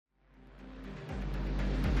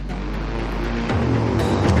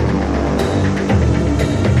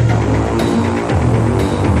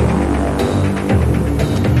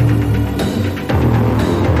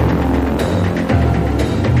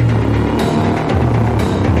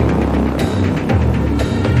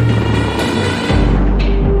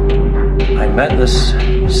met this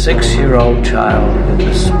 6-year-old child with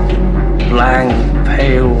this blank,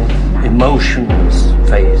 pale, emotionless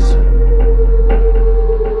face.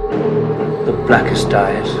 The blackest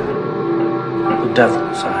eyes, the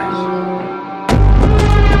devil's eyes.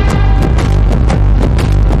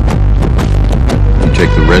 You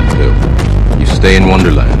take the red pill, you stay in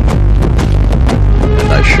Wonderland,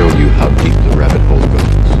 and I show you how deep the rabbit hole goes.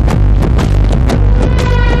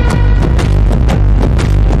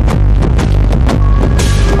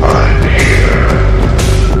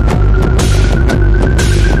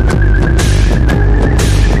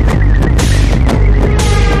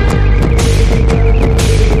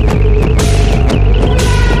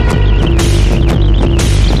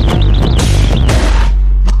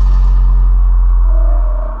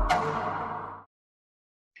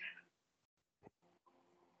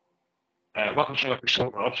 Welcome to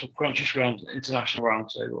episode of Subconscious Realms International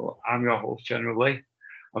Roundtable. I'm your host, General Lee.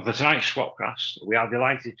 And for tonight's Swapcast, we are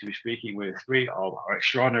delighted to be speaking with three of our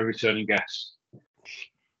extraordinary returning guests.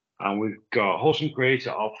 And we've got host and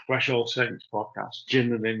creator of Fresh All Saints podcast, Jim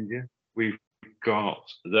the Ninja. We've got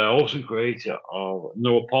the host and creator of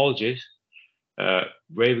No Apologies,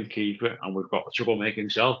 Raven Keefer, and we've got the troublemaker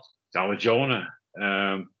himself, our Jonah.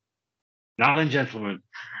 Now then, gentlemen.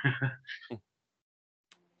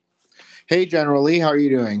 Hey, General Lee, how are you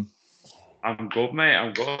doing? I'm good, mate.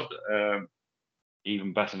 I'm good.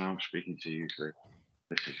 Even better now I'm speaking to you. So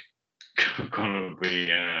this is going to be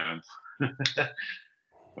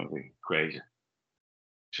crazy.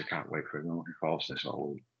 So I can't wait for it. I'm looking forward to this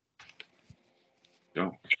all week.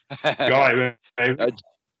 Go ahead,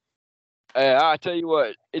 I tell you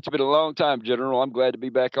what, it's been a long time, General. I'm glad to be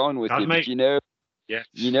back on with you. But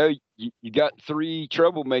you got three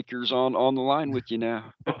troublemakers on the line with you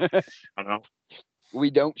now. I know. We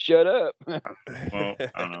don't shut up. Well,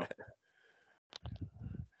 I know.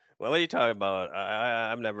 Well, what are you talking about?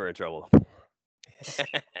 I'm never in trouble.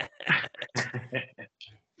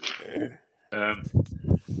 I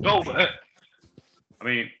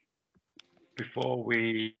mean, before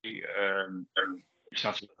we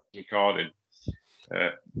started recording,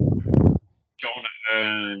 Jonah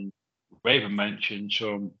and Raven mentioned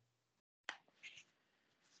some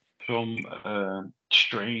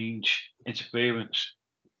strange interference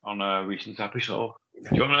on a recent episode.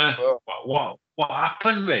 Do you want to what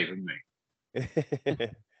happened, Raven?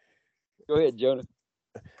 Go ahead, Jonah.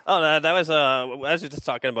 Oh, that was I was just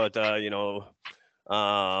talking about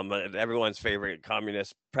everyone's favorite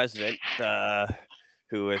communist president,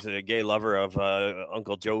 who is a gay lover of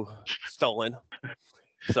Uncle Joe Stalin.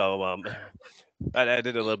 So I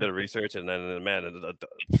did a little bit of research, and then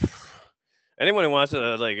anyone who wants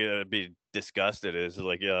to be disgusted is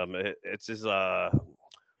it's his her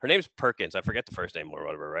name's Perkins. I forget the first name or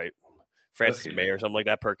whatever, right? Frances May or something like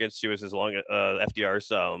that. Perkins. She was his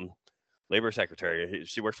FDR's labor secretary.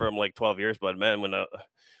 She worked for him 12 years. But man, when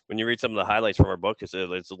you read some of the highlights from her book, it's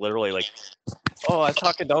literally like, oh, I was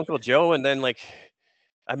talking to Uncle Joe, and then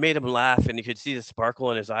I made him laugh, and you could see the sparkle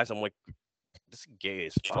in his eyes. I'm like, this is gay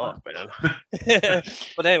as fuck, man.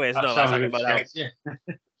 But anyways, no, I was talking about how.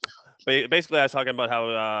 But basically, I was talking about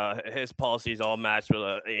how his policies all match with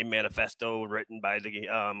a manifesto written by the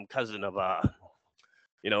cousin of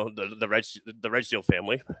the Redshield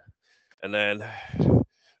family, and then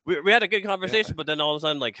we had a good conversation. But then all of a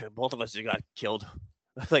sudden, both of us just got killed,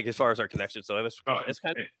 as far as our connection. So it's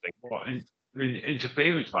kind of interesting.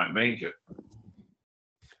 Interference major.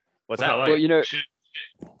 What's that? Well,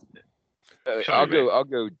 I'll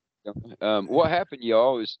go. What happened,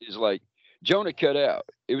 y'all, is Jonah cut out.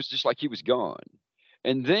 It was just like he was gone.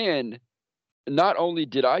 And then not only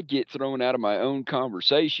did I get thrown out of my own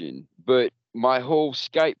conversation, but my whole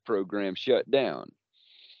Skype program shut down.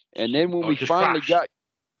 And then when we finally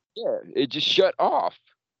it just shut off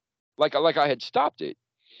like I had stopped it.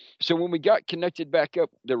 So when we got connected back up,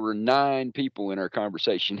 there were 9 people in our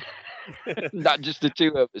conversation, not just the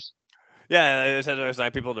 2 of us. Yeah, they said there was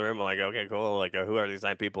 9 people in the room. I'm like, okay, cool. Who are these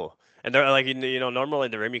 9 people? And they're normally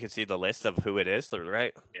in the room you can see the list of who it is,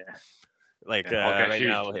 right? Yeah.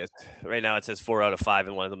 Right now it says 4 out of 5,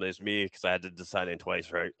 and one of them is me because I had to decide in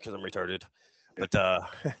twice, right? Because I'm retarded. But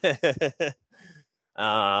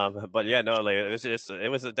but yeah, no, it was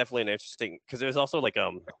definitely an interesting, because it was also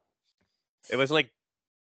it was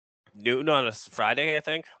noon on a Friday, I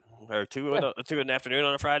think. Or 2 in the afternoon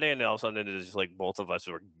on a Friday, and all of a sudden it's just both of us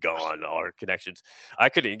were gone, all our connections. I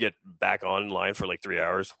couldn't get back online for 3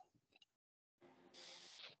 hours.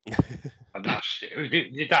 And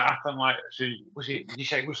did that happen? Did you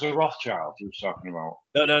say it was the Rothschild you were talking about?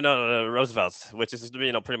 No, Roosevelt's, which is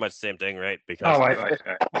pretty much the same thing, right? Because right.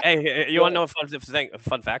 Hey, you want to know a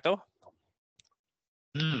fun fact though?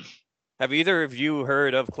 Have either of you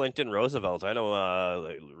heard of Clinton Roosevelt? I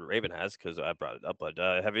know Raven has because I brought it up, but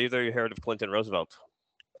have either of you heard of Clinton Roosevelt?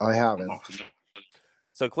 I haven't.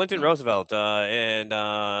 So Clinton Roosevelt in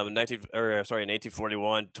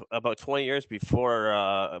 1841, about 20 years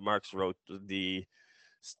before Marx wrote the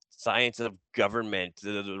Science of Government,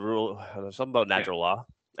 the rule, something about natural law.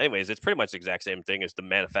 Anyways, it's pretty much the exact same thing as the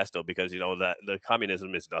manifesto because that the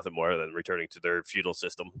communism is nothing more than returning to their feudal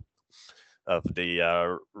system of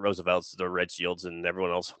the Roosevelts, the Red Shields, and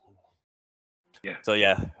everyone else. Yeah. So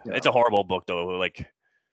it's a horrible book though. Like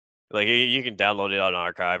you can download it on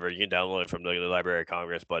archive or you can download it from the Library of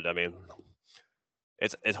Congress, but I mean,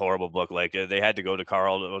 it's a horrible book. Like they had to go to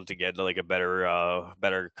Carl to get like a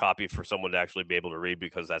better copy for someone to actually be able to read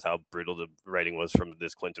because that's how brutal the writing was from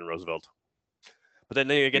this Clinton Roosevelt. But then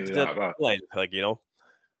they get to the like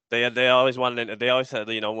they always wanted they always had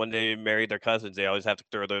when they married their cousins they always have to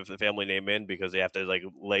throw the family name in because they have to like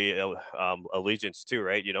lay allegiance too,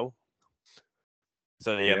 right?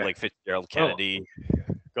 So you have like Fitzgerald Kennedy.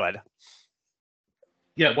 Go ahead.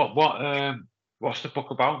 Yeah, what's the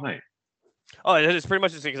book about, mate? Oh, it's pretty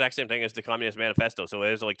much the exact same thing as the Communist Manifesto. So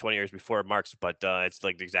it is like 20 years before Marx, but it's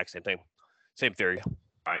like the exact same thing, same theory.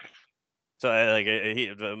 Right. So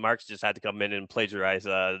Marx just had to come in and plagiarize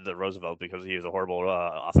the Roosevelt because he was a horrible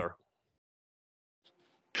author.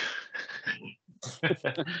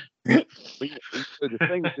 The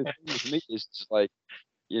thing with me is like,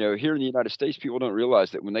 here in the United States, people don't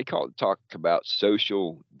realize that when they talk about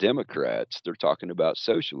social democrats, they're talking about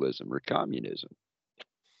socialism or communism.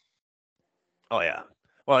 Oh yeah.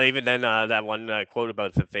 Well, even then, that one quote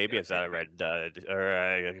about the Fabians that I read or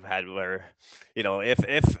I had, where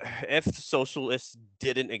if socialists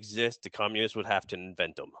didn't exist, the communists would have to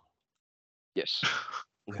invent them. Yes.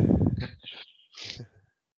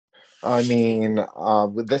 I mean,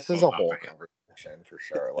 this is a whole conversation for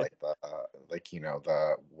sure. Like the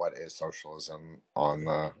what is socialism on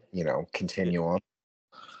the continuum.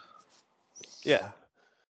 Yeah.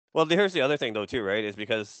 Well, here's the other thing though too, right? Is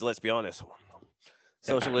because let's be honest,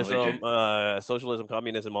 socialism,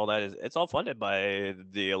 communism, all that it's all funded by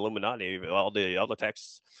the Illuminati. All the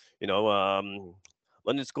texts,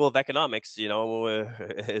 London School of Economics,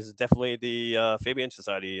 is definitely the Fabian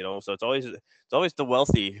Society. So it's always the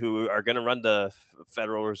wealthy who are going to run the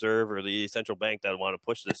Federal Reserve or the central bank that want to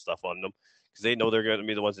push this stuff on them because they know they're going to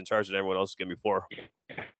be the ones in charge and everyone else is going to be poor.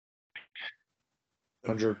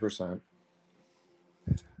 100%.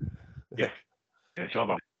 Yeah, it's all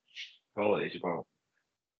about quality as well.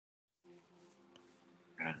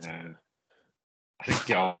 And I think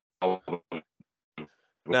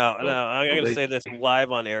Now, I'm going to say this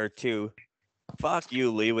live on air too. Fuck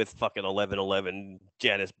you, Lee, with fucking 11/11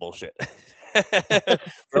 Janus bullshit.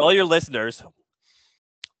 For all your listeners,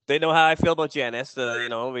 they know how I feel about Janus.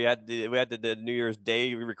 We had the New Year's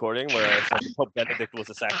Day recording where I said Pope Benedict was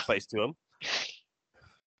a sacrifice to him.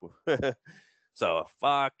 So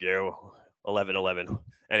fuck you, 11/11.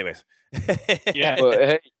 Anyways, yeah. Well,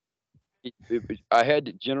 hey, I had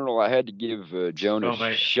to give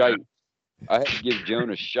Jonah shite. I had to give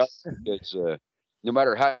Jonah shite because no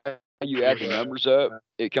matter how you add the numbers up,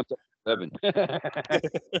 it comes up to 11.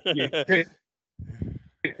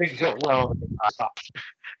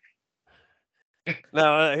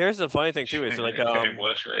 Now, here's the funny thing too. It's like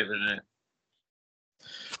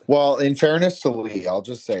well, in fairness to Lee, I'll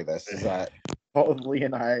just say this is that both Lee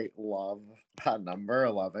and I love that number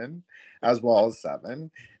 11 as well as 7,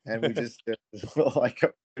 and we just did like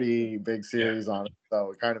a pretty big series on it,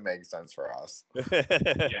 so it kind of makes sense for us.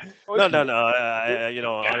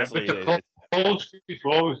 No. Honestly,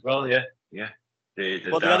 before as well, yeah.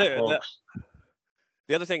 The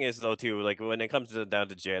other thing is though too, like when it comes down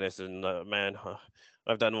to Janus and man,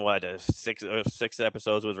 I've done six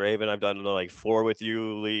episodes with Raven. I've done like 4 with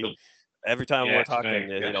you, Lee. Every time we're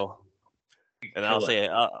talking, and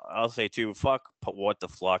I'll say too, fuck what the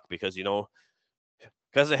flock, because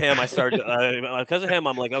because of him I started because of him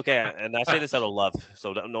I'm like, okay, and I say this out of love,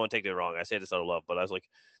 so no one take it wrong. I say this out of love, but I was like,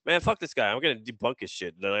 man, fuck this guy. I'm gonna debunk his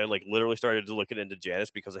shit. And then I like literally started looking into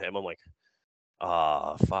Janus because of him. I'm like,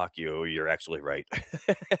 fuck you. You're actually right.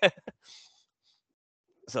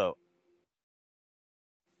 So,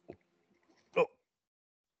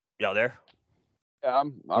 y'all there? Yeah,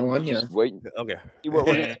 I'm just waiting. Okay. See what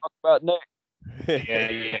we're gonna talk about next.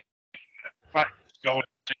 Yeah.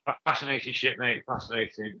 Fascinating shit, mate.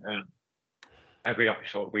 Fascinating. And every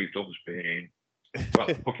episode we've done has been, well,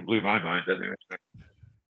 fucking blew my mind, anyway.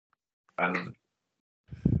 And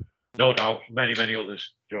no doubt, many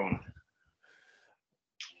others, Jonah.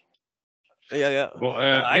 Yeah. But,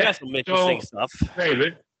 I got some interesting stuff.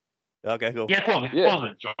 David, Okay, cool. Yeah, go on, Yeah. go on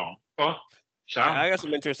then, John. Go on. Sam. I got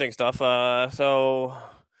some interesting stuff. So,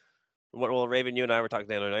 well, Raven, you and I were talking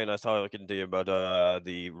the other night, and I was talking to you about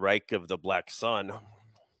the Reich of the Black Sun.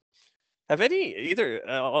 Have any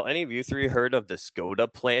of you three heard of the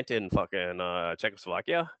Skoda plant in fucking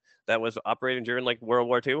Czechoslovakia that was operating during like World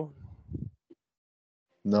War II?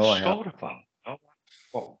 No, I haven't. Skoda plan.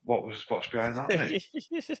 Oh, what's behind that? Mate?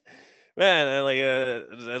 Man,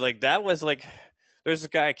 like that was like, there's this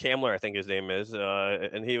guy Kamler, I think his name is,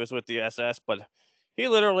 and he was with the SS, but he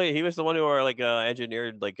was the one who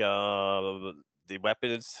engineered like the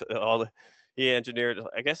weapons, he engineered.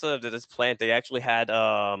 I guess this plant they actually had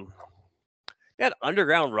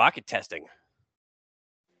underground rocket testing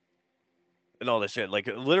and all this shit. Like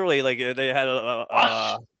literally, like they had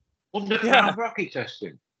Underground rocket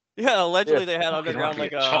testing. Yeah, allegedly they had underground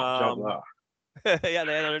Fucking like top job that. yeah,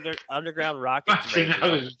 they had underground rockets. Actually, that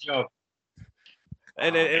was a job.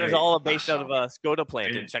 And it was all based out of a Skoda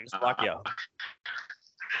plant in Czechoslovakia.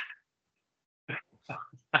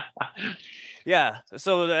 Yeah.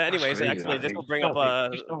 So, anyways, crazy, actually, this will bring up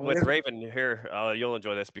with Raven here. You'll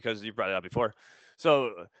enjoy this because you brought it up before.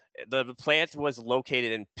 So, the plant was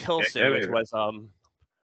located in Pilsen, which was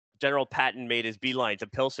General Patton made his beeline to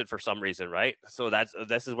Pilsen for some reason, right? So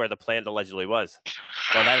this is where the plant allegedly was.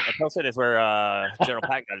 Well, Pilsen is where General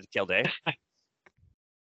Patton got killed, eh?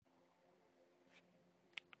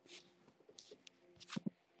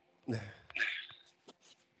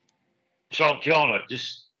 So, Jonah,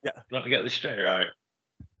 just Yeah. let me get this straight, right?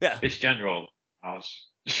 Yeah. This general has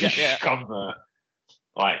Yeah. gone there,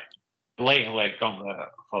 like, blatantly gone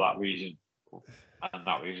there for that reason, and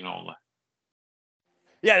that reason only.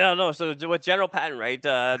 Yeah, no. So with General Patton, right?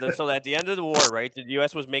 So at the end of the war, right, the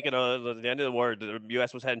U.S. was making the end of the war. The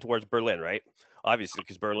U.S. was heading towards Berlin, right? Obviously,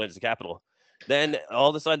 because Berlin is the capital. Then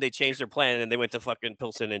all of a sudden they changed their plan and they went to fucking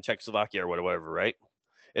Pilsen in Czechoslovakia or whatever, right?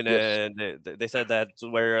 And then they said that's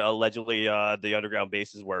where allegedly the underground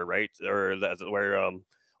bases were, right? Or that's where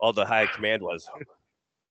all the high command was.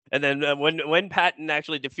 And then when Patton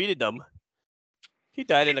actually defeated them, he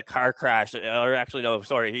died in a car crash. Or actually, no,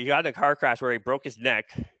 sorry. He got in a car crash where he broke his neck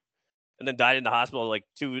and then died in the hospital like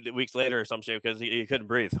 2 weeks later or some shit because he couldn't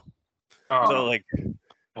breathe. So, like,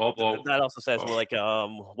 that also says, well, like,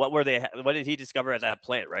 what did he discover at that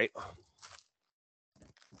plant, right?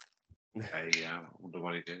 I wonder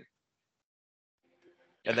what he did.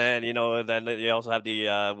 And then, then you also have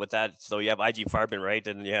the, with that, so you have IG Farben, right?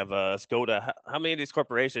 And you have Skoda. How many of these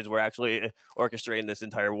corporations were actually orchestrating this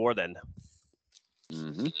entire war then?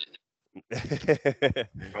 Mm-hmm.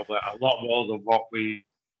 Probably a lot more than what we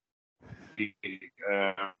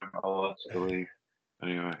believe.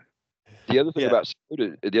 Anyway. The other thing about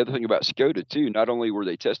Skoda too, not only were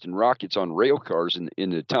they testing rockets on rail cars in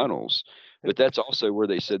the tunnels, but that's also where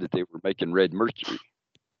they said that they were making red mercury.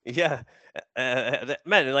 Yeah,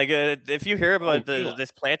 man, like if you hear about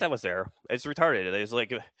this plant that was there, it's retarded. It's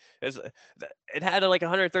like it had like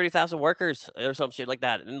 130,000 workers or some shit like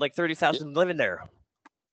that, and like 30,000 living there.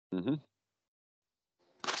 Mm-hmm.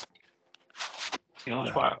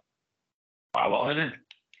 That's quite a lot, isn't it?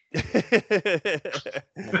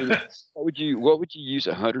 I mean, what would you use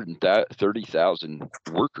 130,000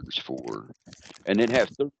 workers for, and then have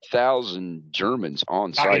 30,000 Germans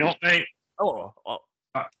on site? Backing up, mate.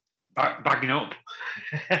 Backing up.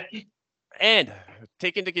 And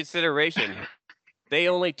take into consideration, they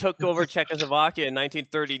only took over Czechoslovakia in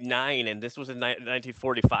 1939, and this was in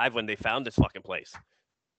 1945 when they found this fucking place.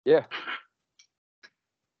 Yeah.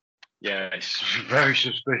 Yeah, it's very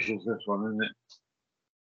suspicious, this one, isn't it?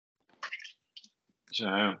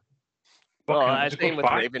 So, well, I was saying with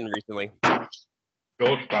Raven recently.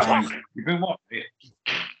 Good fight. You've been what?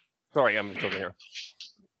 Sorry, I'm talking here.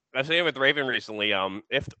 I was saying with Raven recently,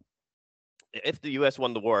 if the U.S.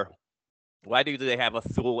 won the war, why do they have a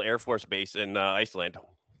Thule Air Force base in Iceland?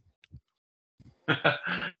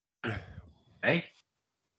 Hey?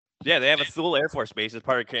 Yeah, they have a Thule Air Force base as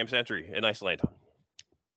part of Camp Century in Iceland.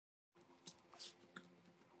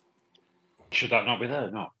 Should that not be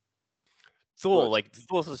there? No. Thule, like the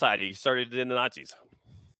Thule Society, started in the Nazis.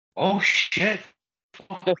 Oh, shit.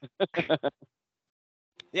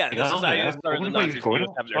 Yeah, the society that started in the Nazis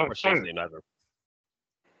have an Air Force base named either.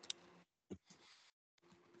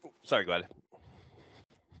 Sorry, go ahead.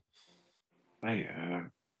 Hey,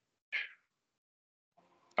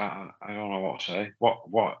 I don't know what to say.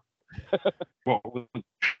 What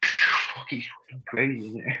fucking crazy,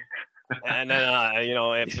 isn't it? And then,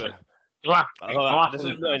 if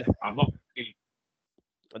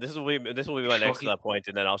this will be my next point,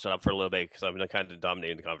 and then I'll shut up for a little bit because I'm kind of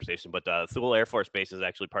dominating the conversation. But Thule Air Force Base is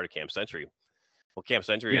actually part of Camp Century, Well, Camp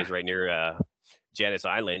Century is right near Janus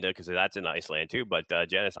Island because that's in Iceland too. But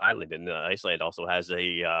Janus Island in Iceland also has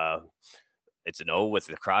it's an O with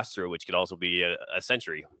a cross through, which could also be a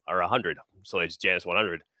century or 100. So it's Janus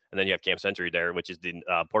 100, and then you have Camp Century there, which is the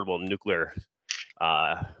portable nuclear.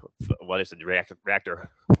 What is it? Reactor.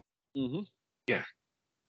 Mm-hmm. Yeah.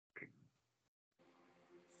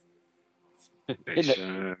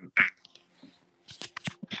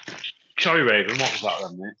 Sorry, Raven. What was that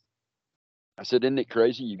then, mate? I said, isn't it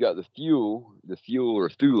crazy? You got the fuel or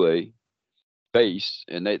Thule base,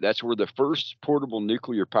 and that's where the first portable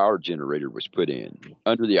nuclear power generator was put in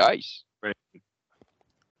under the ice. Right.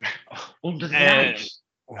 Under the ice.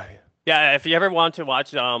 Yeah, if you ever want to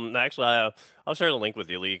watch, actually, I'll share the link with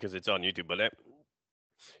you, Lee, because it's on YouTube. But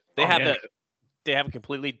they have a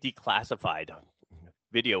completely declassified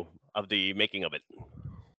video of the making of it.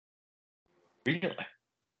 Really?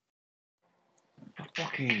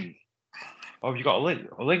 Fucking. Oh, have you got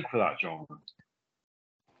a link for that, John?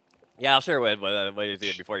 Yeah, I'll share it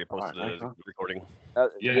before you post the recording.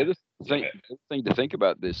 The other thing to think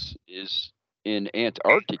about this is in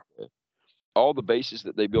Antarctica, all the bases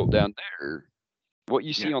that they built down there, what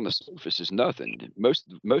you see on the surface is nothing.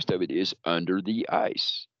 Most of it is under the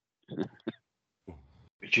ice.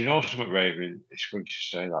 But you know something, Raven? It's good to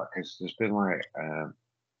say that because there's been like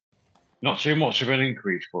not too much of an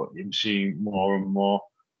increase, but you see more and more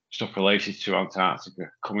stuff related to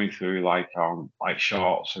Antarctica coming through, like on like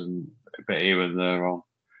shorts and a bit here and there on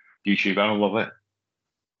YouTube, and I love it.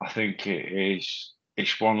 I think it's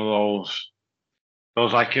one of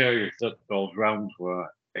those like areas those realms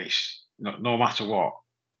where it's no matter what,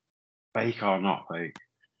 fake or not fake,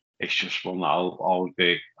 it's just one that'll always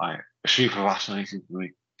be like super fascinating to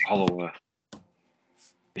me. Hollow Earth.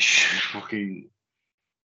 It's just fucking.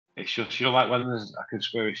 It's just like when there's a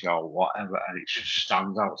conspiracy or whatever, and it just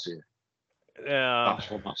stands out to you. Yeah.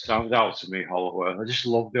 That's one that stands out to me, Hollow Earth. I just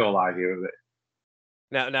love the whole idea of it.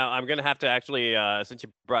 Now I'm gonna have to actually, since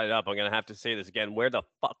you brought it up, I'm gonna have to say this again. Where the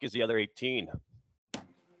fuck is the other 18?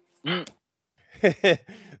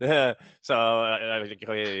 So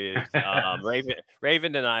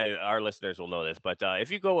Raven and our listeners will know this, but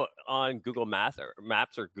if you go on Google Maps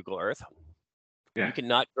or Google Earth, you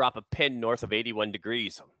cannot drop a pin north of 81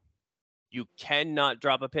 degrees. You cannot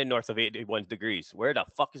drop a pin north of 81 degrees. Where the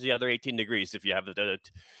fuck is the other 18 degrees if you have the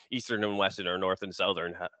eastern and western or north and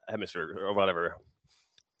southern hemisphere or whatever?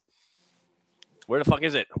 Where the fuck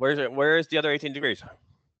is it? Where is the other 18 degrees?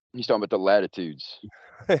 He's talking about the latitudes.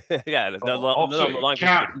 Yeah,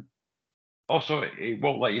 also, it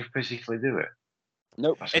won't let you physically do it.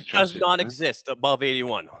 Nope. It does not exist above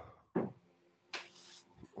 81.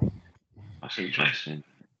 That's interesting.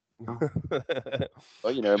 Well,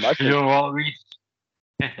 my you know what I mean?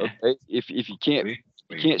 Okay, if you can't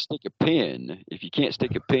stick a pin, if you can't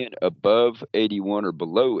stick a pin above 81 or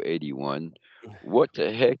below 81, what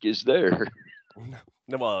the heck is there?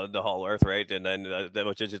 Well, the whole Earth, right? And then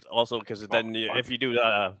which is also because then if you do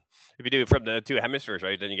it from the two hemispheres,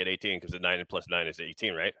 right, then you get 18 because the 9 plus 9 is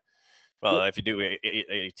 18, right? Well, if you do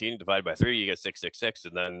 18 divided by 3, you get 666,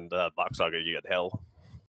 and then the box saga, you get hell.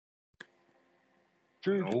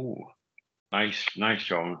 True. Oh, nice,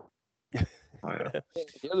 John. The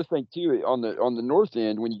other thing too, on the north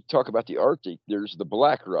end, when you talk about the Arctic, there's the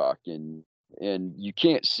Black Rock, and you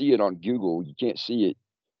can't see it on Google, you can't see it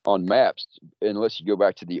on maps unless you go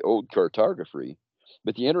back to the old cartography.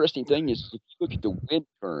 But the interesting thing is, if you look at the wind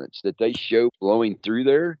currents that they show blowing through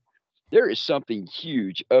there is something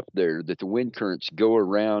huge up there that the wind currents go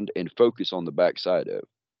around and focus on the backside of.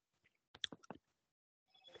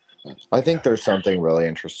 I think there's something really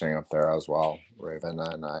interesting up there as well, Raven.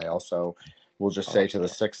 And I also will just say to the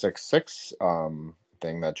 666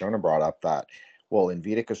 thing that Jonah brought up that, well, in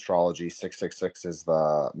Vedic astrology, 666 is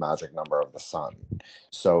the magic number of the sun.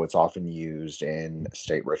 So it's often used in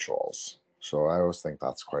state rituals. So I always think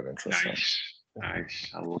that's quite interesting.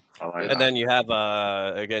 Nice. I like that. And then you have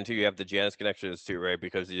again too, you have the Janus connections too, right?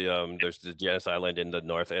 Because there's the Janus Island in the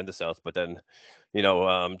north and the south, but then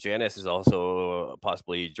Janus is also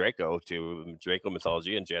possibly Draco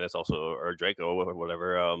mythology, and Janus also, or Draco or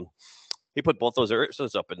whatever. He put both those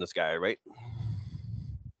Ursas up in the sky, right?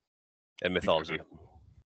 And mythology.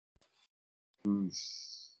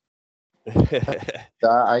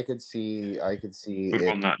 I could see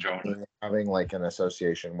it having like an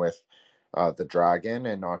association with the dragon,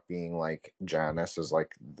 and not being like Janus is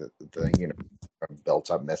like the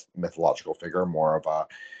built up mythological figure, more of a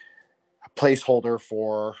placeholder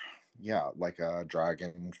for like a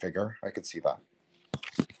dragon figure. I could see that.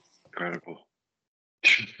 Incredible.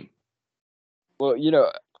 Well,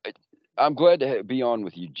 I'm glad to be on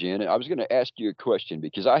with you, Jen. I was going to ask you a question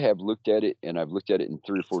because I have looked at it, and I've looked at it in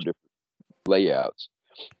 3 or 4 different layouts.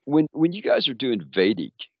 When you guys are doing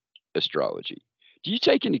Vedic astrology, do you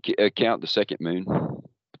take into account the second moon?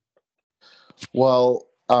 Well,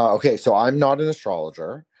 okay, so I'm not an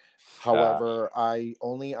astrologer. However, I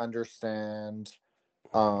only understand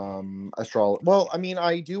astrology. Well, I mean,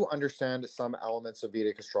 I do understand some elements of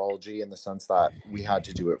Vedic astrology in the sense that we had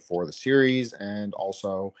to do it for the series, and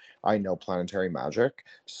also I know planetary magic,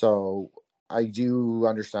 so I do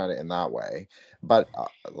understand it in that way. But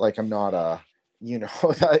like, I'm not a,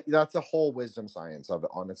 that's a whole wisdom science of it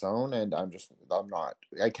on its own, and I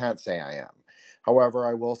can't say I am. However,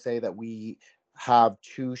 I will say that we have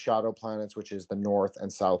 2 shadow planets, which is the north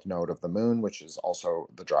and south node of the moon, which is also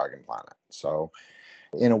the dragon planet. So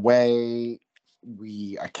in a way,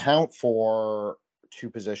 we account for 2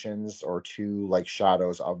 positions or 2 like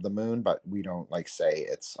shadows of the moon, but we don't like say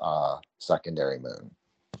it's a secondary moon.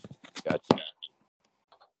 Gotcha.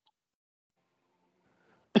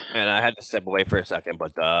 And I had to step away for a second,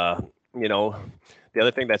 but the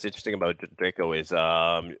other thing that's interesting about Draco is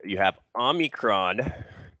you have Omicron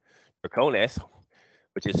Draconis,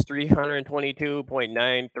 which is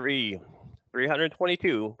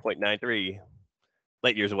 322.93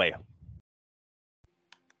 light years away.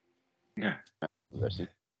 Yeah.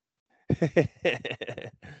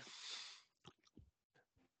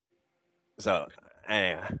 So,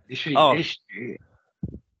 anyway.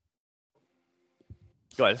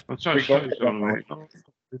 Go ahead. I'm sorry, mate.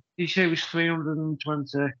 Did you say it was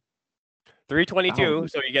 320? 322,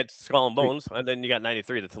 so you get skull and bones, and then you got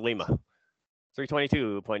 93, that's Lima.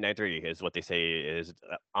 322.93 is what they say is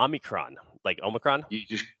Omicron, like Omicron. You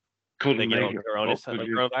just couldn't make it up.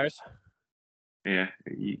 Coronavirus. Yeah,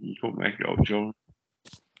 you couldn't make it up, John.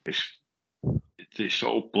 It's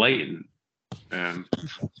so blatant. I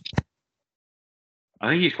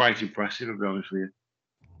think it's quite impressive, to be honest with you.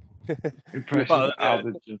 Impressive how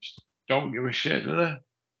they just don't give a shit, do they?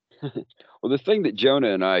 Well, the thing that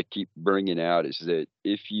Jonah and I keep bringing out is that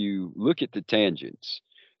if you look at the tangents,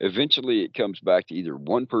 eventually it comes back to either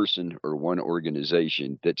one person or one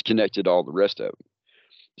organization that's connected all the rest of them.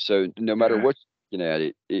 So no matter what you're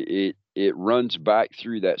looking at, it runs back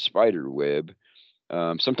through that spider web,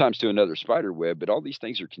 sometimes to another spider web, but all these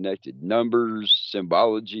things are connected. Numbers,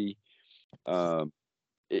 symbology.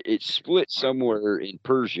 It split somewhere in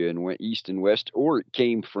Persia and went east and west, or it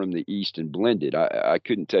came from the east and blended. I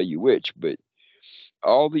couldn't tell you which, but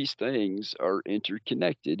all these things are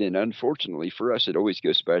interconnected, and unfortunately for us, it always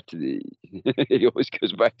goes back to the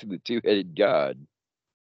two-headed God,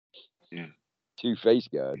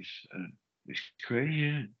 two-faced God. It's crazy,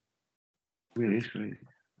 yeah. It really is crazy.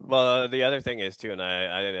 Well, the other thing is too, and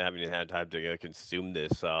I didn't have any time to consume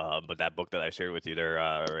this, but that book that I shared with you there,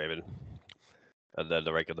 Raven.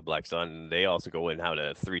 The Reich of the Black Sun, they also go in how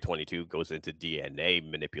the 322 goes into DNA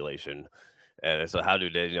manipulation. And so how do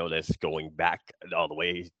they know this going back all the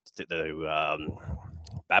way to the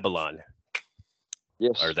Babylon?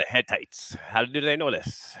 Yes. Or the Hittites? How do they know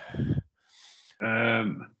this?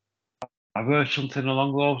 I've heard something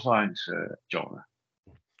along those lines, Jonah.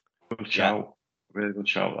 Good shout. Really good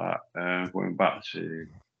shout, that. Going back to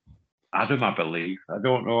Adam, I believe. I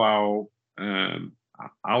don't know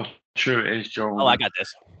how true it is, John. Oh, I got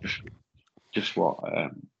this. Just what?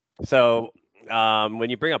 So, when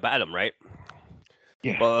you bring up Adam, right?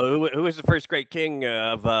 Yeah. Well, who is the first great king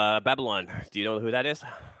of Babylon? Do you know who that is?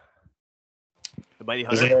 The mighty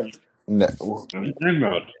hunter?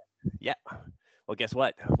 Nimrod. Yeah. Well, guess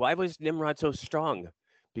what? Why was Nimrod so strong?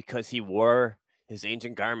 Because he wore his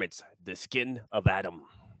ancient garments, the skin of Adam.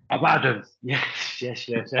 Of Adam. Yes.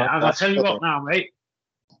 And I'll tell you what now, mate.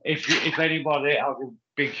 If anybody, I'll give a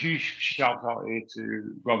big, huge shout out here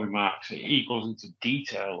to Robbie Marks. He goes into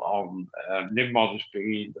detail on Nimrod as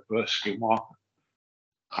being the first skinwalker.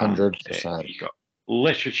 100%. He's got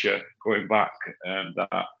literature going back, and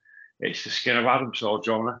that it's the skin of Adam. So,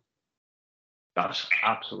 Jonah, that's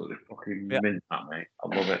absolutely fucking mint, that, mate. I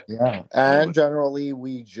love it. Yeah, and generally,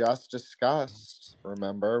 we just discussed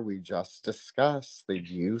the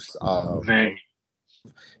use of human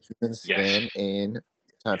skin in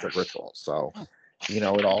tantric rituals. So, it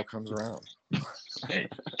all comes around.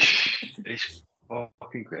 It's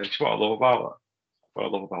fucking great. It's what I love about it. What I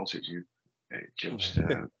love about it, just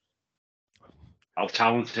how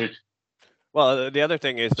talented. Well, the other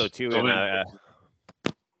thing is though too.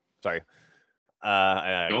 Sorry,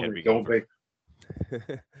 I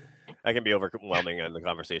can be overwhelming in the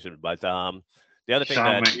conversation, but the other thing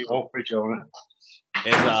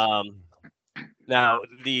is now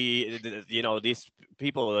these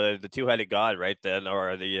people, the two-headed god, right? Then,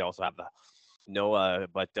 or you also have the Noah.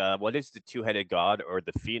 But what is the two-headed god or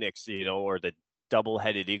the phoenix, or the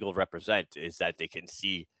double-headed eagle represent? Is that they can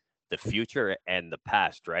see the future and the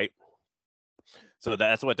past, right? So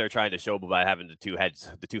that's what they're trying to show by having the two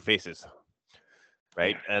heads, the two faces,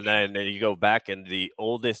 right? And then you go back, and the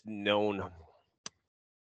oldest known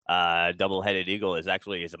double-headed eagle is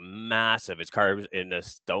massive. It's carved in a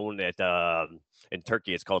stone at in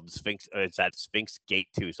Turkey. It's called the Sphinx. It's at Sphinx Gate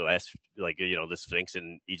too. So that's like the Sphinx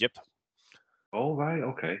in Egypt. Oh right,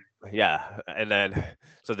 okay. Yeah, and then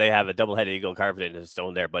so they have a double-headed eagle carved in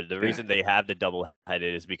stone there. But the reason they have the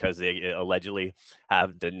double-headed is because they allegedly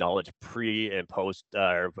have the knowledge pre and post,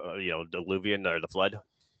 diluvian or the flood.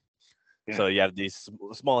 Yeah. So you have these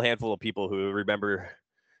small handful of people who remember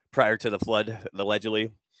prior to the flood,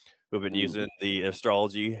 allegedly, who've been using the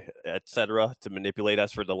astrology, etc., to manipulate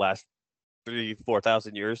us for the last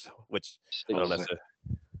 4,000 years, which I don't know.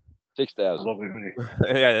 6,000.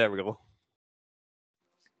 Yeah, there we go.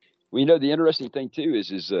 Well, the interesting thing too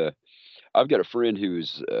is I've got a friend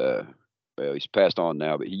who's he's passed on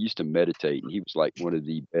now, but he used to meditate, and he was like one of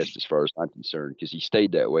the best as far as I'm concerned, because he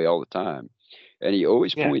stayed that way all the time, and he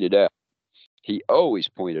always pointed out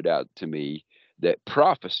to me that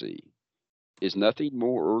prophecy is nothing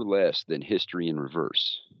more or less than history in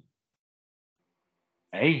reverse.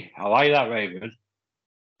 Hey, I like that, Raven.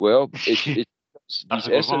 Well,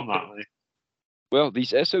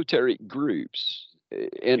 these esoteric groups,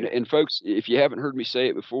 and folks, if you haven't heard me say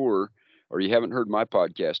it before, or you haven't heard my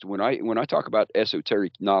podcast, when I talk about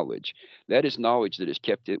esoteric knowledge, that is knowledge that is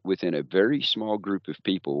kept within a very small group of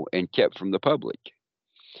people and kept from the public.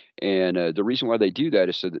 And the reason why they do that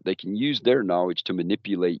is so that they can use their knowledge to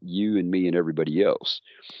manipulate you and me and everybody else.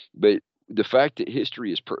 But the fact that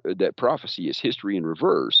that prophecy is history in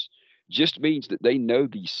reverse just means that they know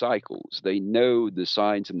these cycles. They know the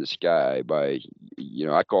signs in the sky by,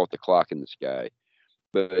 I call it the clock in the sky.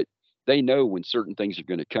 But they know when certain things are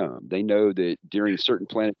going to come. They know that during certain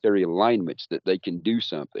planetary alignments that they can do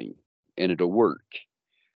something and it'll work.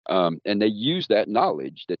 And they use that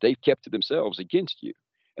knowledge that they've kept to themselves against you.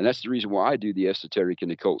 And that's the reason why I do the esoteric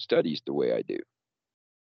and occult studies the way I do.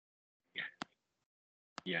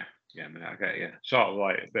 Yeah, man, I get you. Sort of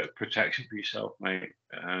like a bit of protection for yourself, mate.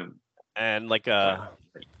 And like I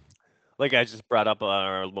just brought up on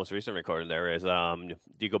our most recent recording, there is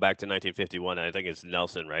you go back to 1951, and I think it's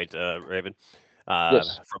Nelson, right, Raven?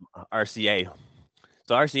 Yes. From RCA.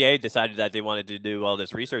 So RCA decided that they wanted to do all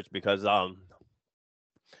this research because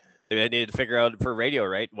they needed to figure out for radio,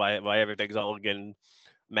 right, why everything's all getting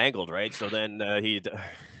mangled, right? So then he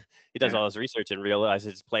does all his research and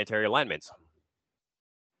realizes planetary alignments.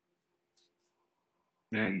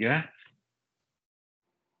 Yeah.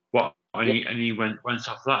 What? And he went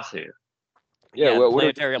off that theory. Yeah, well,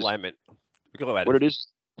 planetary alignment. Go ahead. What it is,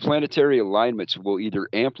 planetary alignments will either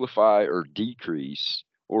amplify or decrease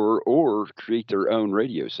or create their own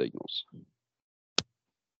radio signals.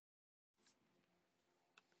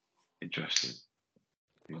 Interesting.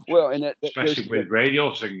 Well, and that especially with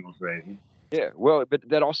radio signals, Raven. Yeah, well, but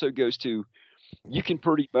that also goes to, you can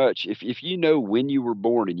pretty much, if you know when you were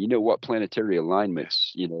born and you know what planetary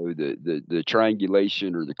alignments, the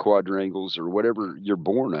triangulation or the quadrangles or whatever you're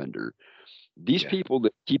born under, these people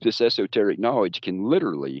that keep this esoteric knowledge can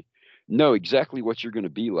literally know exactly what you're going to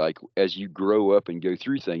be like as you grow up and go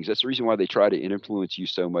through things. That's the reason why they try to influence you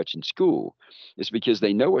so much in school. It's because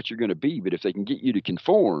they know what you're going to be, but if they can get you to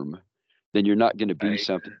conform, then you're not going to be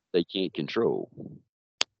something they can't control.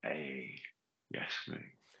 Hey, yes, mate.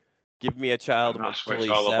 Give me a child of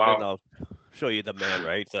 27, I'll show you the man,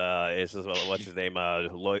 right? What's his name?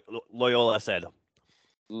 Loyola said.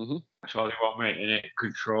 Mm-hmm. That's all they want, mate, innit?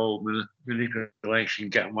 Control, manipulation,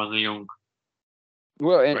 get them when they're young.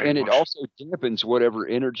 Well, and it also dampens whatever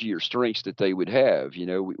energy or strengths that they would have.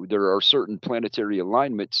 There are certain planetary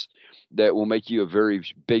alignments that will make you a very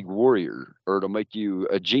big warrior, or it'll make you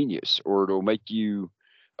a genius, or it'll make you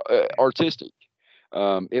artistic.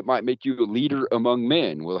 It might make you a leader among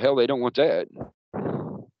men. Well, hell, they don't want that.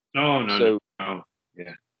 No.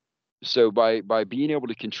 Yeah. So by being able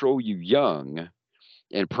to control you young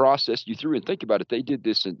and process you through, and think about it, they did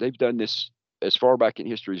this, and they've done this as far back in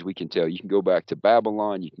history as we can tell. You can go back to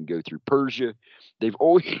Babylon, you can go through Persia. They've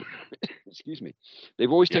always,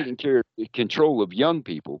 they've always taken control of young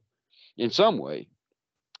people in some way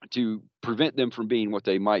to prevent them from being what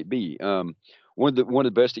they might be. One of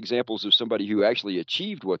the best examples of somebody who actually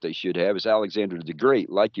achieved what they should have is Alexander the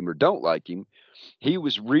Great. Like him or don't like him, he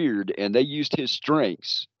was reared, and they used his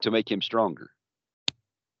strengths to make him stronger.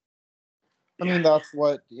 That's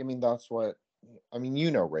what I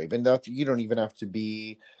mean, Raven, that you don't even have to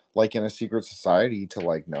be like in a secret society to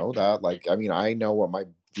like know that. Like, I mean, I know what my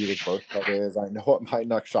Vedic birth chart is. I know what my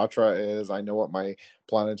nakshatra is. I know what my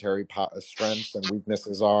planetary strengths and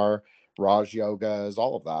weaknesses are. Raj yoga is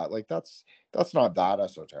all of that. Like, that's not that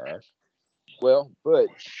esoteric. Well, but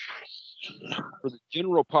for the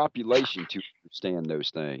general population to understand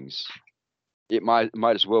those things, it might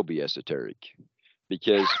as well be esoteric,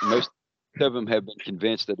 because most of them have been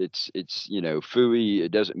convinced that it's phooey.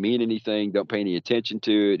 It doesn't mean anything. Don't pay any attention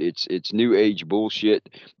to it. It's new age bullshit.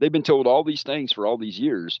 They've been told all these things for all these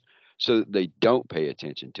years, so that they don't pay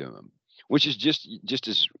attention to them, which is just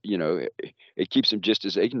as it keeps them just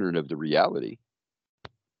as ignorant of the reality.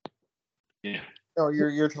 Yeah. No,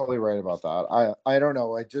 you're totally right about that. I don't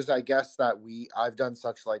know. I guess that I've done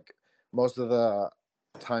such, like, most of the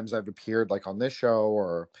times I've appeared like on this show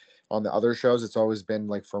or on the other shows, it's always been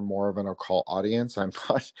like for more of an occult audience. I'm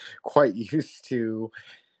not quite used to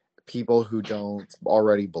people who don't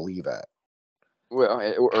already believe it. Well,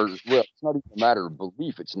 it's not even a matter of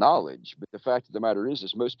belief; it's knowledge. But the fact of the matter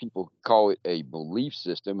is most people call it a belief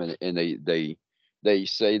system, and they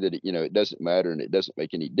say that it doesn't matter and it doesn't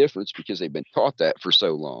make any difference because they've been taught that for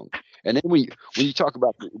so long. And then when you talk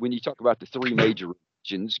about the three major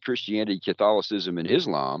religions, Christianity, Catholicism, and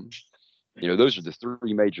Islam, those are the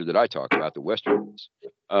three major that I talk about, the Western ones.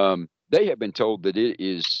 They have been told that it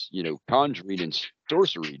is conjuring and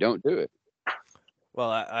sorcery. Don't do it. Well,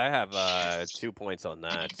 I have 2 points on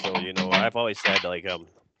that. So I've always said, like,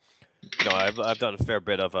 I've done a fair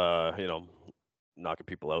bit of knocking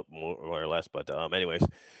people out more or less, but anyways,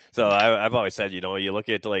 so I've always said, you look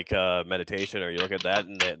at like meditation, or you look at that,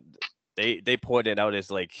 and they point it out as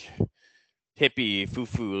like hippie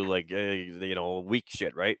foo like weak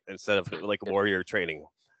shit, right? Instead of like warrior training.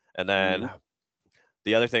 And then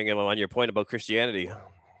the other thing on your point about Christianity,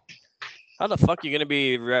 how the fuck are you gonna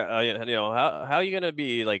be how are you gonna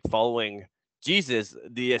be like following Jesus,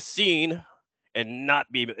 the Essene, and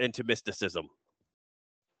not be into mysticism?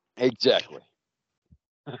 Exactly.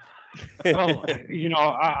 Well,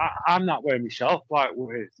 I'm that way myself, like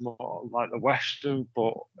with more like the Western,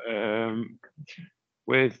 but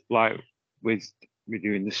with me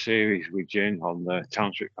doing the series with Jane on the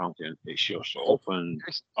Tantric Pantheon, it's just opened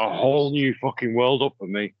a whole new fucking world up for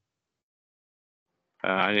me.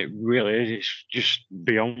 And it really is. It's just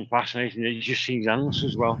beyond fascinating. It just seems endless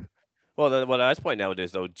as well. Well, what I was pointing out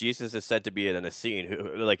is, though, Jesus is said to be an Essene,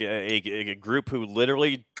 who, like a group who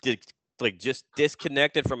literally just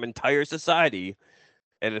disconnected from entire society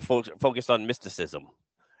and focused on mysticism.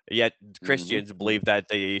 Yet Christians believe that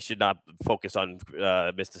they should not focus on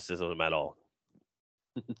mysticism at all.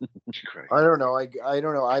 I don't know. I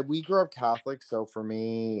don't know. We grew up Catholic, so for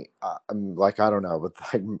me, I'm like, I don't know, but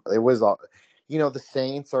like, it was all, the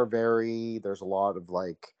saints are there's a lot of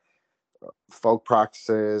like folk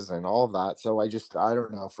practices and all of that. So I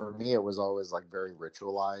don't know. For me, it was always like very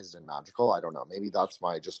ritualized and magical. I don't know. Maybe that's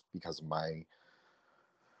just because of my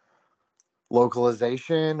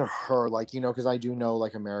localization, or like, because I do know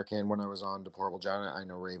like American, when I was on Deplorable Janet, I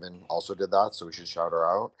know Raven also did that, so we should shout her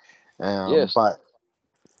out. Yes. But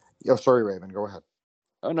sorry, Raven, go ahead.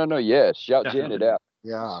 Oh, no, yes. Shout Janet out.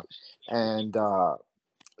 Yeah. And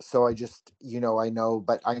so I just, I know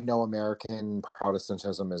American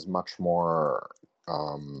Protestantism is much more,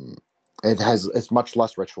 it's much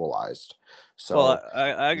less ritualized. So, well,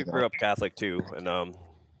 I grew up Catholic too, and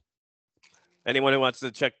anyone who wants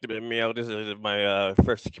to check me out, this is my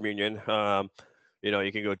first communion.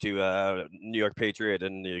 You can go to New York Patriot,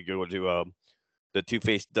 and you go to the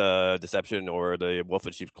Two-Faced Deception, or the Wolf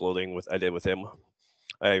in Sheep's Clothing. I did with him.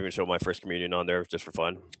 I even show my first communion on there just for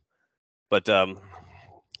fun. But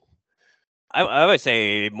I would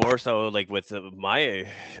say more so like with my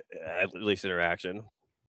at least interaction.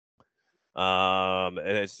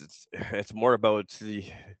 It's more about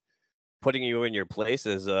putting you in your place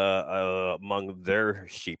as among their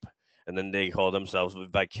sheep, and then they call themselves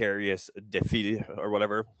vicarious defeated or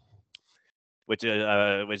whatever, which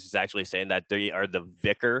is actually saying that they are the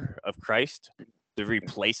vicar of Christ, the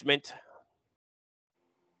replacement.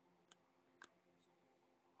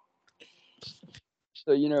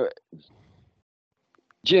 So,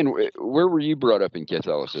 Jen, where were you brought up in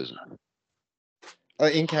Catholicism?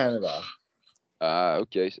 In Canada.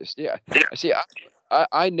 Okay. So, yeah. See,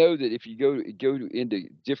 I know that if you go into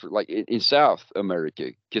different, like in South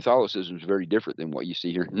America, Catholicism is very different than what you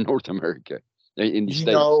see here in North America, in the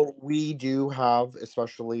States. We do have,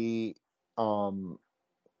 especially,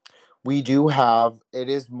 we do have. It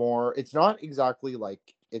is more. It's not exactly like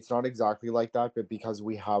that, but because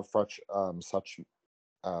we have such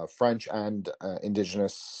French and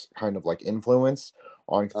indigenous kind of like influence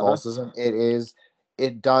on Catholicism.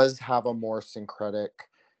 It does have a more syncretic.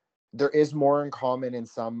 There is more in common in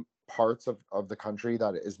some parts of the country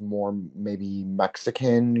that is more maybe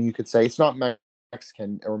Mexican, you could say. It's not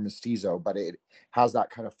Mexican or mestizo, but it has that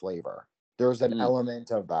kind of flavor. There's an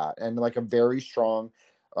element of that, and like a very strong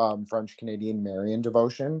French Canadian Marian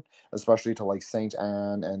devotion, especially to like Saint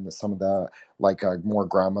Anne and some of the like more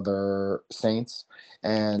grandmother saints.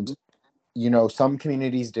 And some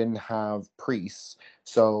communities didn't have priests,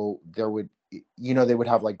 so there would they would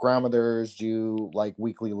have like grandmothers do like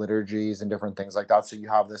weekly liturgies and different things like that. So you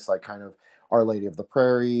have this like kind of Our Lady of the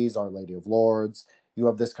Prairies, Our Lady of Lourdes. You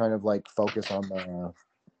have this kind of like focus on the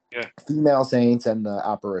female saints and the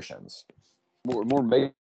apparitions. More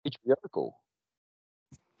matriarchal.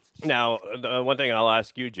 Now, the one thing I'll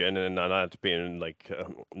ask you, Jen, and not being like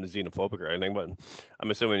xenophobic or anything, but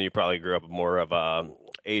I'm assuming you probably grew up more of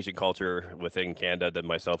Asian culture within Canada than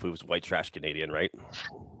myself, who's white trash Canadian, right?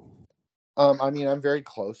 I mean, I'm very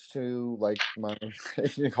close to like my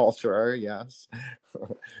Asian culture, yes.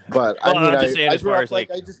 But Well, I mean, I'm just saying, I as grew far up as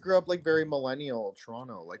like, I just grew up like very millennial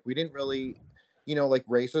Toronto. Like we didn't really, like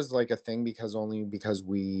race was like a thing because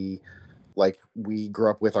we grew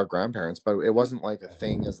up with our grandparents, but it wasn't like a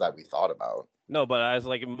thing as that we thought about. no, but I was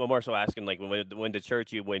like more so asking like when the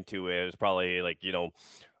church you went to, it was probably like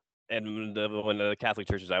and when the Catholic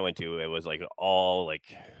churches I went to, it was like all like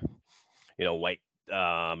white.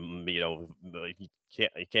 You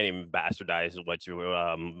can't even bastardize what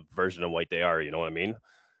your version of white they are. You know what I mean?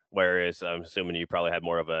 Whereas I'm assuming you probably had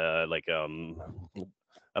more of a like a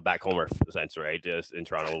back homer sense, right? Just in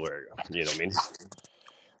Toronto, where you know what I mean.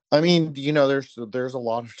 I mean, there's a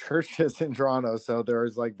lot of churches in Toronto, so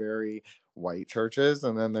there's like very white churches,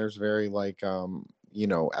 and then there's very like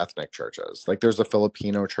ethnic churches. Like there's a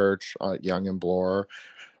Filipino church, Yonge and Bloor,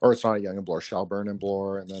 or it's not a Yonge and Bloor, Shelburne and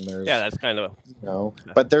Bloor, and then there's that's kind of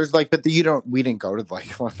but there's like, but we didn't go to like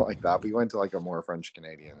one like that. We went to like a more French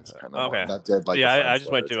Canadians kind of one that did like I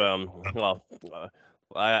just went to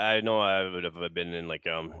I know I would have been in like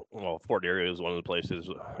Fort Erie is one of the places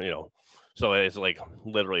so it's like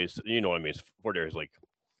literally what I mean. Fort Erie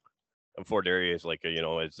is like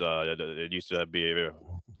it's it used to be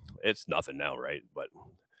it's nothing now, right? But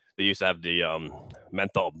they used to have the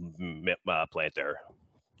menthol plant there.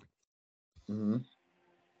 Mm-hmm.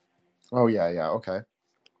 Oh yeah, okay.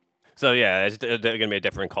 So yeah, it's gonna be a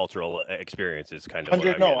different cultural experience. Is kind of what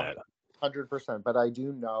I'm getting at. 100%. But I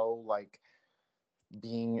do know, like,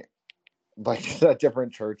 being like at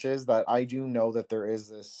different churches, that I do know that there is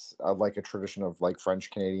this like a tradition of like French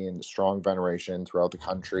Canadian strong veneration throughout the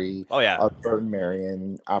country. Oh yeah, of certain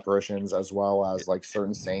Marian apparitions, as well as like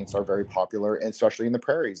certain saints are very popular, and especially in the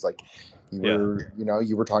prairies. Like you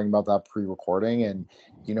were talking about that pre-recording, and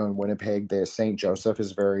in Winnipeg, the Saint Joseph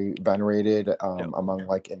is very venerated among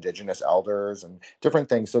like Indigenous elders and different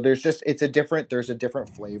things. So there's a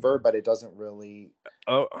different flavor, but it doesn't really.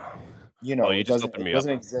 It doesn't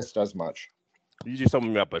exist as much. You just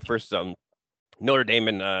opened me up, but first, Notre Dame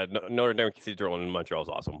Cathedral in Montreal is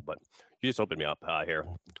awesome, but you just opened me up here.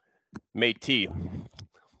 Métis.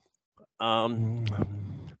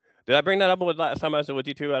 Did I bring that up with last time I was with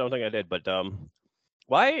you two? I don't think I did, but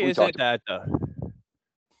why is it that?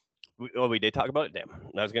 We did talk about it. Damn,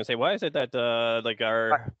 I was gonna say, why is it that like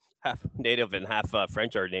our half native and half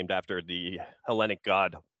French are named after the Hellenic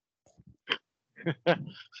god?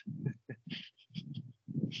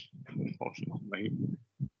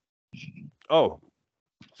 Oh,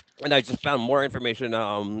 and I just found more information.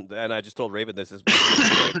 And I just told Raven this is.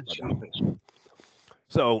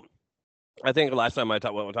 So, I think the last time I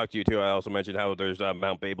talked to you too, I also mentioned how there's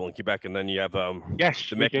Mount Babel in Quebec, and then you have the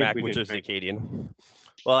Micmac, which is Acadian.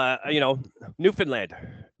 Well, Newfoundland.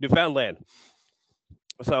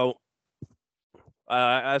 So,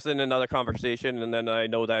 I was in another conversation, and then I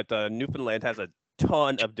know that Newfoundland has a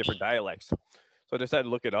ton of different dialects. So I decided to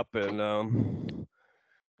look it up, and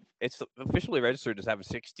it's officially registered as having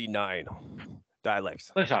 69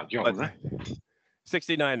 dialects. What's that, Jonah?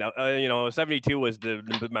 69. 72 was the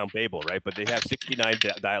Mount Babel, right? But they have 69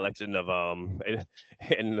 dialects in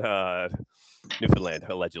Newfoundland,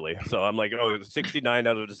 allegedly. So I'm like, 69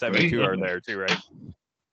 out of the 72 are there too, right?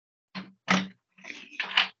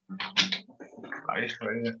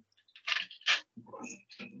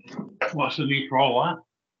 What's the need for all that?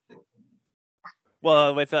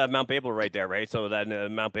 Well, with Mount Babel right there, right? So that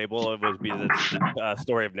Mount Babel would be the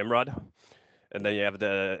story of Nimrod, and then you have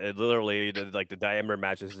the diameter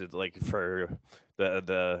matches it, like for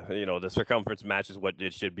the circumference matches what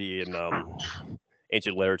it should be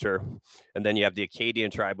ancient literature. And then you have the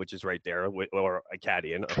Akkadian tribe, which is right there, or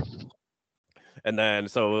Akkadian. And then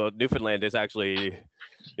so Newfoundland is actually,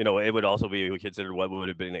 it would also be considered what would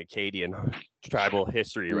have been Akkadian tribal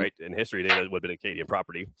history, right? In history, they would have been Akkadian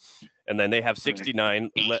property. And then they have 69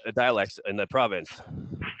 dialects in the province.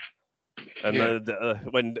 And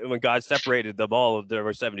when God separated them all, there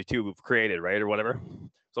were 72 created, right, or whatever.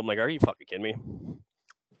 So I'm like, are you fucking kidding me?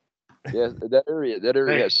 Yeah, that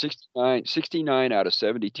area has 69 out of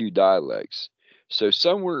 72 dialects. So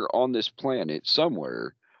somewhere on this planet,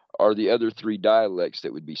 somewhere, are the other 3 dialects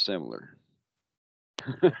that would be similar.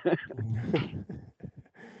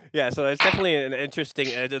 Yeah, so it's definitely an interesting.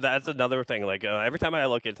 That's another thing. Like every time I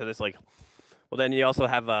look into this, like, well, then you also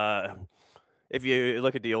have if you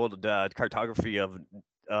look at the old cartography of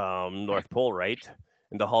North Pole, right,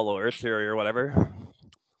 in the Hollow Earth theory or whatever,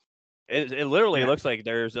 it literally looks like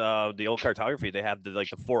there's the old cartography. They have the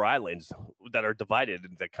 4 islands that are divided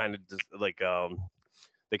that kind of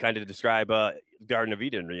they kind of describe Garden of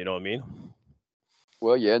Eden. You know what I mean?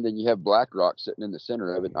 Well, yeah, and then you have Black Rock sitting in the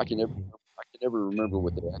center of it. I can never remember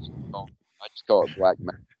what they actually call it. I just call it Black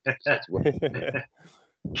Mountain. That's what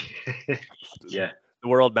Yeah. The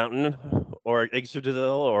World Mountain or Yggdrasil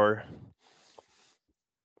or.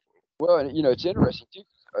 Well, and it's interesting too,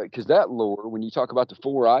 because that lore, when you talk about the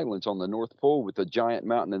 4 islands on the North Pole with a giant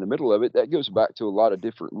mountain in the middle of it, that goes back to a lot of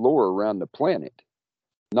different lore around the planet,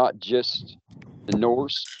 not just the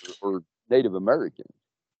Norse or Native American.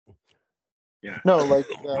 Yeah. No, like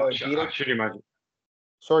I should imagine.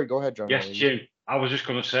 Sorry, go ahead, Jonah. Yes, Jim. I was just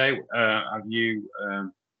going to say, have you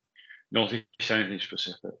noticed anything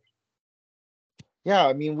specific? Yeah,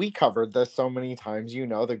 I mean, we covered this so many times.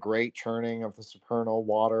 The great churning of the supernal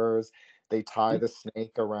waters. They tie the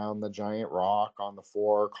snake around the giant rock on the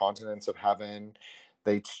 4 continents of heaven.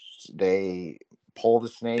 They pull the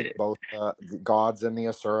snake, both the gods and the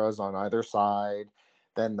asuras on either side.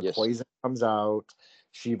 Then the poison comes out.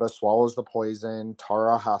 Shiva swallows the poison.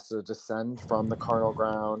 Tara has to descend from the carnal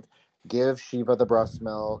ground, give Shiva the breast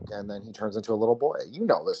milk, and then he turns into a little boy. You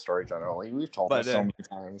know this story generally. We've told this so many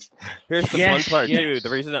times. Here's the fun part too. The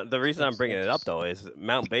reason I'm bringing it up though is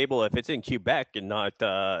Mount Babel. If it's in Quebec and not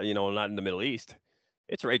not in the Middle East,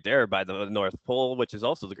 it's right there by the North Pole, which is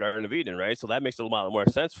also the Garden of Eden, right? So that makes a lot more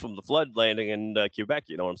sense from the flood landing in Quebec.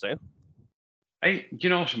 You know what I'm saying? Hey, you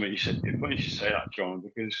know something? You said it's funny you should say that, John,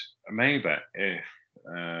 because maybe if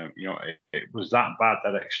it was that bad,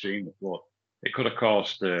 that extreme, the flood, it could have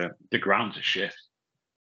caused the ground to shift.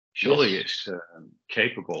 Surely it's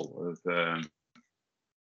capable of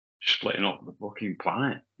splitting up the fucking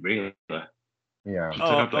planet, really. Yeah.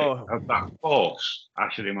 Of that force, I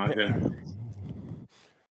should imagine.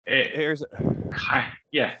 Here's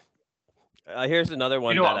another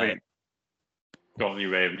one. You know what I mean? Don't you,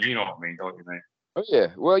 Raven? You know what I mean, don't you, mate? Oh yeah.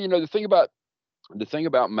 Well, the thing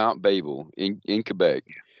about Mount Babel in Quebec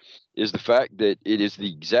is the fact that it is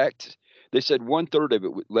the exact. They said 1/3 of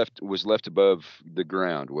it was left above the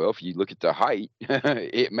ground. Well, if you look at the height,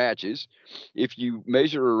 it matches. If you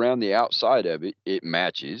measure around the outside of it, it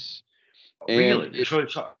matches. Really? So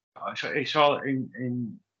it's all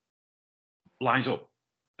in lines up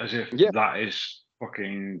as if that is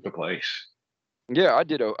fucking the place. Yeah, I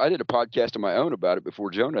did a podcast of my own about it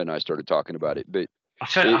before Jonah and I started talking about it. But I'll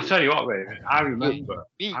tell you what, Raven. I remember.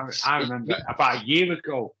 I remember about a year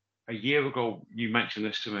ago. You mentioned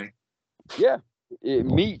this to me. Yeah, it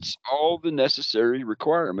meets all the necessary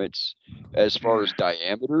requirements as far as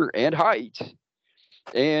diameter and height,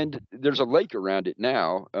 and there's a lake around it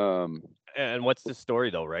now. And what's the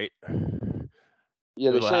story though, right?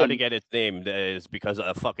 Yeah, how to get its name is because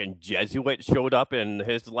a fucking Jesuit showed up and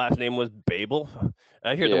his last name was Babel.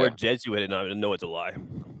 I hear the word Jesuit and I know it's a lie.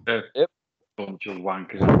 Yep. Bunch of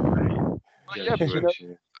wankers.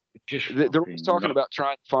 They're always talking about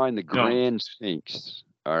trying to find the Grand Sphinx.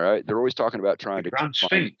 All right, they're always talking about trying to Grand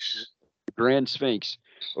Sphinx. The Grand Sphinx.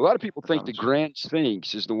 A lot of people think the Grand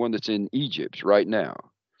Sphinx is the one that's in Egypt right now,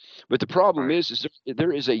 but the problem is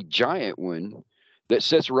there is a giant one that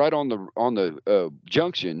sits right on the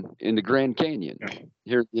junction in the Grand Canyon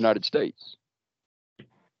here in the United States.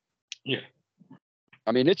 Yeah,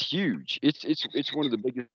 I mean it's huge. It's one of the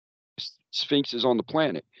biggest sphinxes on the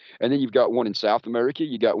planet. And then you've got one in South America.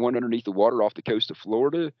 You got one underneath the water off the coast of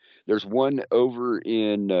Florida. There's one over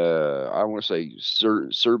in I want to say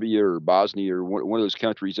Serbia or Bosnia or one of those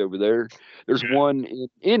countries over there. There's one in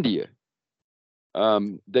India.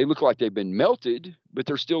 They look like they've been melted, but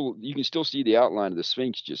you can still see the outline of the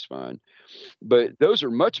Sphinx just fine. But those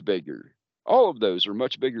are much bigger. All of those are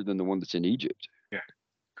much bigger than the one that's in Egypt. Yeah,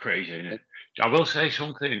 crazy, isn't it? I will say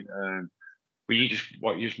something.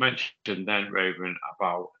 what you just mentioned then, Raven,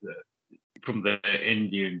 about from the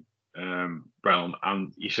Indian realm,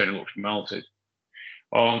 and you said it looks melted.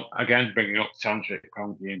 Again, bringing up tantric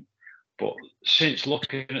Kantian, but since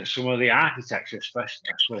looking at some of the architecture, especially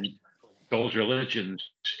from those religions,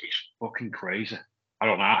 it's fucking crazy. I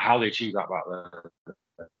don't know how they achieve that back there.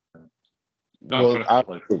 Well,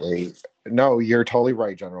 absolutely. No, you're totally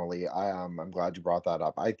right. Generally, I'm glad you brought that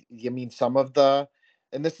up. I mean, some of the,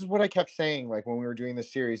 and this is what I kept saying, like when we were doing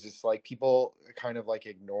this series, it's like people kind of like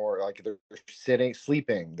ignore, like they're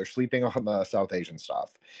sleeping on the South Asian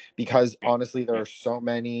stuff, because honestly, there are so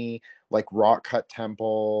many like rock cut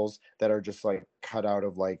temples that are just like cut out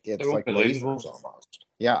of like it's like lasers almost.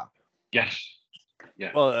 Yeah. Yes.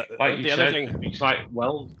 Yeah. Well, like the you other said, thing, it's like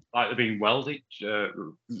they're being welded.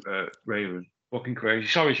 Raven, fucking crazy.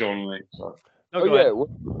 Sorry, Jonah. Mate. Sorry. no, go ahead. Well,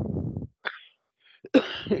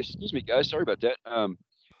 excuse me, guys. Sorry about that.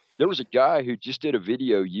 There was a guy who just did a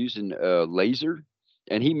video using a laser,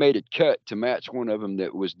 and he made it cut to match one of them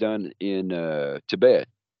that was done in Tibet.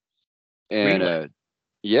 And Really?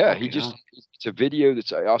 yeah, Okay, it's a video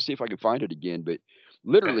that's, I'll see if I can find it again, but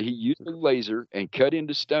literally he used a laser and cut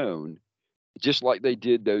into stone, just like they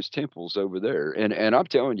did those temples over there. And I'm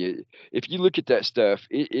telling you, if you look at that stuff,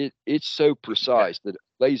 it's so precise that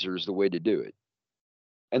laser is the way to do it.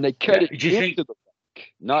 And they cut it into the rock,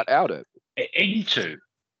 not out of it. Into?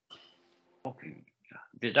 Fucking,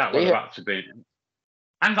 did that was about to be.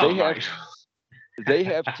 And they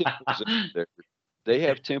have temples there. They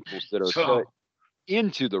have temples that are cut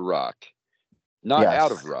into the rock, not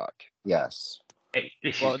out of rock. Yes.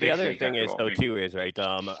 Well, the other thing is, though, too, is right.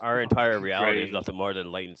 Our entire reality is nothing more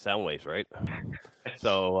than light and sound waves, right?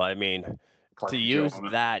 So, I mean, to use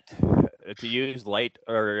that, to use light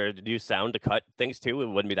or to use sound to cut things too, it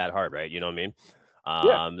wouldn't be that hard, right? You know what I mean?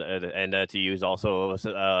 And to use also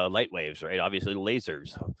light waves, right? Obviously,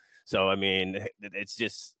 lasers. So, I mean, it's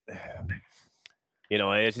just, you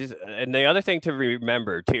know, it's just, and the other thing to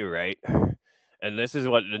remember too, right? And this is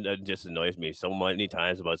what just annoys me so many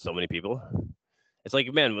times about so many people. It's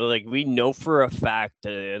like, man, like we know for a fact,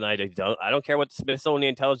 and I don't care what the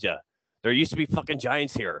Smithsonian tells you. There used to be fucking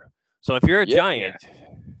giants here. So if you're a giant,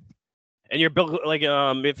 and you're built like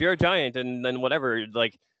if you're a giant, and then whatever,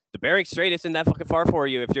 like the Bering Strait isn't that fucking far for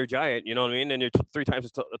you if you're a giant. You know what I mean? And you're 3 times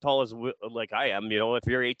as tall as like I am. You know, if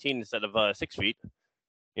you're 18 instead of 6 feet.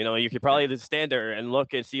 You know, you could probably just stand there and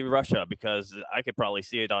look and see Russia, because I could probably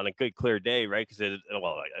see it on a good clear day, right? Because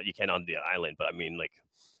you can't on the island, but I mean, like,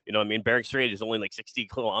 you know what I mean? Bering Strait is only like 60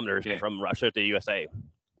 kilometers from Russia to the USA.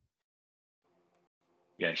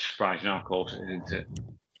 Yeah, it's surprising how close it is, isn't it?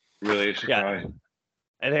 Really surprising.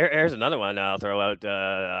 Yeah. And here's another one I'll throw out.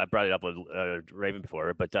 I brought it up with Raven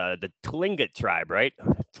before, but the Tlingit tribe, right?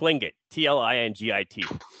 Tlingit,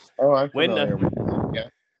 Tlingit. Oh, I'm familiar with that. Yeah.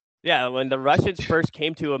 Yeah, when the Russians first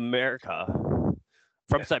came to America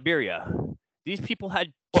from Siberia, these people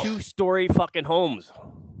had 2-story fucking homes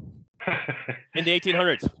in the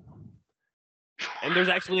 1800s. And there's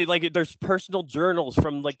actually there's personal journals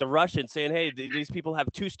from like the Russians saying, hey, these people have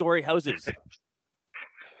 2-story houses.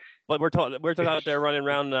 But we're out there running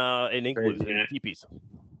around in igloos and teepees.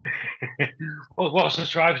 Well, what's the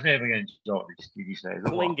tribe's name again, George? Did you say?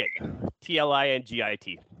 Tlingit.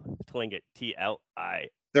 Tlingit. Tlingit. T-L-I.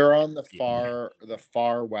 They're on the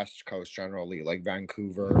far west coast generally, like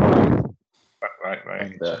Vancouver.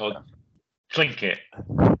 Right. So, Tlingit.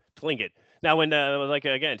 Now, when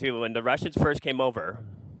again too, when the Russians first came over,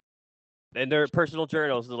 and their personal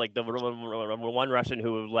journals, like the one Russian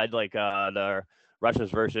who led the Russia's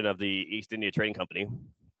version of the East India Trading Company,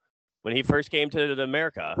 when he first came to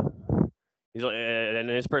America, he's like, and in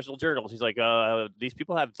his personal journals, he's like, these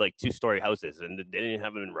people have like 2-story houses, and they didn't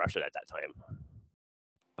have them in Russia at that time.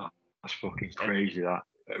 That's fucking crazy. That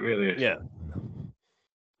it really is. Yeah.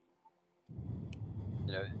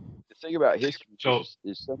 You know, the thing about history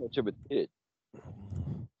is so much of it.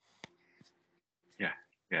 Yeah,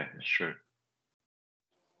 it's true.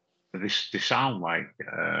 But they sound like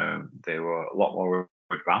they were a lot more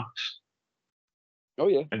advanced. Oh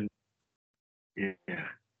yeah. And yeah.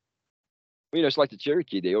 You know, it's like the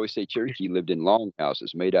Cherokee. They always say Cherokee lived in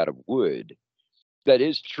longhouses made out of wood. That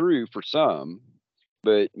is true for some.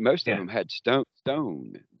 But most of them had stone.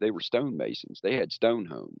 They were stonemasons. They had stone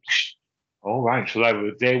homes. Oh, right. So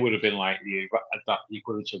they would have been like the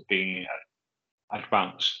equivalent of being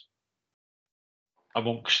advanced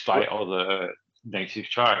amongst other native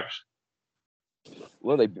tribes.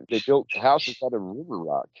 Well, they built houses out of river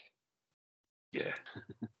rock. Yeah.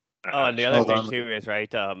 And the other thing too is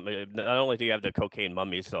right. Not only do you have the cocaine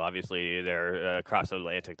mummies, so obviously they're across the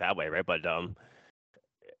Atlantic that way, right? But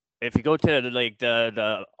if you go to like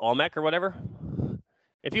the Olmec or whatever,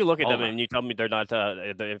 if you look at them Olmec. and you tell me they're not,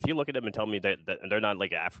 if you look at them and tell me that they're not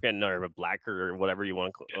like African or black or whatever you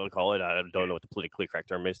want to call it, I don't know what the politically correct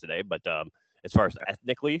term is today, but as far as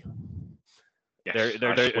ethnically, Yes,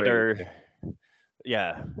 they're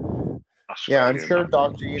yeah. Yeah, I'm sure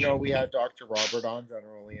Dr. We had Dr. Robert on,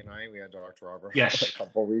 Generally, and we had Dr. Robert Yes. a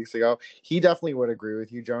couple of weeks ago. He definitely would agree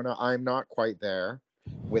with you, Jonah. I'm not quite there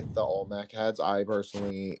with the Olmec heads. I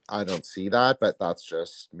don't see that, but that's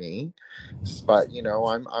just me. But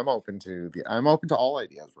I'm open to all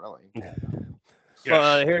ideas, really. Yes.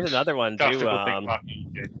 Well, here's another one That's too. a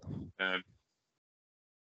good thing.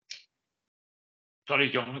 Sorry,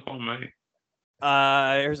 John, go on, mate.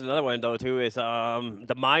 Here's another one though too. Is the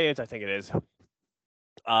Mayans? I think it is.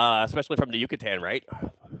 Especially from the Yucatan, right?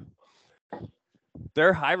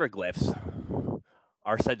 Their hieroglyphs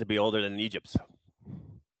are said to be older than Egypt's.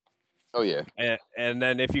 Oh yeah. And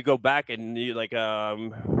then if you go back and you like I'll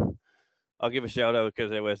give a shout out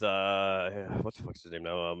because it was what's the fuck's his name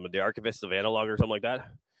now? The Archivist of Analog or something like that.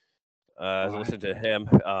 Listen to him.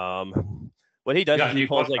 What he does is he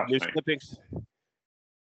pulls like news clippings.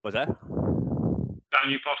 What's that? That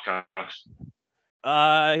new podcast.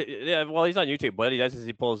 Yeah, well, he's on YouTube. What he does is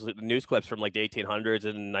he pulls news clips from like the 1800s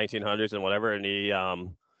and 1900s and whatever, and he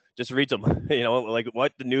just reads them. Like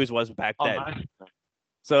what the news was back then. Nice.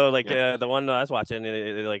 So like the one I was watching,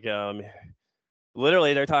 like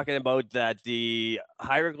literally they're talking about that the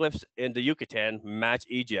hieroglyphs in the Yucatan match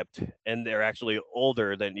Egypt, and they're actually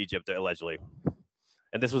older than Egypt allegedly.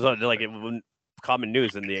 And this was like common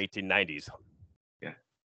news in the 1890s.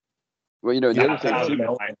 Well, the other thing.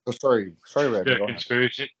 Sorry, Red.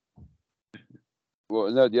 Conspiracy.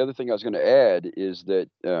 Well, no, the other thing I was going to add is that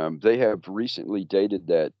they have recently dated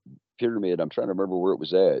that pyramid. I'm trying to remember where it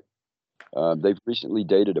was at. They've recently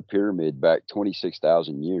dated a pyramid back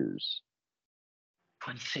 26,000 years.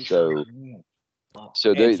 26,000.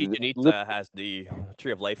 So Chichen Itza has the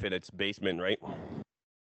Tree of Life in its basement, right?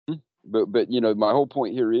 But my whole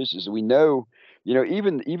point here is we know,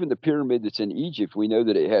 even the pyramid that's in Egypt, we know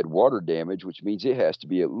that it had water damage, which means it has to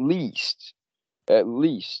be at least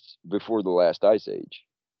before the last ice age,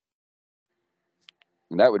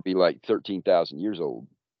 and that would be like 13,000 years old.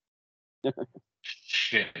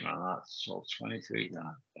 Shit, man, that's 23.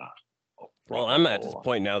 Well, I'm at this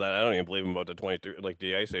point now that I don't even believe about the 23, like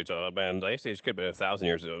the ice age. Man, the ice age could have been 1,000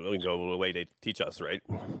 years ago. It go the way they teach us, right?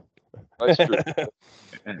 That's true.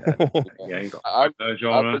 Yeah, you got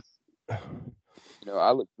Jonah.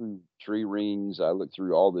 I look through tree rings. I look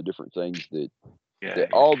through all the different things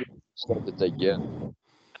all the stuff that they get. The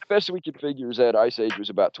best we can figure is that ice age was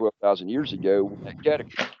about 12,000 years ago when that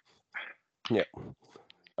category. Yeah.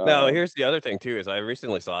 Now, here's the other thing too: is I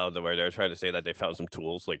recently saw where they're trying to say that they found some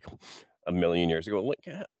tools like 1,000,000 years ago. Like,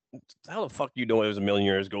 how the fuck do you know it was 1,000,000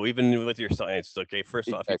 years ago? Even with your science, okay.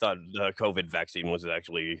 First off, you thought the COVID vaccine was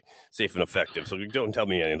actually safe and effective, so don't tell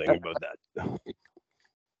me anything about that.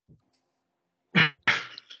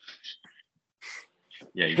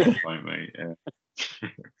 Yeah, you got a point, mate. Yeah.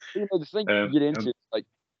 The thing you get into, like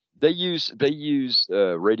they use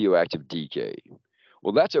radioactive decay.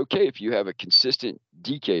 Well, that's okay if you have a consistent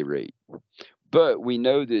decay rate, but we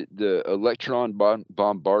know that the electron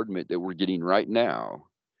bombardment that we're getting right now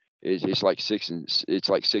it's like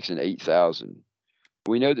 6,000 and 8,000.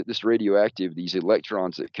 We know that these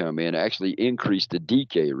electrons that come in actually increase the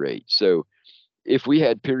decay rate. So if we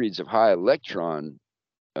had periods of high electron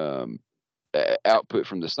output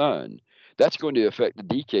from the sun, that's going to affect the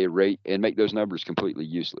decay rate and make those numbers completely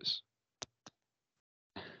useless.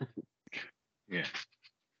 Yeah.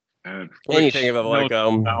 What do you think of like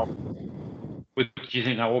do you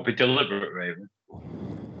think that will be deliberate, Raven?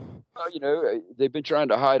 Well, they've been trying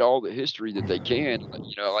to hide all the history that they can.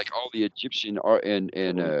 Like all the Egyptian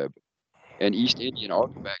and East Indian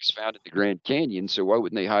artifacts found in the Grand Canyon. So why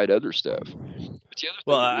wouldn't they hide other stuff? But the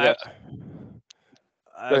other thing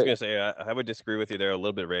I was gonna say I would disagree with you there a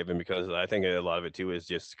little bit, Raven, because I think a lot of it too is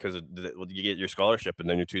just because you get your scholarship and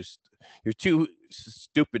then you're too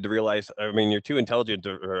stupid to realize. I mean, you're too intelligent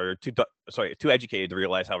or too educated to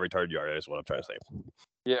realize how retarded you are. Is what I'm trying to say.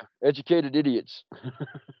 Yeah, educated idiots.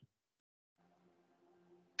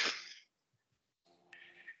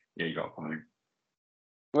 Yeah, you got a point.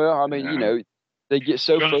 Well, I mean, they get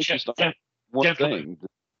so focused on one thing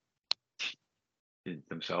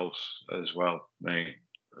themselves as well.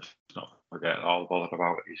 Let's not forget all bothered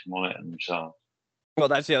about is money and themselves. Well,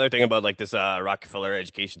 that's the other thing about like this Rockefeller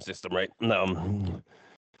education system, right?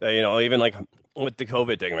 Even like with the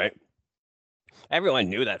COVID thing, right? Everyone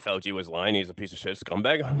knew that Fauci was lying. He's a piece of shit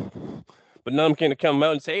scumbag. but none of them can come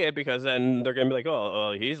out and say it because then they're gonna be like,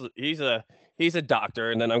 oh, he's a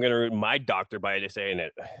doctor, and then I'm gonna ruin my doctor by just saying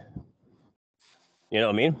it. You know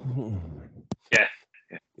what I mean? Yeah.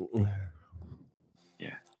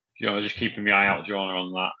 Just keeping my eye out, Jonah,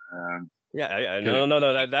 on that.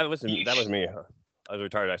 No. That was me. I was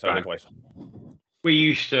retarded. I signed in twice. We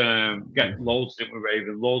used to get loads, didn't we,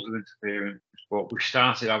 Raven? Loads of interference, but we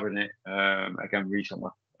started having it again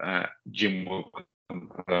recently. Jim will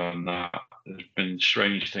confirm that there's been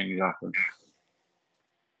strange things happen.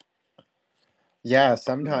 Yeah,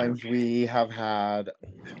 sometimes we have had.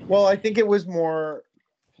 Well, I think it was more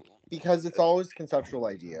because it's always conceptual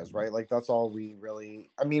ideas, right? Like that's all we really.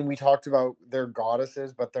 I mean, we talked about they're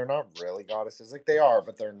goddesses, but they're not really goddesses. Like they are,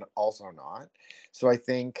 but they're also not. So I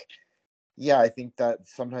think that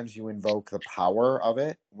sometimes you invoke the power of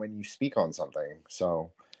it when you speak on something. So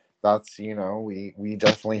that's we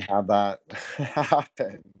definitely have that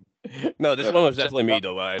happen. No, this one was definitely me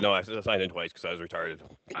though. I know I signed in twice because I was retarded.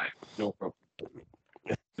 No problem.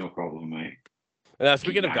 No problem, mate. Now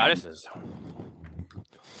speaking of goddesses,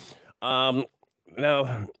 now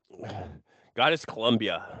goddess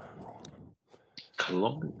Columbia.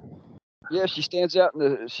 Columbia. Yeah, she stands out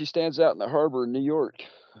in the harbor in New York.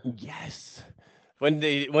 Yes. When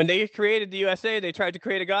they created the USA, they tried to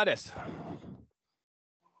create a goddess.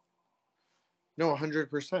 No,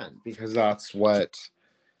 100%, because that's what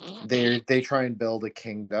they try and build a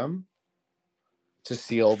kingdom to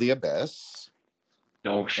seal the abyss.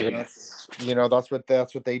 No shit. That's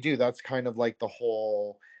what they do. That's kind of like the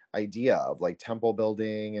whole idea of like temple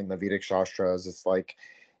building and the Vedic Shastras. It's like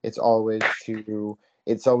it's always the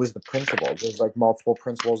principles. There's like multiple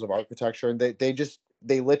principles of architecture, and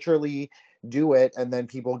they literally do it, and then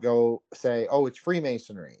people go say, oh, it's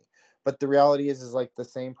Freemasonry. But the reality is like the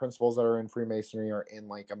same principles that are in Freemasonry are in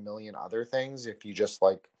like a million other things. If you just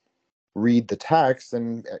like read the text,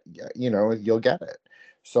 and you'll get it.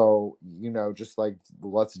 So just like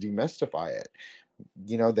let's demystify it.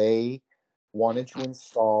 They wanted to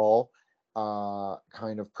install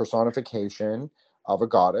kind of personification of a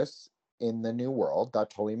goddess in the New World. That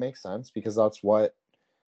totally makes sense because that's what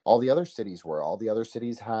all the other cities were. All the other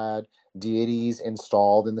cities had deities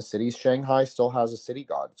installed in the cities. Shanghai still has a city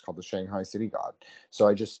god. It's called the Shanghai City God.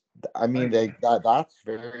 So that's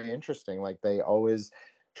very interesting. Like they always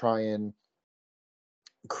try and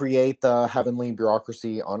create the heavenly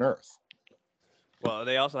bureaucracy on Earth. Well,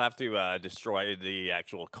 they also have to destroy the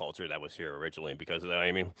actual culture that was here originally because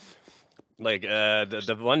I mean, like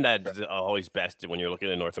the one that's always best when you're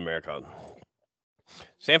looking at North America.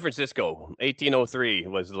 San Francisco, 1803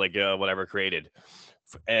 was like whatever created,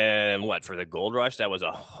 and what for the gold rush that was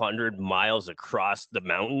 100 miles across the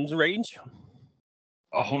mountains range.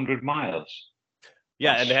 100 miles.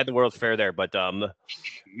 Yeah, and they had the World's Fair there, but the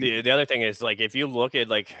other thing is like if you look at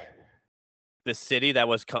like the city that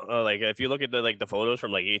was like if you look at the photos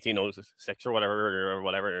from like 1806 or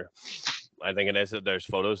whatever. I think it is. There's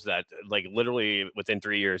photos that like literally within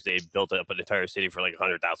 3 years they built up an entire city for like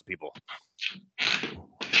 100,000 people.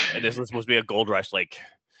 And this was supposed to be a gold rush, like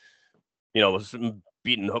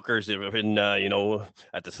beating hookers in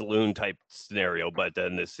at the saloon type scenario. But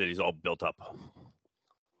then this city's all built up.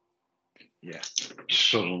 Yeah,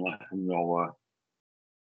 suddenly from nowhere.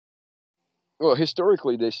 Well,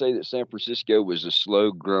 historically, they say that San Francisco was a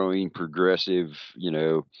slow-growing, progressive.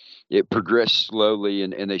 It progressed slowly,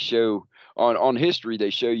 and they show. On history, they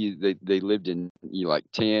show you they lived in like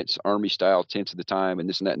tents, army style tents at the time, and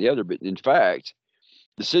this and that and the other. But in fact,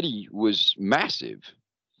 the city was massive,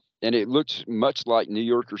 and it looked much like New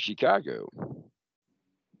York or Chicago.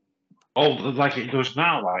 Oh, like it does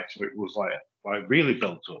now, like so it was like really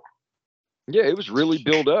built up. Yeah, it was really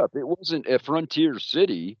built up. It wasn't a frontier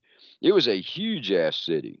city; it was a huge ass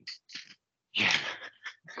city. Yeah.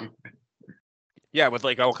 Yeah, with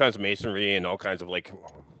like all kinds of masonry and all kinds of like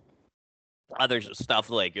other stuff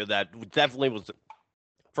like that. Definitely was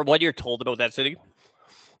from what you're told about that city.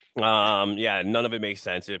 Yeah, none of it makes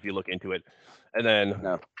sense if you look into it, and then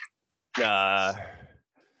No.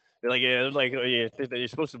 you're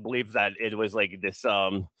supposed to believe that it was like this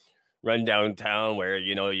run downtown where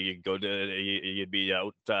you go to you'd be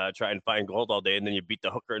out trying to find gold all day, and then you beat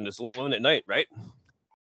the hooker in the saloon at night, right?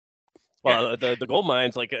 Well, the gold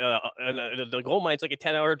mine's like the gold mine's like a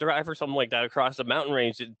 10-hour drive or something like that across the mountain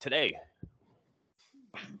range today.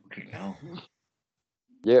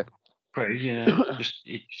 Yeah. Crazy. Just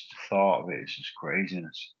the thought of it is just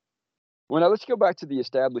craziness. Well, now let's go back to the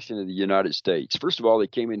establishment of the United States. First of all, they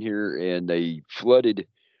came in here and they flooded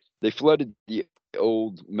the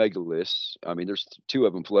old megaliths. I mean, there's two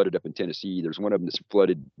of them flooded up in Tennessee. There's one of them that's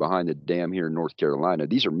flooded behind the dam here in North Carolina.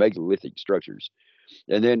 These are megalithic structures.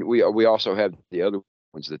 And then we also have the other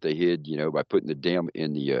ones that they hid, by putting the dam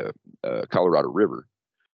in the Colorado River.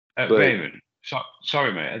 But Raymond,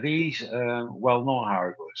 sorry, mate. Are these well-known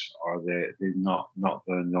hieroglyphs, or are they not the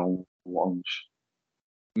known ones?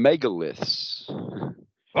 Megaliths.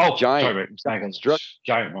 Oh, giant structures.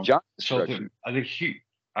 Giant ones. Giant So structure. are they huge?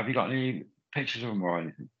 Have you got any pictures of them or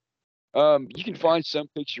anything? You can find some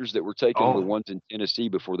pictures that were taken of the ones in Tennessee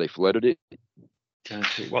before they flooded it.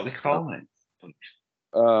 Tennessee, what they call it?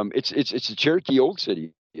 It's a Cherokee Old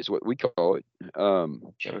City is what we call it.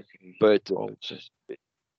 Cherokee but Old City.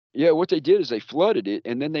 Yeah, what they did is they flooded it,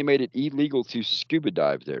 and then they made it illegal to scuba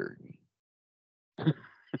dive there.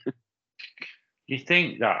 You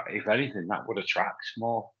think that, if anything, that would attract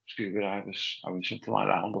more scuba divers? I mean, something like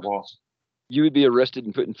that underwater. You would be arrested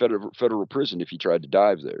and put in federal prison if you tried to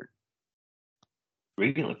dive there.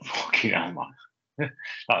 Really? Fucking hell, man.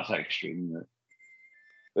 That's extreme, isn't it?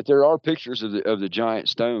 But there are pictures of the giant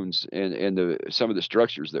stones and some of the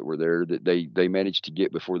structures that were there that they managed to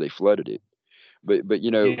get before they flooded it. But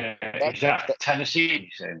yeah, is that Tennessee? You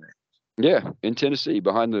saying that? Yeah, in Tennessee,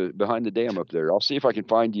 behind the dam up there. I'll see if I can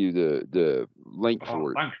find you the link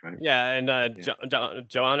for it. Thanks, man. Yeah, and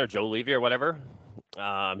John or Joe Levy or whatever,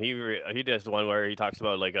 he does the one where he talks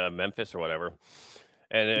about like Memphis or whatever.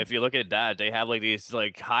 And if you look at that, they have like these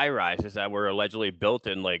like high rises that were allegedly built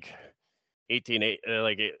in like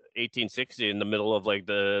 1860 in the middle of like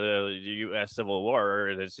the U.S. Civil War,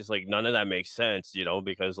 and it's just like none of that makes sense,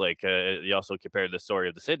 because like you also compare the story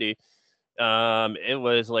of the city. It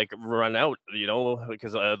was like run out,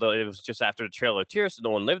 because it was just after the Trail of Tears, so no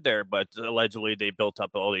one lived there, but allegedly they built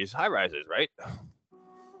up all these high rises, right?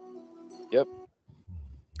 Yep.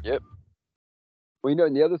 Well,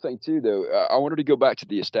 and the other thing too, though, I wanted to go back to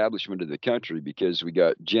the establishment of the country because we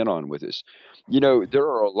got Jen on with us. There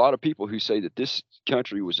are a lot of people who say that this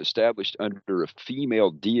country was established under a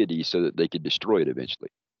female deity so that they could destroy it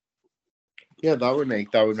eventually. Yeah, that would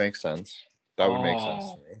make sense. That would make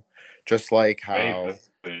sense to me. Just like how.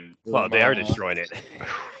 Well, they are destroying it.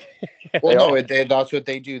 Well, no, that's what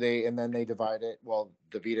they do. And then they divide it. Well,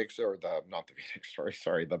 the Vedic or not the Vedic story.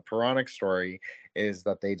 Sorry, the Puranic story is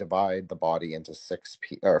that they divide the body into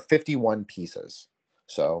 51 pieces.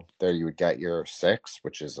 So there you would get your 6,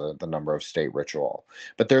 which is the number of state ritual.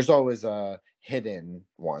 But there's always a hidden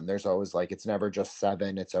one. There's always it's never just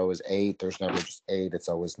 7. It's always 8. There's never just 8. It's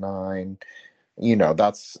always 9.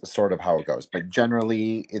 That's sort of how it goes. But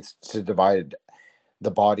generally, it's to divide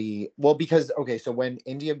the body. Well, because so when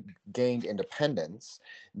India gained independence,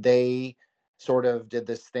 they sort of did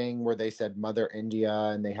this thing where they said Mother India,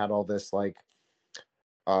 and they had all this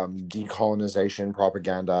decolonization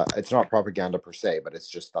propaganda. It's not propaganda per se, but it's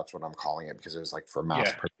just that's what I'm calling it because it was for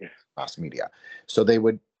mass media. So they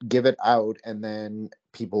would give it out, and then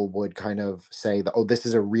people would kind of say that, this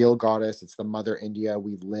is a real goddess. It's the Mother India.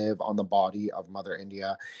 We live on the body of Mother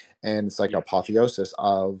India, and it's apotheosis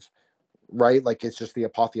of. Right, it's just the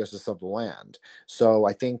apotheosis of the land. So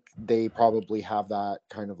I think they probably have that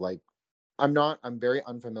kind of I'm very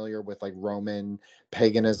unfamiliar with Roman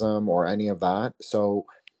paganism or any of that. So,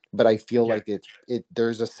 but I feel like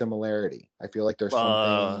there's a similarity. I feel like there's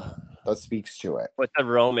something that speaks to it. With the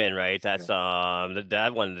Roman, right? That's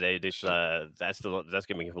that one that's gonna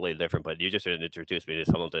be completely different. But you just introduced me to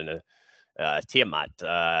something. Tiamat,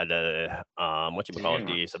 the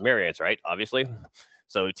Sumerians, right? Obviously.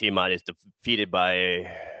 So Tiamat is defeated by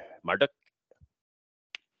Marduk.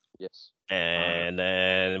 Yes. And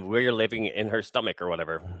then we're living in her stomach or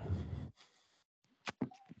whatever.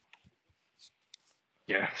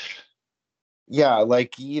 Yeah. Yeah,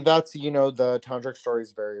 that's the tantric story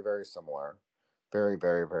is very, very similar. Very,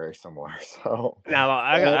 very, very similar. So now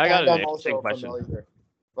I got an interesting question.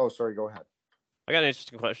 Oh, sorry, go ahead. I got an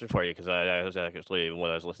interesting question for you because I was actually when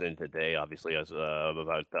I was listening today, obviously, as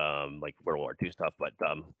about World War II stuff, but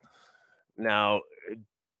now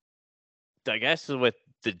I guess with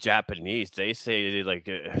the Japanese, they say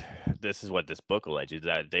this is what this book alleges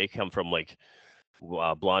that they come from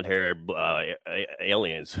blonde-haired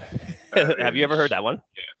aliens. Have you ever heard that one?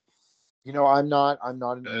 Yeah. I'm not an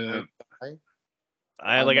alien guy.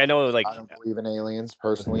 I know I don't believe in aliens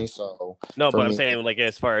personally, so no, but I'm saying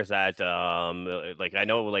as far as that, I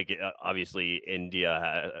know obviously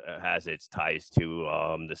India has its ties to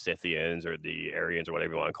the Scythians or the Aryans or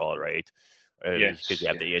whatever you want to call it, right? Yes, you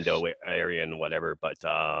have the Indo-Aryan whatever. But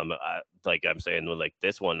like I'm saying, like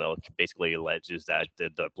this one though, basically alleges that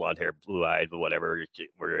the blonde hair, blue eyed, whatever,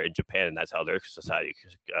 were in Japan, and that's how their society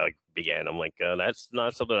began. I'm like, that's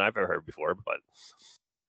not something I've ever heard before, but.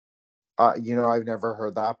 I've never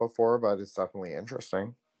heard that before, but it's definitely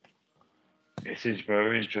interesting. It is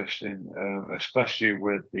very interesting, especially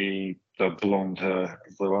with the blonde hair,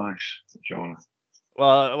 blue eyes, Jonah.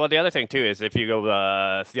 Well, the other thing too is if you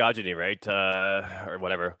go theogony, right, or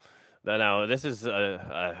whatever. Now this is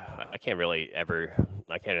I can't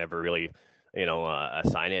ever really,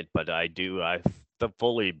 assign it, but I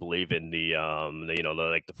fully believe in the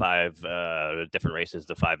 5 different races,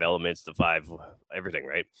 the 5 elements, the 5 everything,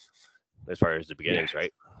 right? As far as the beginnings,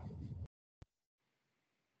 right?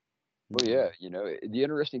 Well, yeah, the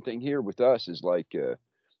interesting thing here with us is like the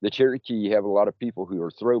Cherokee have a lot of people who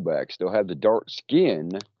are throwbacks. They'll have the dark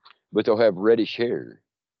skin, but they'll have reddish hair.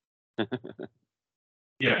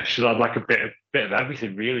 Yeah, so I'd like a bit of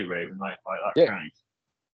everything, really, Raven, like that kind.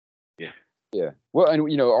 Yeah. Yeah. Well,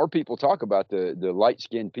 and our people talk about the light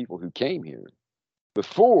skinned people who came here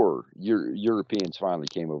before Europeans finally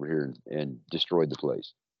came over here and destroyed the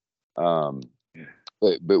place.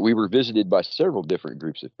 But we were visited by several different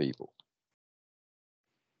groups of people.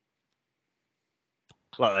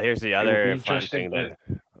 Well, here's the other fun thing then.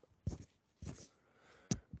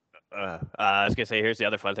 I was gonna say, here's the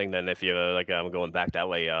other fun thing then. If you I'm going back that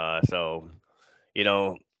way. So, if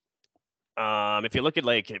you look at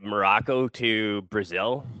like Morocco to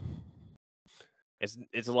Brazil,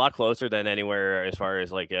 it's a lot closer than anywhere as far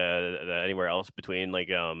as like anywhere else between like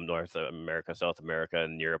North America, South America,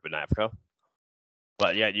 and Europe and Africa.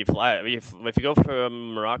 But yeah, you fly if you go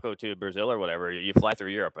from Morocco to Brazil or whatever, you fly through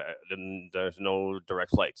Europe. Then there's no direct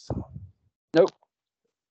flights. Nope.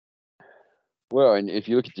 Well, and if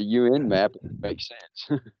you look at the UN map, it makes sense.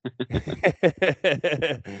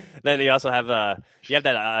 Then you also have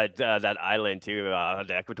that island too,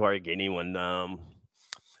 the Equatorial Guinea one,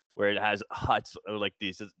 where it has huts like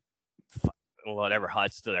these whatever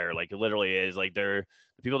huts there, like literally is like the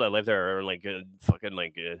people that live there are like fucking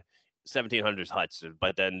like 1700s huts,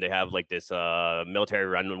 but then they have like this military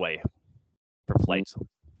runway for flights.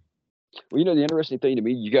 Well, the interesting thing to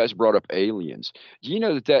me, you guys brought up aliens. Do you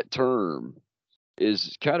know that term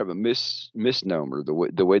is kind of a misnomer,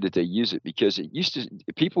 the way that they use it, because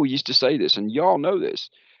people used to say this, and y'all know this,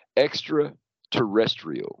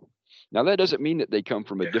 extraterrestrial. Now that doesn't mean that they come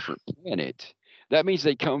from a different planet. That means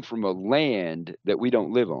they come from a land that we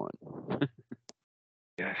don't live on.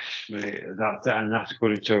 Yes, mate, that's a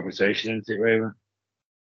good interpretation, isn't it, Raven?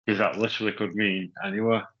 Because that literally could mean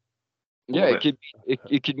anywhere. Yeah,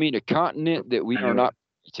 it could mean a continent that we are not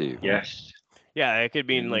to. Yes. Yeah, it could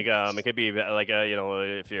mean like it could be like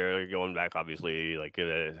if you're going back, obviously like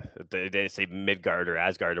they say Midgard or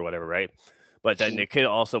Asgard or whatever, right? But then it could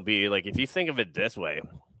also be like if you think of it this way,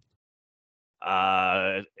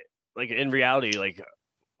 like in reality, like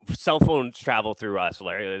cell phones travel through us,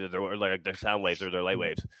 like their sound waves or their light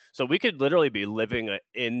waves. So we could literally be living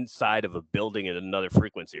inside of a building in another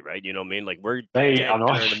frequency, right? You know what I mean? Like we're in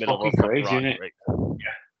the middle of a crazy, rock, isn't it? right?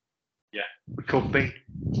 Yeah, we could be.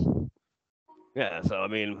 Yeah, so I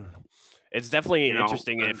mean, it's definitely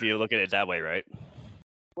interesting if you look at it that way, right?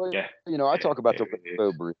 Well, yeah. I talk about the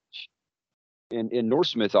Rainbow Bridge. In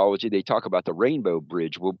Norse mythology, they talk about the Rainbow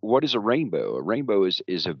Bridge. Well, what is a rainbow? A rainbow is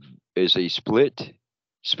a split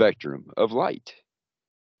spectrum of light.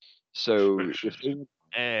 So,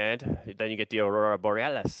 and then you get the Aurora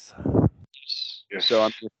Borealis. Yes. So,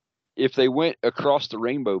 if they went across the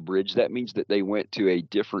Rainbow Bridge, that means that they went to a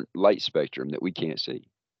different light spectrum that we can't see.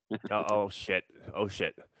 Oh shit!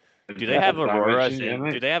 Do they have auroras?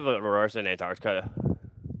 Do they have auroras in Antarctica?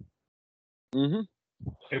 Mm-hmm.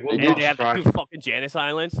 They have 2 fucking Janus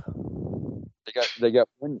Islands. They got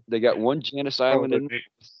one Janus Island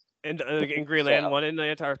in Greenland, one in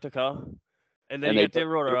Antarctica, and then you get the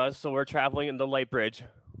auroras. So we're traveling in the light bridge.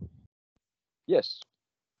 Yes.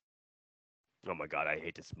 Oh my god, I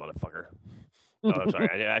hate this motherfucker. Oh, I'm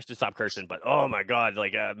sorry. I should stop cursing, but oh my god,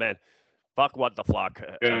 like man. Fuck what the flock,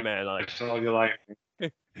 man. Like, that's all you like.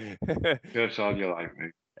 That's all you like,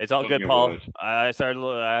 man. It's all good, Paul. I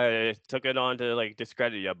took it on to like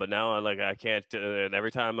discredit you, but now I can't. And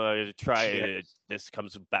every time I try, it just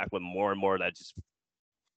comes back with more and more that just.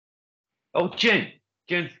 Oh, Jen,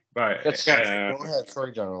 right? Yes. Go ahead.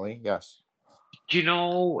 Sorry, generally, yes. Do you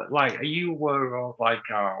know, like, are you aware of like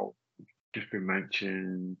how just been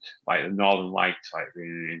mentioned, like the Northern Lights, like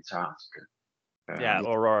in Antarctica? Yeah,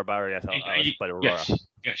 Aurora Borealis. Aurora.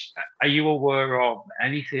 Yes. Are you aware of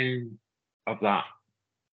anything of that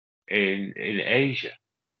in Asia?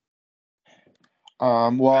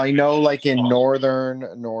 Well, I know like in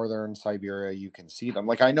northern Siberia, you can see them.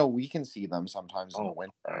 Like I know we can see them sometimes in the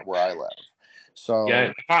winter where I live. So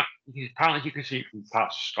yeah, apparently you can see it from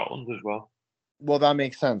parts of Scotland as well. Well, that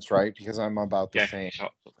makes sense, right? Because I'm about the same, So,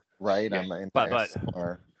 right? yeah. I'm in But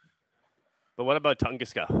what about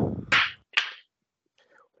Tunguska?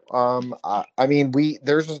 I mean,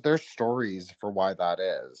 there's stories for why that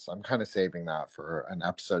is. I'm kind of saving that for an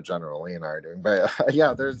episode generally and I are doing, but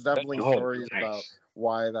yeah, there's definitely stories about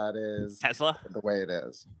why that is Tesla the way it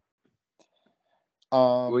is.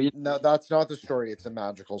 Well, No, that's not the story. It's a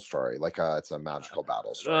magical story. Like it's a magical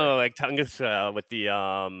battle story. Oh, like Tunguska with the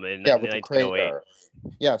in with the 1908. crater.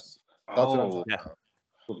 Yes, that's what I'm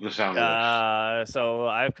talking about. So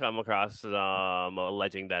I've come across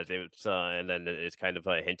alleging that it's and then it's kind of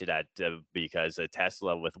hinted at because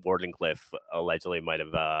Tesla with Wardenclyffe allegedly might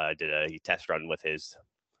have did a test run with his,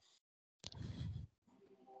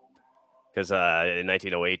 because in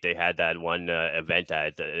 1908 they had that one event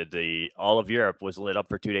that the all of Europe was lit up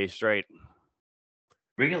for 2 days straight.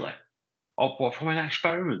 Really? Oh, what, from an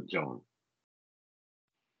experiment, John?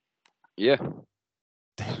 Yeah.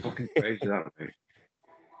 It's fucking crazy, that mate.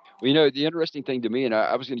 Well, you know, the interesting thing to me, and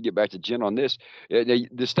I was going to get back to Jen on this,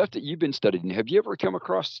 the stuff that you've been studying, have you ever come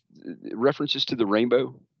across references to the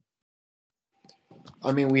rainbow?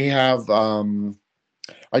 I mean, we have,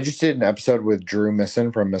 I just did an episode with Drew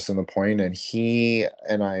Misson from Missing the Point, and he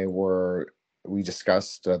and we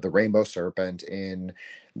discussed the rainbow serpent in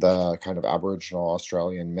the kind of Aboriginal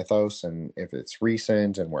Australian mythos and if it's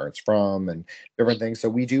recent and where it's from and different things. So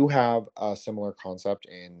we do have a similar concept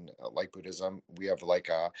in like Buddhism. We have like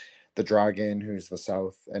the dragon who's the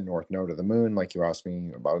south and north node of the moon, like you asked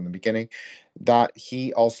me about in the beginning, that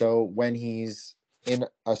he also, when he's in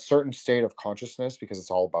a certain state of consciousness, because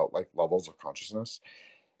it's all about like levels of consciousness.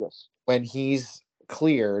 Yes. When he's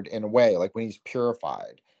cleared in a way, like when he's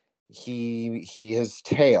purified, his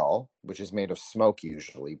tail, which is made of smoke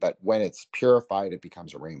usually, but when it's purified, it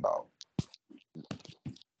becomes a rainbow.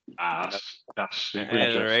 That's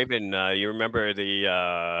And Raven, you remember the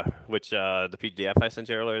PDF I sent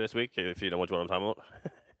you earlier this week? If you know which one I'm talking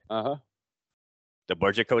about. The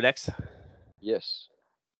Borgia Codex. Yes.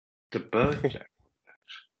 The Borgia.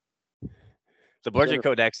 The Borgia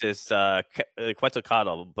Codex is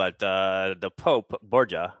Quetzalcoatl, but the Pope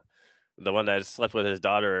Borgia, the one that slept with his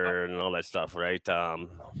daughter and all that stuff, right? So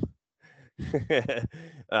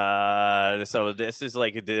this is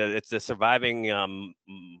like it's the surviving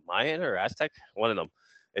Mayan or Aztec, one of them.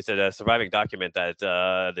 It's a surviving document that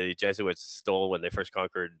the Jesuits stole when they first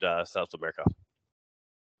conquered South America.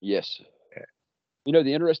 Yes. You know,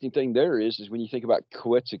 the interesting thing there is when you think about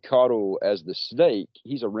Quetzalcoatl as the snake,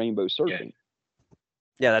 he's a rainbow serpent.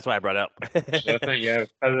 Yeah, that's why I brought it up. Serpent, yeah,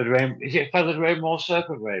 feathered rainbow. Is it feathered rainbow or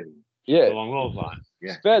serpent raven? Yeah, along those lines.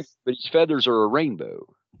 Yeah, but his feathers are a rainbow.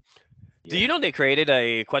 Do you know they created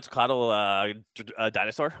a Quetzalcoatl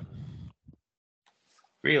dinosaur?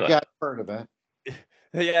 Really? Yeah, I've heard of it.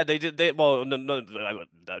 Yeah, they did. Well, no,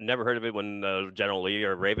 I've never heard of it when General Lee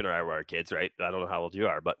or Raven or I were kids, right? I don't know how old you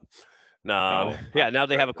are, but yeah, now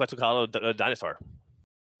they have a Quetzalcoatl dinosaur.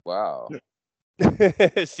 Wow.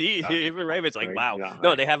 See, even Raven's like, wow.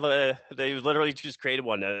 No, they literally just created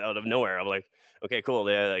one out of nowhere. I'm like, okay, cool.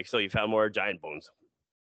 They're like, so you found more giant bones.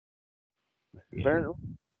 Apparently.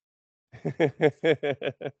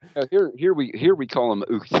 Here we call them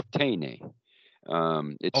Uktane.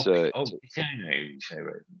 It's Uktane, you say,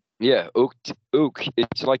 right? Yeah, Uk.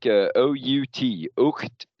 It's like a O-U-T,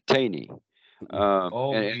 Uktane.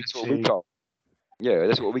 And that's what we call. Yeah,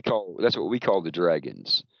 that's what we call the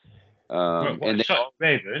dragons. Raven.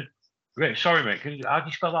 Sorry, mate. How do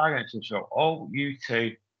you spell that again? So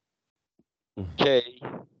O-U-T K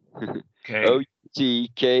O-U-T-K-T-E-N-A.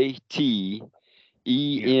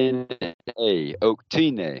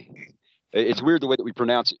 Uktine. It's weird the way that we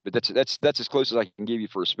pronounce it, but that's as close as I can give you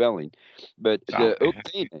for a spelling. But the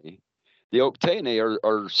Uktane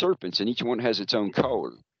are serpents, and each one has its own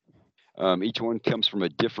color. Each one comes from a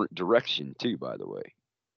different direction too, by the way.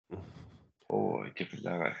 Oh, a different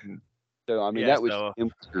direction. So I mean that was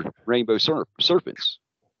rainbow serpents.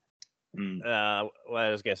 What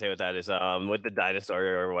I was gonna say with that is with the dinosaur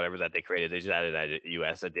or whatever that they created, they just added that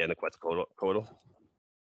US at the end of Quetzalcoatl.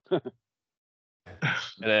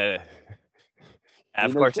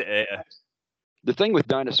 Of course. The thing with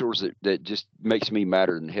dinosaurs that just makes me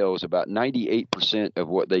madder than hell is about 98% of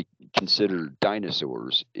what they consider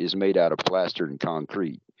dinosaurs is made out of plaster and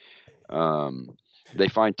concrete. They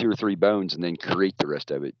find 2 or 3 bones and then create the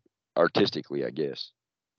rest of it artistically, I guess.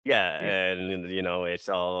 Yeah, and it's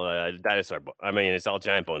all dinosaur. I mean, it's all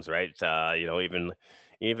giant bones, right? Even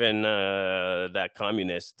Even that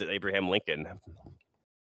communist Abraham Lincoln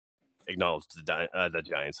acknowledged the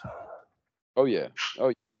giants. Oh yeah.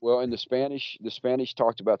 Oh well, and the Spanish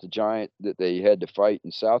talked about the giant that they had to fight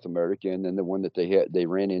in South America, and then the one that they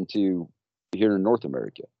ran into here in North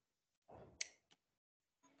America.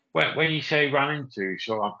 When you say ran into,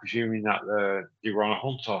 so I'm presuming that they were on a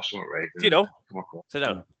hunt or something, right? Sit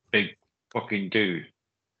down. Big fucking dude.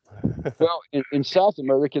 Well, in South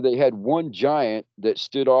America, they had one giant that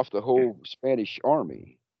stood off the whole Spanish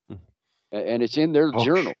army, and it's in their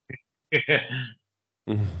journal.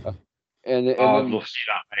 And I'd love to see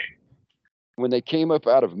that, mate. When they came up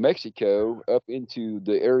out of Mexico, up into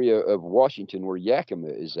the area of Washington where Yakima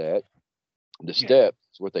is at, the steppes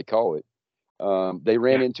is what they call it. They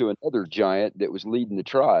ran into another giant that was leading the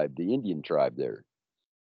tribe, the Indian tribe there.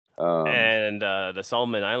 And the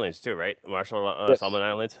Solomon Islands too, right? Marshall Solomon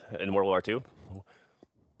Islands in World War II.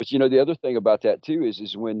 But you know, the other thing about that too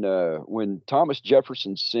is when Thomas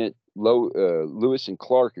Jefferson sent Lewis and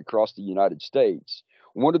Clark across the United States,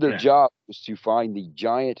 one of their jobs was to find the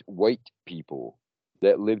giant white people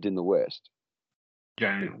that lived in the West.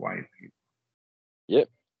 Giant white people. Yep.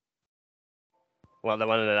 Well, the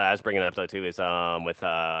one that I was bringing up though too is with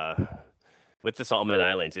the Solomon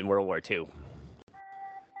Islands in World War II.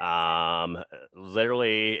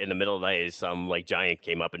 Literally in the middle of the night, some like giant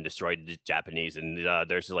came up and destroyed the Japanese, and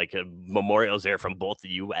there's like memorials there from both the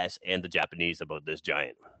U.S. and the Japanese about this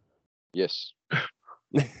giant. Yes.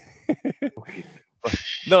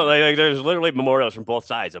 No, like there's literally memorials from both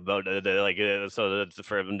sides about so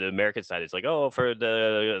from the American side, it's like, oh, for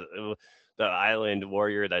the island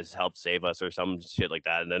warrior that's helped save us or some shit like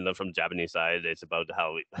that, and then from the Japanese side, it's about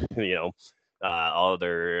how all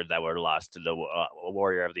other that were lost to the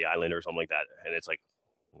warrior of the island or something like that, and it's like,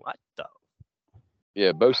 what the?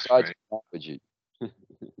 Yeah, both sides acknowledge it.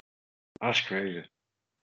 That's crazy.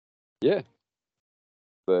 Yeah,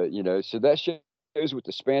 but so that shows with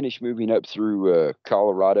the Spanish moving up through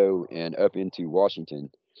Colorado and up into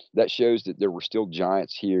Washington, that shows that there were still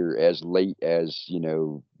giants here as late as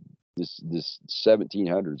this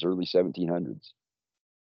 1700s, early 1700s.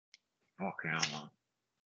 Okay,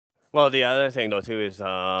 well, the other thing though too is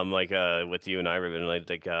with you and I, Ruben,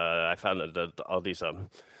 I found that all these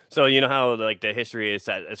so you know how like the history is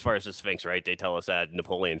that as far as the Sphinx, right? They tell us that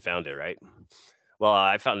Napoleon found it, right? Well,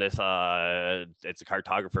 I found this. It's a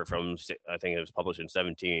cartographer from, I think it was published in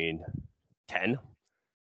 1710.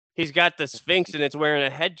 He's got the Sphinx and it's wearing a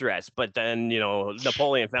headdress, but then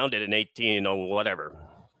Napoleon found it in 18 whatever.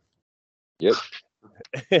 Yep.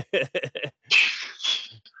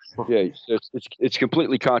 Yeah, it's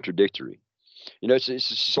completely contradictory. It's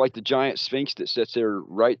just like the giant Sphinx that sits there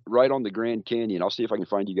right on the Grand Canyon. I'll see if I can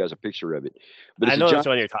find you guys a picture of it. But I know which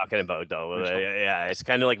one you're talking about, though. Yeah, it's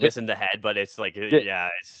kind of like missing the head, but it's like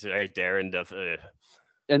it's right there in the.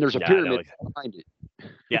 And there's a pyramid behind it.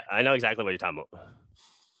 Yeah, I know exactly what you're talking about.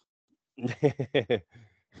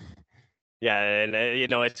 Yeah, and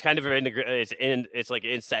it's kind of it's like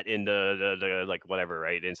inset in the like whatever,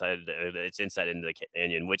 right? It's inset in the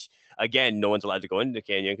canyon, which again, no one's allowed to go into the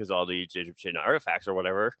canyon because all the Egyptian artifacts or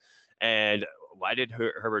whatever. And why did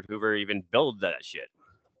Herbert Hoover even build that shit?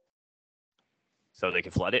 So they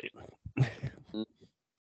could flood it.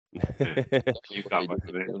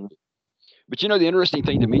 But the interesting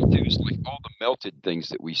thing to me too is like all the melted things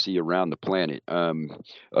that we see around the planet.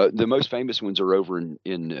 The most famous ones are over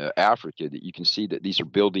in Africa, that you can see that these are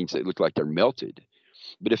buildings that look like they're melted.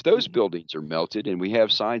 But if those buildings are melted, and we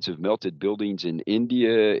have signs of melted buildings in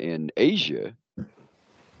India and Asia,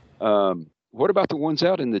 what about the ones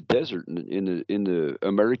out in the desert in the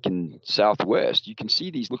American Southwest? You can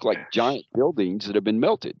see these look like giant buildings that have been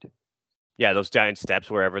melted. Yeah, those giant steps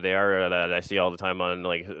wherever they are that I see all the time on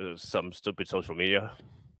like some stupid social media.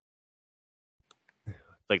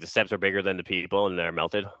 Like the steps are bigger than the people and they're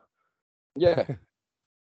melted. Yeah.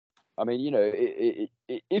 I mean,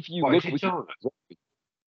 if you look with the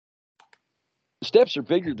steps are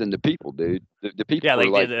bigger than the people, dude. The people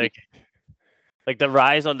are like the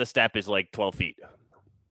rise on the step is like 12 feet.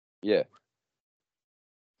 Yeah.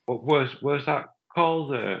 What was that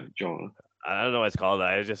called, Jonah? I don't know what it's called.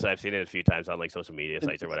 I've seen it a few times on like social media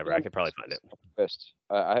sites or whatever. I could probably find it.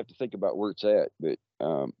 I have to think about where it's at, but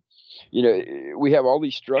we have all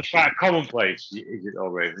these structures. It's not a common place, is it,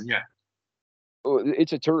 Raven? Yeah. Oh,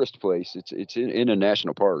 it's a tourist place. It's in a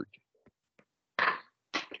national park. I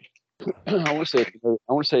want to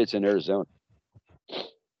say it's in Arizona.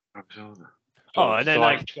 Arizona. Oh, and then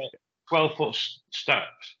like 12-foot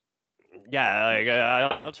steps. Yeah,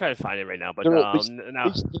 I'll try to find it right now. But now.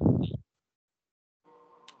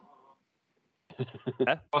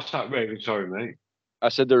 What's that, Raven? Sorry, mate. I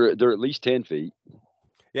said they're at least 10 feet.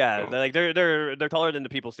 Yeah, they're taller than the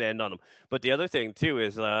people standing on them. But the other thing too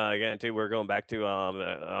is again too, we're going back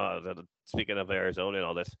to speaking of Arizona and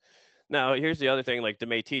all this. Now here's the other thing, like the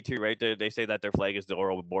Métis too, right? They say that their flag is the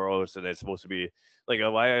Ouroboros, and it's supposed to be like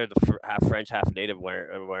why are the half French, half Native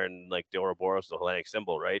wearing like the Ouroboros, the Hellenic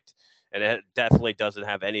symbol, right? And it definitely doesn't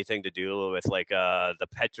have anything to do with like the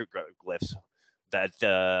petroglyphs that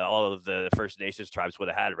all of the First Nations tribes would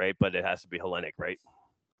have had, right? But it has to be Hellenic, right?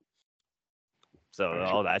 So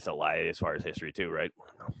all that's a lie as far as history too, right?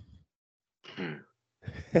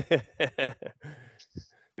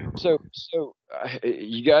 So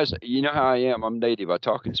you guys, you know how I am. I'm native. I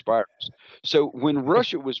talk in spirals. So when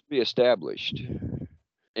Russia was reestablished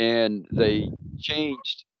and they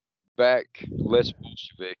changed back less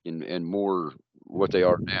Bolshevik and more what they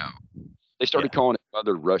are now, they started calling it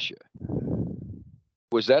Mother Russia.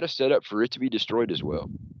 Was that a setup for it to be destroyed as well?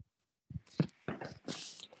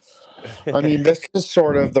 I mean, this is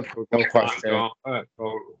sort of the perennial question.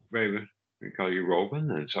 Raven, we call you Robin,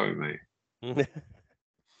 then sorry, mate.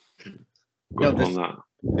 No, this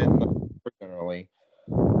generally.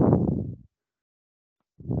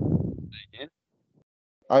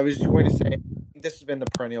 I was going to say this has been the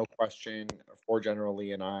perennial question for General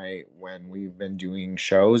Lee and I when we've been doing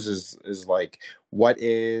shows is like, what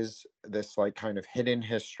is this like kind of hidden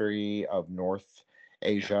history of North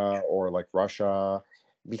Asia or like Russia?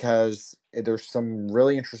 Because there's some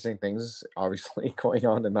really interesting things obviously going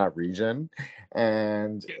on in that region,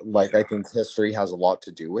 and like I think history has a lot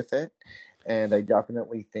to do with it, and I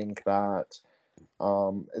definitely think that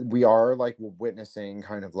we are like witnessing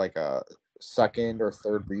kind of like a second or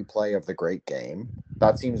third replay of the Great Game.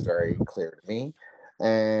 That seems very clear to me,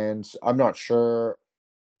 and I'm not sure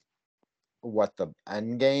what the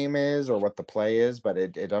end game is or what the play is, but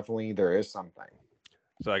it definitely there is something.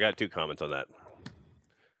 So I got 2 comments on that.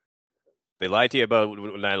 They lied to you about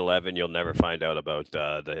 9/11. You'll never find out about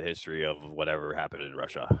the history of whatever happened in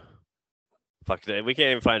Russia. Fuck, we can't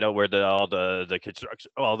even find out where all the construction,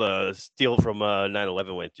 all the steel from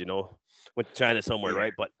 9/11 went. You know, went to China somewhere,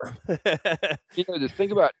 right? But you know, the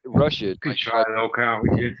thing about Russia,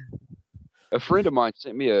 a friend of mine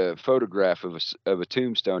sent me a photograph of a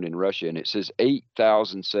tombstone in Russia, and it says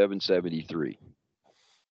 8,773.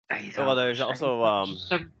 Well, there's also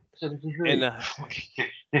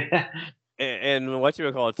and what you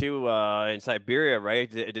would call it too in Siberia,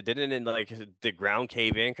 right? Didn't it, like the ground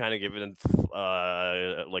cave in, kind of giving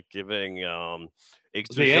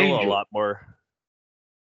Yggdrasil a lot more.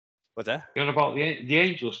 What's that? You know about the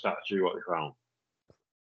angel statue what they found?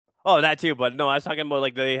 Oh, that too, but no, I was talking about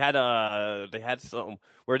like they had something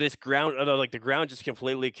where this ground, like the ground just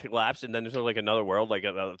completely collapsed, and then there's like another world, like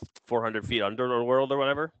 400 feet under the world or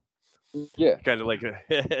whatever. Yeah, kind of like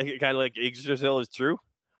Yggdrasil is true.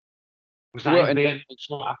 Was that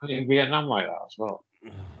in Vietnam like that as well?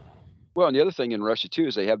 Well, and the other thing in Russia too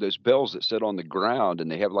is they have those bells that sit on the ground, and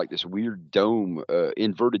they have like this weird dome,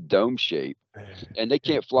 inverted dome shape, and they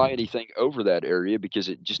can't fly anything over that area because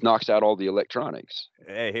it just knocks out all the electronics.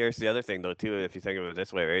 Hey, here's the other thing though too. If you think of it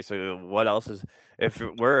this way, right? So what else is if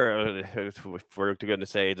we're going to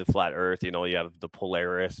say the flat Earth? You know, you have the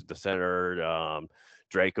Polaris, the center.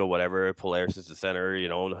 Draco, whatever, Polaris is the center, you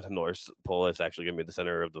know, North Pole is actually going to be the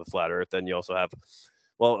center of the flat Earth. Then you also have,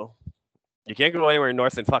 well, you can't go anywhere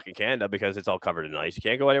north in fucking Canada because it's all covered in ice. You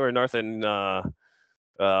can't go anywhere north in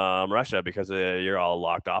Russia because you're all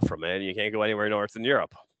locked off from it. And you can't go anywhere north in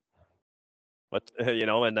Europe. But, you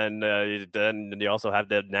know, and then you also have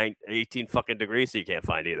the 18 fucking degrees so you can't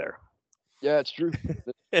find either. Yeah, it's true.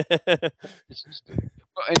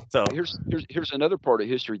 So here's another part of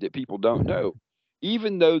history that people don't know.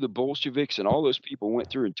 Even though the Bolsheviks and all those people went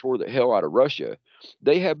through and tore the hell out of Russia,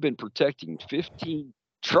 they have been protecting 15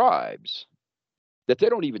 tribes that they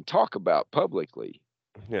don't even talk about publicly,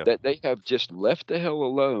 that they have just left the hell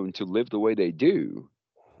alone to live the way they do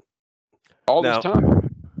all this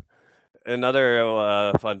time.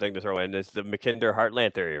 Another fun thing to throw in is the Mackinder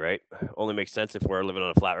Heartland theory, right? Only makes sense if we're living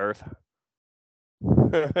on a flat Earth.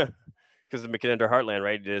 Because the Mackinder Heartland,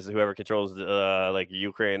 right, is whoever controls like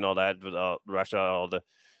Ukraine, all that, Russia, all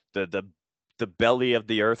the belly of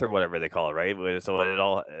the Earth or whatever they call it, right?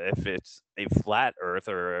 So if it's a flat Earth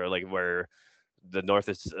or like where the North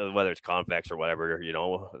is, whether it's convex or whatever, you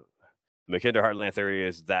know, Mackinder Heartland theory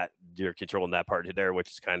is that you're controlling that part there,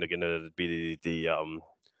 which is kind of going to be the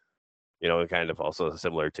you know, kind of also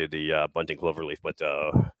similar to the bunting cloverleaf, but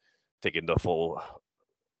taking the full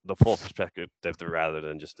perspective rather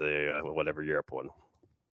than just the whatever Europe one.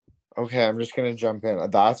 Okay, I'm just gonna jump in.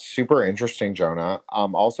 That's super interesting, Jonah.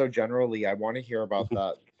 Also, generally, I want to hear about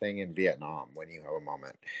that thing in Vietnam when you have a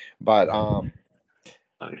moment. But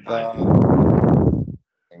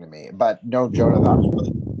to me. But no, Jonah, that's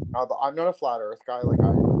really. I'm not a flat Earth guy, like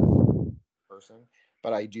person,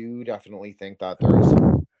 but I do definitely think that there is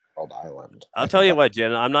a world island. I'll tell you what,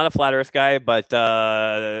 Jen. I'm not a flat Earth guy, but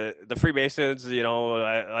the Freemasons,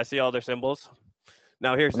 I see all their symbols.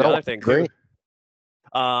 Now here's the other thing too.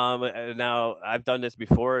 Now I've done this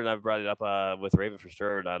before, and I've brought it up with Raven for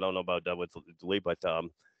sure, and I don't know about with Lee, but so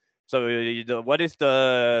what is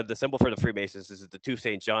the symbol for the Freemasons? This is the two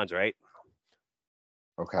St. Johns, right?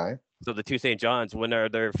 Okay. So the two St. Johns, when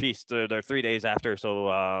their feast, they're 3 days after. So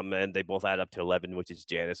and they both add up to 11, which is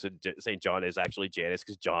Janus. And St. John is actually Janus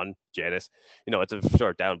because Janus, it's a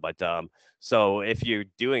short down. But so if you're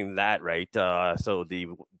doing that right, so the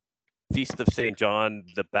Feast of St. John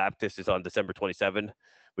the Baptist is on December 27,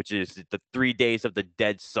 which is the 3 days of the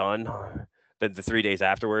dead sun. Then the 3 days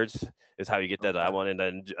afterwards is how you get that one. And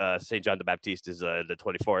then St. John the Baptist is the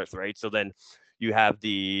 24th, right? So then you have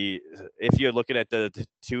if you're looking at the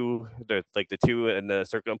two and the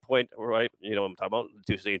circle point, right? You know what I'm talking about? The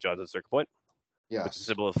two St. John's and circle point. Yeah. Which is a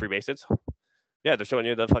symbol of Freemasons. Yeah, they're showing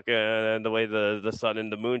you the way the sun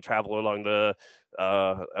and the moon travel along the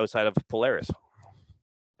outside of Polaris.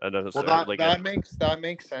 Well, that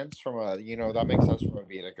makes sense from a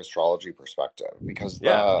Vedic astrology perspective, because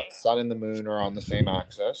the sun and the moon are on the same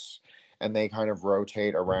axis, and they kind of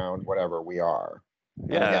rotate around whatever we are.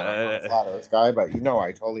 And again, I'm not a flat Earth guy, but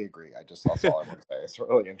I totally agree. That's all I want to say. It's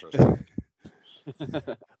really interesting.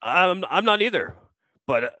 I'm not either,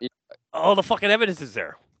 but all the fucking evidence is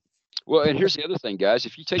there. Well, and here's the other thing, guys.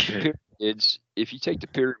 If you take the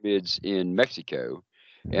pyramids in Mexico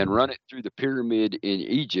and run it through the pyramid in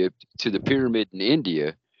Egypt to the pyramid in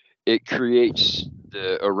India, it creates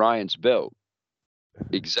the Orion's belt.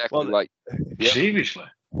 Exactly like. Seriously?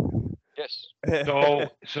 Yes.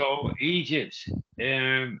 So Egypt,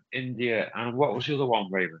 India, and what was the other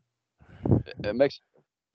one, Raven? Mexico.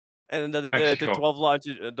 And the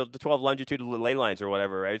 12 longitudinal ley lines or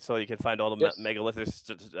whatever, right? So you can find all the megalithic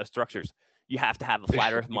structures. You have to have a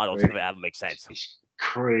flat Earth model to have it make sense. It's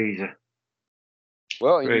crazy.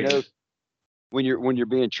 Well, and when you're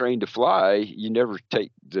being trained to fly, you never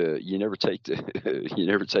take the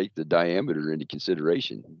diameter into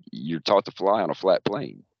consideration. You're taught to fly on a flat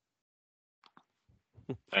plane.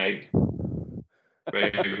 Hey. But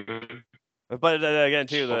again,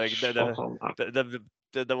 too, the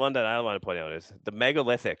one that I want to point out is the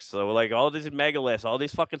megalithics. So like all these megaliths, all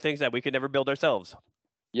these fucking things that we could never build ourselves.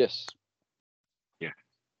 Yes. Yeah.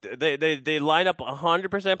 They line up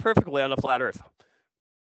 100% perfectly on a flat Earth.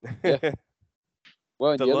 Yeah.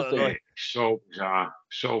 Well, and the other thing, so bizarre.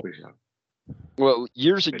 Well,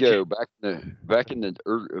 years ago, back in the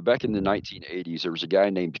 1980s, there was a guy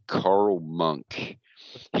named Carl Monk.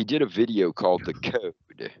 He did a video called The Code.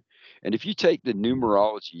 And if you take the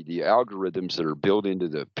numerology, the algorithms that are built into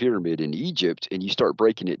the pyramid in Egypt, and you start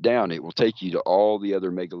breaking it down, it will take you to all the other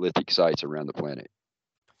megalithic sites around the planet.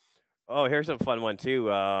 Oh, here's a fun one too.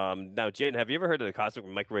 Now, Jen, have you ever heard of the cosmic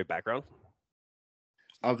microwave background?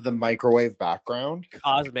 Of the microwave background?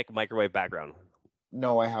 Cosmic microwave background.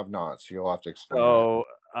 No, I have not. So you'll have to explain. So,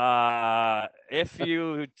 if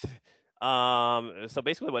you, so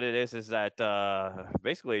basically what it is that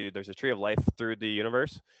basically there's a tree of life through the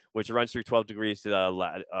universe, which runs through 12 degrees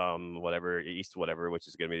whatever east, whatever, which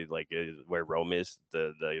is gonna be like where Rome is,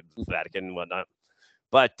 the Vatican and whatnot.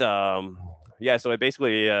 But yeah, so it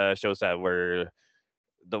basically shows that where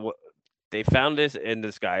they found this in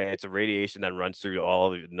the sky. It's a radiation that runs through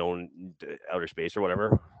all known outer space or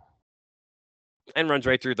whatever, and runs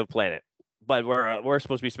right through the planet. But we're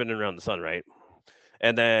supposed to be spinning around the sun, right?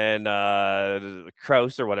 And then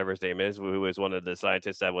Krauss, or whatever his name is, who is one of the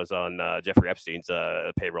scientists that was on Jeffrey Epstein's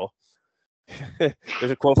payroll.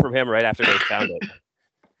 There's a quote from him right after they found it.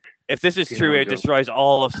 If this is true, it destroys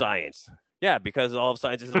all of science. Yeah, because all of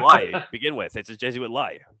science is a lie to begin with. It's a Jesuit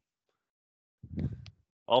lie.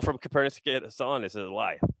 All from Copernicus on is a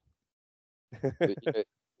lie.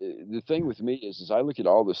 The thing with me is I look at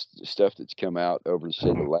all this stuff that's come out over, say,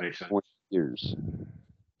 the last 20 years.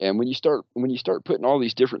 And when you start putting all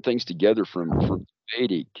these different things together from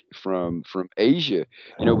Vedic, from Asia,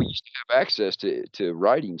 we used to have access to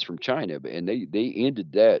writings from China, and they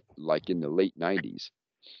ended that like in the late 90s.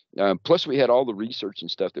 Plus, we had all the research and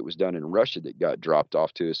stuff that was done in Russia that got dropped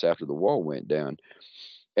off to us after the wall went down.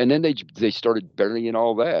 And then they started burying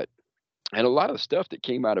all that. And a lot of the stuff that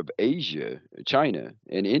came out of Asia, China,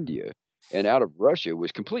 and India, and out of Russia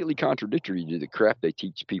was completely contradictory to the crap they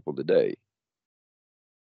teach people today.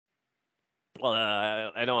 Well,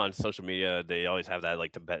 I know on social media they always have that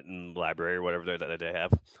like Tibetan library or whatever that they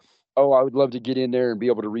have. Oh, I would love to get in there and be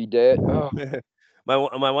able to read that. Oh, My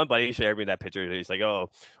one buddy shared me that picture. He's like,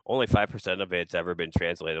 "Oh, only 5% of it's ever been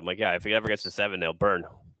translated." I'm like, "Yeah, if it ever gets to 7, they'll burn."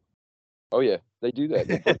 oh yeah, they do that.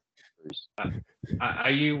 They burn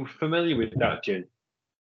Are you familiar with that, Jin?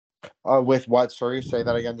 With what? Sorry, say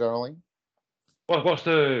that again, Journaling. What's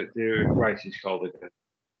the writings called again?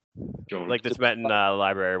 Jonah? Like the Tibetan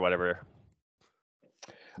library or whatever.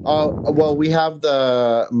 Well, we have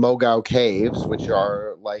the Mogao Caves, which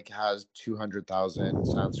are like has 200,000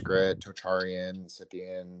 Sanskrit, Tocharian,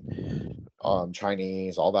 Scythian,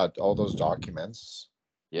 Chinese, all those documents.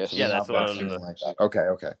 Yes. So Yeah, we that's have what something like that.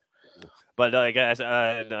 Okay. But I guess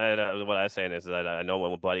what I was saying is that I know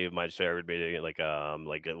one buddy of mine shared with me with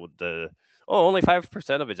the only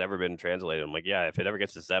 5% of it's ever been translated. I'm like, yeah, if it ever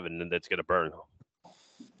gets to 7, then it's gonna burn.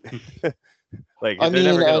 Like I they're mean,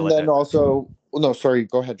 never gonna and let then that. also, well, no, sorry,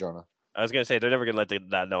 go ahead, Jonah. I was gonna say they're never gonna let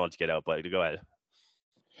that knowledge get out. But go ahead.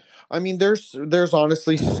 I mean, there's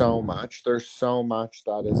honestly so much. There's so much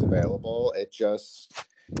that is available. It just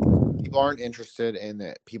people aren't interested in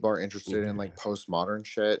it. People are interested in like postmodern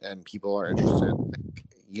shit, and people are interested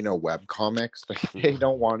in like, web comics. They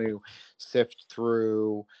don't want to sift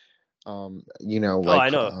through I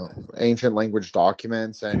know. ancient language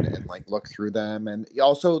documents and like look through them. And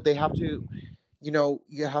also they have to,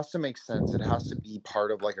 it has to make sense. It has to be part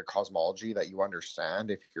of like a cosmology that you understand.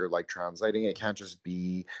 If you're like translating, it can't just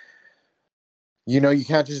be, you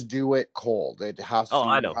can't just do it cold. It has to,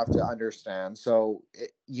 I you know. have to understand. So,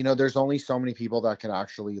 there's only so many people that can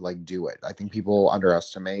actually like do it. I think people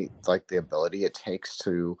underestimate like the ability it takes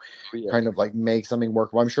to kind of like make something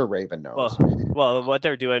work. Well, I'm sure Raven knows. Well, what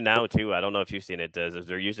they're doing now too, I don't know if you've seen it, is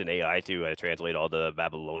they're using AI to translate all the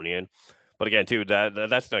Babylonian. But again, too,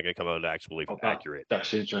 that's not gonna come out actually accurate.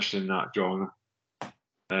 That's interesting, that, Jonah.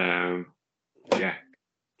 Yeah.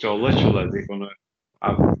 So literally, they're gonna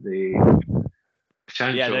have the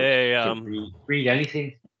potential to read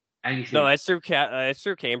anything. No, it's through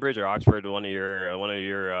Cambridge or Oxford, one of your one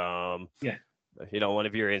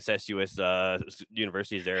of your incestuous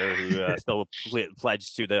universities there who still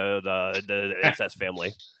pledged to the incest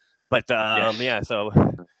family. But so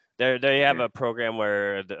they have a program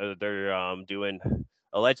where they're doing,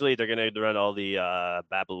 allegedly they're going to run all the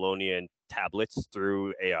Babylonian tablets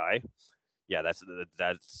through AI. Yeah, that's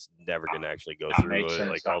never going to actually go through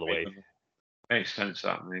like all the way. Makes sense,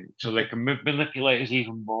 that mate. So they can manipulate us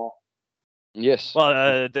even more. Yes.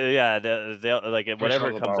 Well, they'll like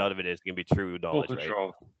whatever comes out of it is going to be true knowledge, full control.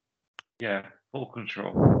 Right? Yeah, full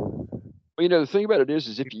control. Well, the thing about it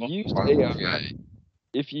is if you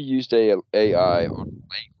used AI, on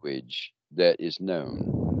language that is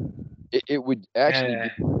known, it would actually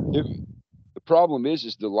be it. The problem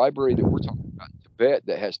is the library that we're talking about in Tibet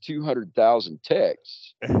that has 200,000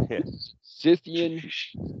 texts. Scythian,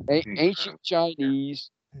 ancient Chinese,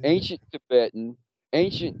 ancient Tibetan,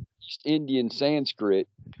 ancient East Indian Sanskrit.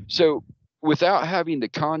 So without having the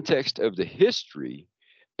context of the history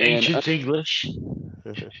and ancient English.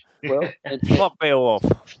 Well, and fuck Beowulf.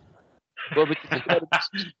 Well, but the thing about it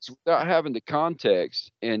is, without having the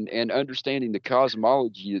context and understanding the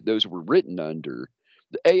cosmology that those were written under,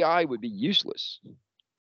 the AI would be useless.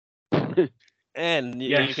 And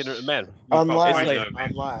you can, man, unless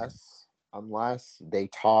they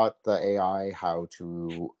taught the AI how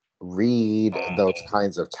to read those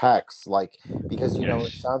kinds of texts, like, because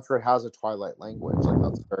Sanskrit has a twilight language, like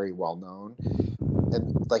that's very well known.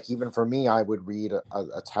 And like even for me, I would read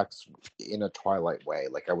a text in a twilight way.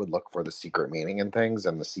 Like I would look for the secret meaning in things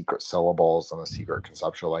and the secret syllables and the secret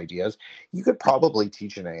conceptual ideas. You could probably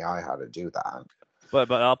teach an AI how to do that. But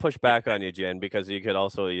I'll push back on you, Jen, because you could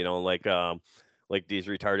also, like these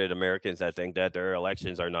retarded Americans that think that their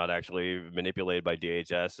elections are not actually manipulated by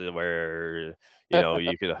DHS, where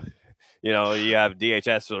you could. You have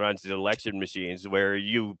DHS that runs the election machines where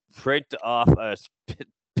you print off a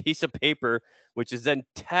piece of paper, which is then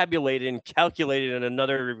tabulated and calculated in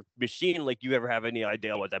another machine. Like you ever have any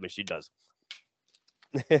idea what that machine does?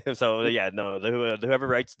 So yeah, no, whoever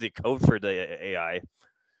writes the code for the AI,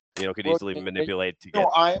 could easily manipulate to get. No,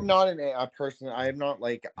 I am not an AI person. I am not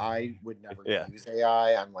like, I would never use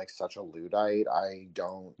AI. I'm like such a Luddite. I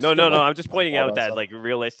don't. No. I'm just pointing out that like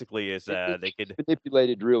realistically is they could manipulate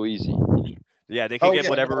it real easy. Yeah, they can get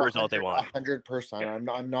whatever result they want. 100%.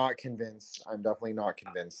 I'm not convinced. I'm definitely not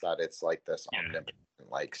convinced that it's like this omnipotent,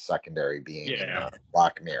 like secondary being in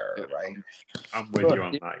Black Mirror, right? I'm with you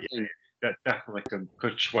on that. Yeah, that definitely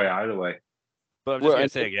could sway either way. But I'm just gonna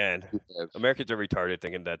say again, Americans are retarded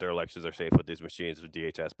thinking that their elections are safe with these machines with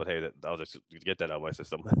DHS. But hey, I'll just get that out of my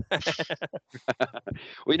system.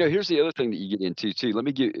 Well, here's the other thing that you get into too.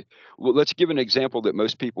 Let's give an example that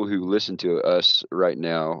most people who listen to us right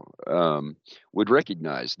now would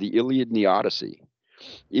recognize: the Iliad and the Odyssey.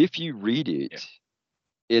 If you read it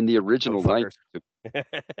in the original language,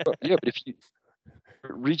 but if you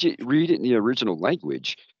read it in the original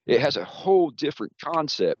language, it has a whole different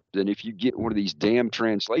concept than if you get one of these damn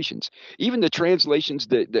translations. Even the translations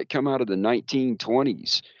that come out of the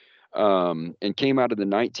 1920s and came out of the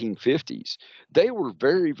 1950s, they were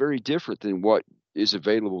very, very different than what is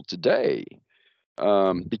available today,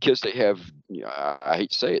 because they have, I hate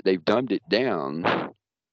to say it, they've dumbed it down.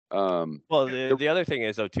 Well, the other thing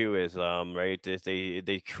is though too is right, is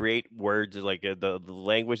they create words like the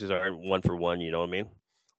languages aren't one for one. You know what I mean?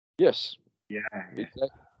 Yes. Yeah. Exactly.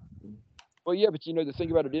 Well, yeah, but the thing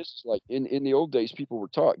about it is like in the old days, people were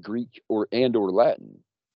taught Greek or Latin.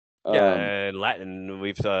 Yeah, and Latin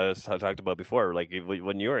we've talked about before. Like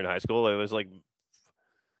when you were in high school, it was like,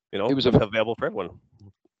 it was available for everyone.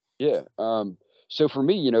 Yeah. So for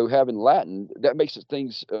me, having Latin, that makes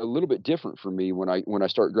things a little bit different for me when I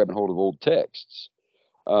start grabbing hold of old texts.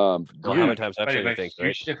 How many times I've seen things, right?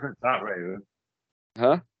 Huge difference that way.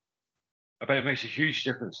 Huh? I bet it makes a huge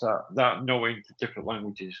difference that knowing the different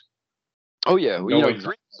languages. Oh yeah, well,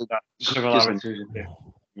 Greek. It's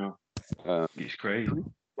crazy.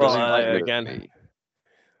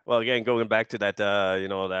 Well, again, going back to that,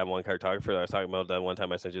 that one cartographer that I was talking about, that one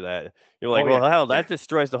time I sent you that, you're like, hell, that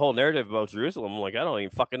destroys the whole narrative about Jerusalem. I'm like, I don't even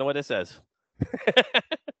fucking know what it says.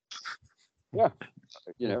 Yeah,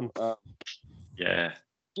 yeah.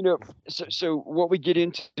 So what we get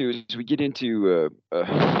into is we get into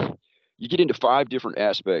you get into 5 different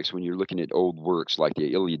aspects when you're looking at old works like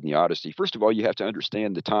the Iliad and the Odyssey. First of all, you have to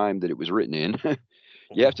understand the time that it was written in.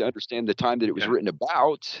 You have to understand the time that it was written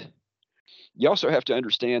about. You also have to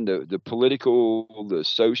understand the political, the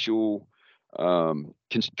social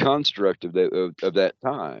construct of that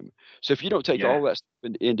time. So if you don't take all that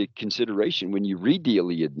stuff into consideration when you read the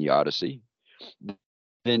Iliad and the Odyssey,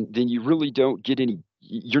 then you really don't get any.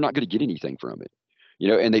 You're not going to get anything from it,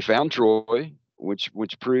 And they found Troy,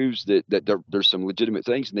 which proves that there's some legitimate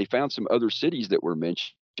things, and they found some other cities that were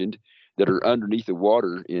mentioned that are underneath the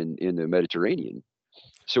water in the Mediterranean.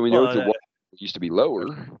 So we know the water used to be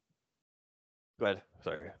lower. Go ahead.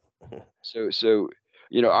 Sorry. So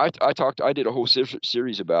I did a whole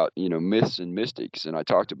series about myths and mystics, and I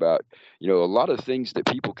talked about a lot of things that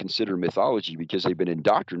people consider mythology because they've been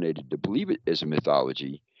indoctrinated to believe it as a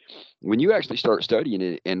mythology. When you actually start studying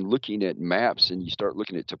it and looking at maps and you start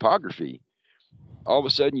looking at topography, all of a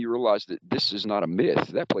sudden you realize that this is not a myth.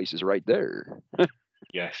 That place is right there.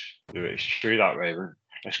 Yes, it's true that, Raven.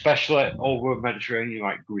 Especially over Mediterranean,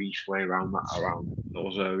 like Greece, way around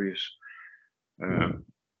those areas. Well,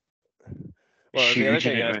 the other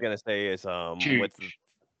thing I was gonna say is sorry,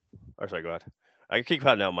 go ahead. I keep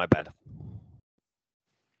cutting out. My bad.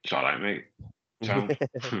 It's all right, mate.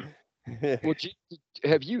 Well,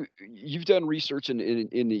 have you've done research in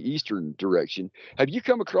the eastern direction? Have you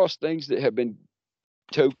come across things that have been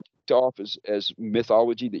toed off as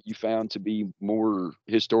mythology that you found to be more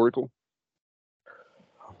historical?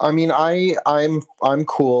 I mean, I'm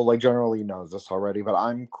cool. Like, generally knows this already, but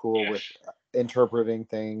I'm cool with interpreting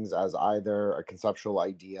things as either a conceptual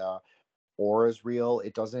idea or as real.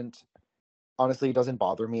 It doesn't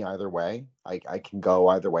bother me either way. I can go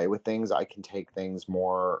either way with things. I can take things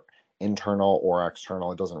more internal or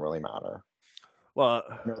external. It doesn't really matter. Well,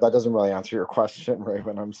 no, that doesn't really answer your question,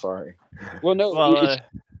 Raven. I'm sorry. Well, no,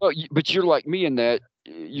 but you're like me in that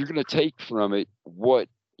you're going to take from it what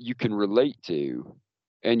you can relate to,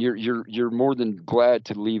 and you're more than glad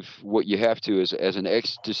to leave what you have to as an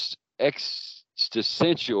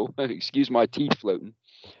existential. Excuse my teeth floating.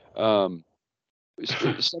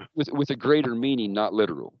 With a greater meaning, not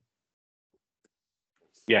literal.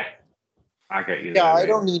 Yeah. I get you. Yeah, I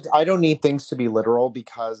don't need things to be literal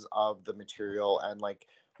because of the material and like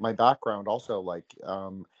my background also, like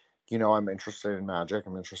I'm interested in magic.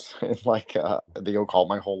 I'm interested in like the occult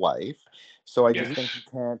my whole life. So I just think you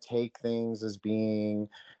can't take things as being,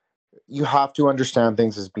 you have to understand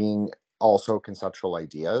things as being also conceptual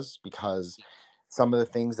ideas, because some of the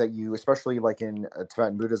things that you, especially like in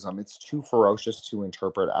Tibetan Buddhism, it's too ferocious to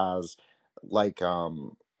interpret as like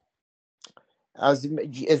as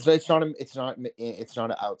it's not an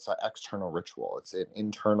outside external ritual. It's an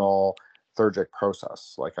internal theurgic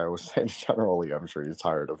process. Like I was saying, generally, I'm sure you're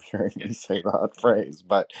tired of hearing me say that phrase,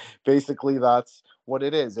 but basically that's what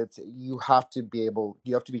it is. It's you have to be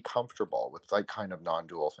comfortable with like kind of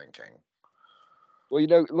non-dual thinking.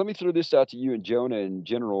 Well, let me throw this out to you and Jonah in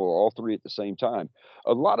general, all three at the same time.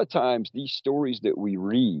 A lot of times, these stories that we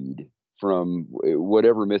read from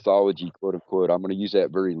whatever mythology, quote unquote, I'm going to use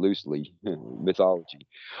that very loosely, mythology.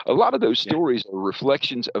 A lot of those stories are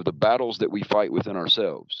reflections of the battles that we fight within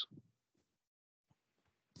ourselves.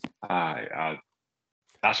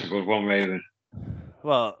 That's a good one, Raven.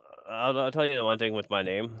 Well, I'll tell you the one thing with my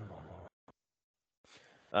name.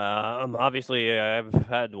 Obviously, I've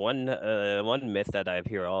had one myth that I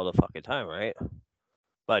hear all the fucking time, right?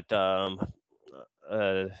 But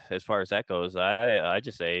as far as that goes, I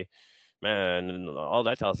just say, man, all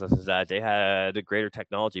that tells us is that they had a greater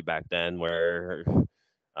technology back then. Where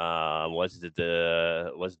was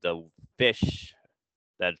the fish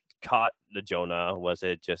that caught the Jonah? Was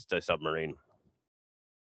it just a submarine?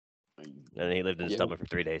 And he lived in his stomach for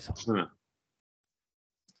 3 days.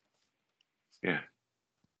 Yeah.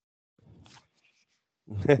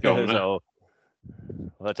 So,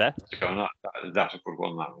 what's that? That's a good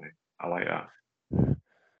one, that way. I like that.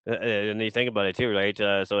 And you think about it too, right?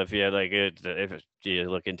 So if you if you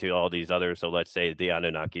look into all these others, so let's say the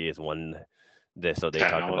Anunnaki is one. So they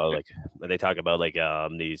talk about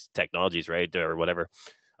these technologies, right, or whatever.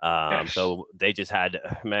 Yes. So they just had,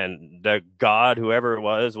 man, the god, whoever it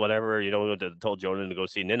was, whatever, told Jonah to go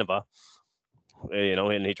see Nineveh.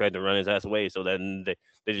 And he tried to run his ass away. So then they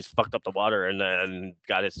just fucked up the water and then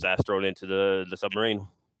got his ass thrown into the submarine.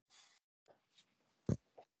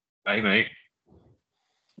 Hey, mate.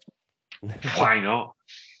 Why not?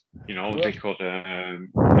 They could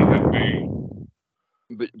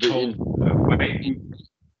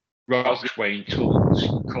rocks weighing tons,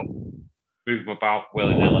 could move them about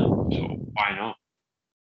willy-nilly. So why not?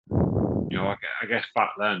 I guess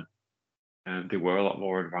back then they were a lot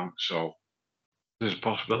more advanced, so there's a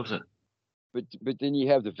possibility. But then you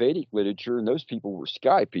have the Vedic literature, and those people were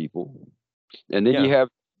sky people. And then you have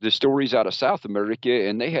the stories out of South America,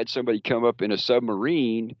 and they had somebody come up in a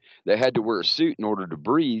submarine that had to wear a suit in order to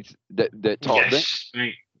breathe. That taught them.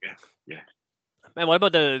 Yeah. Man, what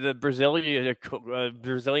about the Brazilian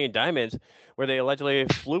diamonds, where they allegedly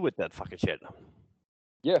flew with that fucking shit?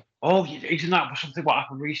 Yeah. Oh, isn't that something what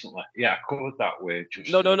happened recently? Yeah, I covered that way.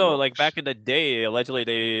 No. Like back in the day, allegedly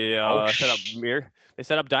they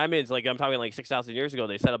set up diamonds. Like I'm talking like 6,000 years ago.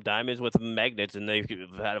 They set up diamonds with magnets, and they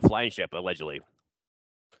had a flying ship allegedly.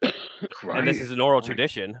 And this is an oral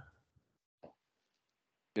tradition.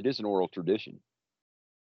 It is an oral tradition.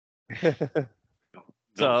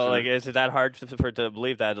 So, like, is it that hard to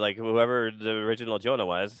believe that, like, whoever the original Jonah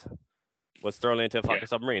was thrown into a fucking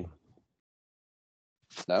submarine?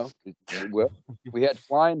 No. Well, we had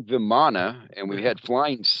flying Vimana, and we had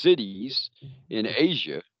flying cities in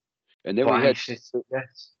Asia, and then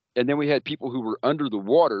we had people who were under the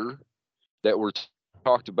water that were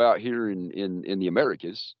talked about here in the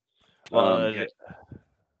Americas. The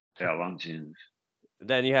Atlanteans.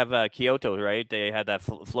 Then you have Kyoto, right? They had that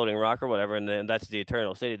floating rock or whatever, and then that's the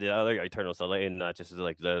Eternal City, the other Eternal City, and not just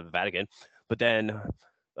like the Vatican. But then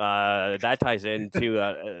that ties into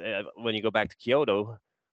when you go back to Kyoto,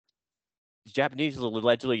 the Japanese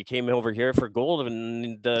allegedly came over here for gold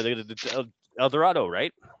in the El Dorado,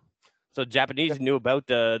 right? So Japanese knew about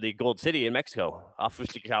the Gold City in Mexico off of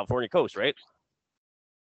the California coast, right?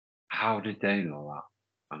 How did they know that?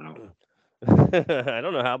 I know. I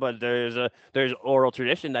don't know how, but there's oral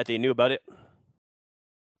tradition that they knew about it.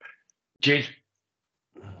 Jin.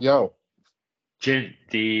 Yo. Jin,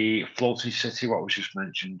 the floating city, what was just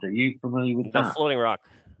mentioned. Are you familiar with that? The floating rock.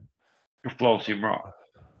 The floating rock.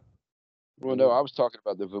 Well, no, I was talking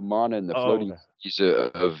about the Vimana and the floating cities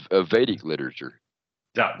of Vedic literature.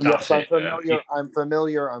 Yes, I'm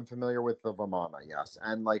familiar. I'm familiar with the Vimana. Yes,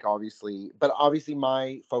 and like obviously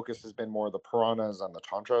my focus has been more the Puranas and the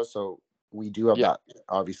Tantra. So we do have that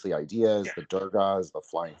obviously ideas, the Durgas, the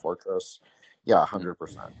flying fortress. Yeah,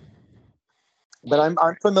 100%. But I'm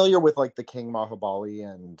familiar with like the King Mahabali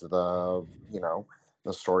and the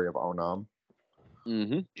story of Onam.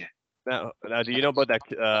 Mm-hmm. Yeah. Now, do you know about that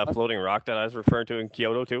floating rock that I was referring to in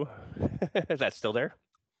Kyoto too? Is that still there?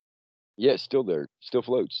 Yeah, it's still there. Still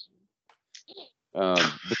floats. But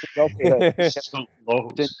I'll put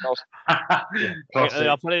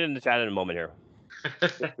it in the chat in a moment here.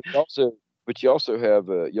 But you also have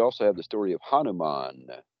the story of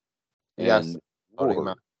Hanuman. Yes.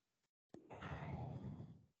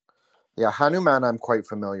 Yeah, Hanuman I'm quite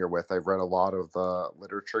familiar with. I've read a lot of the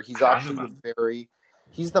literature. He's actually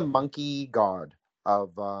he's the monkey god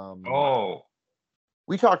of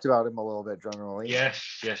we talked about him a little bit generally. Yes,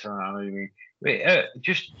 I know what you mean. Wait,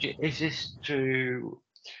 is this to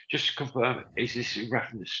just to confirm, is this in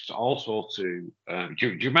reference also to? Do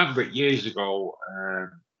you remember it years ago,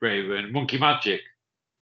 Raven, Monkey Magic,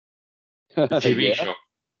 the TV Yeah. show?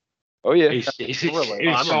 Oh yeah. Is it Related.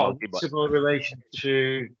 I'm a sort monkey, of but similar relation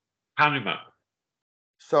to Hanuman?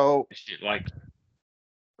 So, Is it like?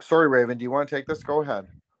 sorry, Raven, do you want to take this? Go ahead.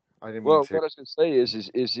 I didn't mean Well, to. what I was going to say is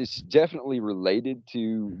it's definitely related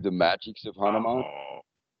to the magics of Hanuman.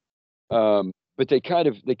 But they kind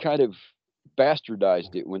of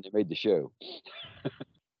bastardized it when they made the show.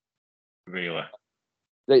 Really?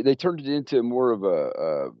 They turned it into more of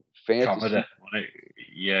a fantasy. Comedy, wasn't it?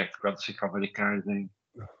 Yeah, fantasy comedy kind of thing.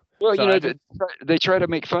 Well, So you know, I just- they try to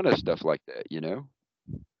make fun of stuff like that, you know.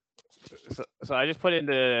 So I just put in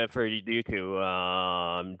for you two,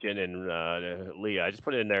 Jin and Leah. I just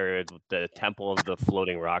put in there the Temple of the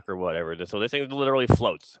Floating Rock or whatever. So this thing literally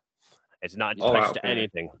floats. It's not Oh, touched to okay.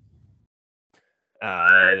 anything.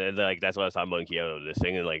 Like that's what I was talking about in Kyoto. This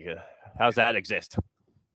thing, and like, how's that exist?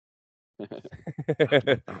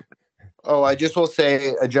 Oh, I just will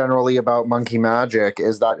say generally about monkey magic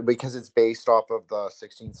is that because it's based off of the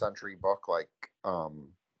 16th century book, like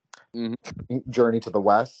Journey to the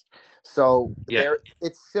West. So Yeah.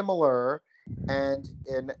 it's similar, and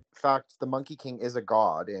in fact, the Monkey King is a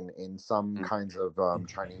god in some kinds of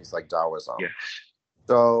Chinese like Taoism. Yes.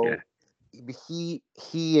 So he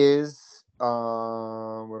is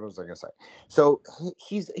what was I gonna say? So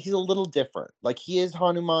he's a little different. Like he is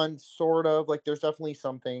Hanuman, sort of. Like there's definitely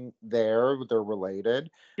something there. They're related.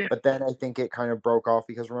 Yeah. But then I think it kind of broke off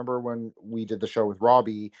because remember when we did the show with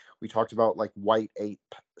Robbie, we talked about like white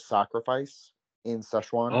ape sacrifice in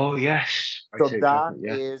Szechuan. Oh yes.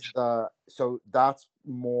 So that's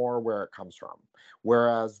more where it comes from.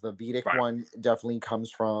 Whereas the Vedic one definitely comes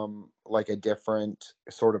from like a different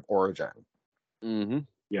sort of origin. Mm-hmm.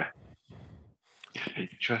 Yeah.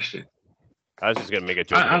 Interesting. I was just gonna make a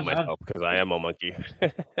joke about myself because I am a monkey.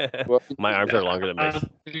 My arms are longer than mine.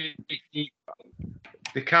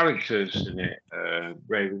 The characters in it,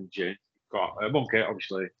 Raven, Jin, got a monkey,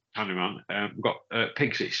 obviously, Hanuman. Got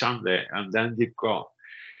Pixie, Sandy, and then they've got,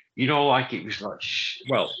 you know, like it was like,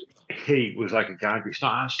 well, he was like a guy, but it's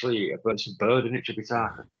not actually a bird, it's a bird, and it should be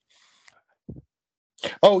Taka.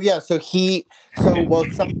 Oh yeah, sometimes he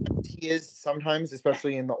is, sometimes,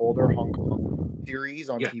 especially in the older Hong Kong series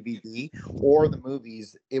on TVB or the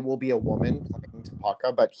movies, it will be a woman playing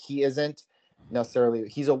Taka, but he isn't necessarily.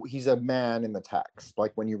 He's a man in the text.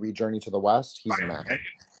 Like when you read Journey to the West, he's a man.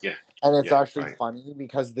 Yeah. And it's actually funny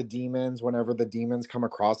because the demons, whenever the demons come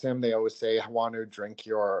across him, they always say, "I want to drink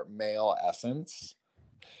your male essence."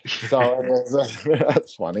 So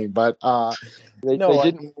that's funny, but they didn't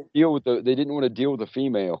want to deal with a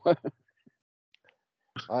female.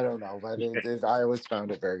 I don't know, but I always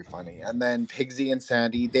found it very funny. And then Pigsy and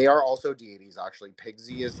Sandy, they are also deities. Actually,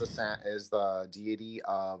 Pigsy is the deity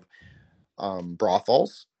of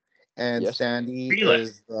brothels, and Sandy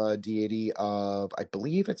is the deity of, I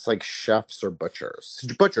believe it's like chefs or butchers.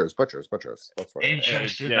 Butchers. That's what.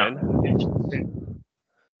 Interesting.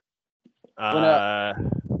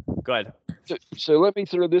 Go ahead. So let me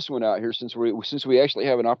throw this one out here since we actually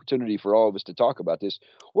have an opportunity for all of us to talk about this.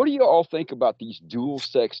 What do you all think about these dual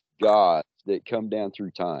sex gods that come down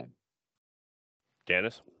through time?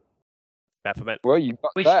 Janus? Baphomet? Well, you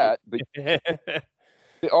got that, but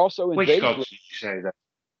also in which Vedic. gods did you say that,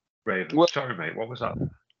 Raven? Well, sorry, mate. What was that?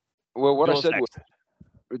 Well, what dual I said was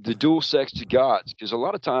the dual sex gods, because a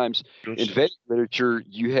lot of times in Vedic literature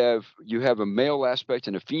you have a male aspect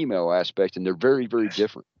and a female aspect, and they're very, very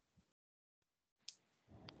different.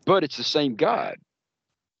 But it's the same god.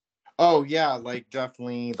 Oh yeah, like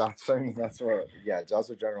definitely. That's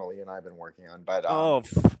what generally and I've been working on. But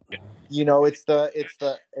you know, it's the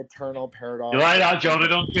eternal paradox. You like that, Jonah,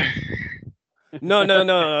 don't you?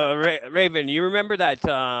 No, Raven. You remember that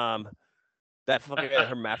that fucking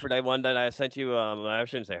hermaphrodite one that I sent you? I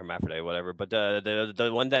shouldn't say hermaphrodite, whatever. But the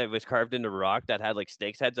one that was carved into rock that had like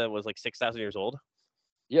snake's heads that was like 6,000 years old.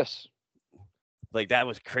 Yes. Like that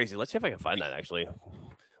was crazy. Let's see if I can find that actually.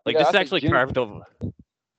 Like this is actually carved over.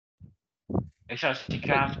 It's actually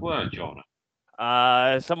carved word, Jonah.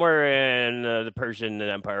 Somewhere in the Persian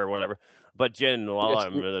Empire or whatever. But Jin, while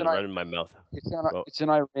I'm running my mouth. It's in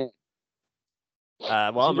Iran.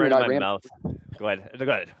 While I'm running my mouth. Go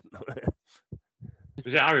ahead.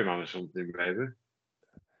 Was it Ariman or something, baby?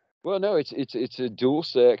 Well, no, it's a dual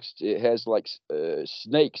sexed. It has like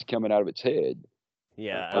snakes coming out of its head.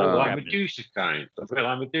 Yeah. Like Medusa kind. A bit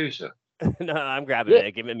like Medusa. No, I'm grabbing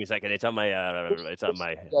it. Give me a second. It's on my.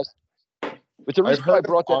 But the reason I've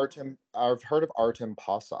heard of Artem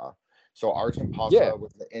Pasa. So Artem Pasa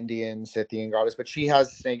was the Indian Scythian goddess, but she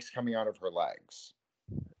has snakes coming out of her legs.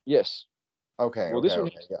 Yes. Okay. Well, this Okay. one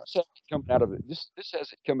Okay. Yes. has it coming out of it. This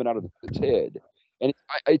has it coming out of its head, and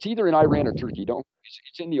it's either in Iran or Turkey. Don't.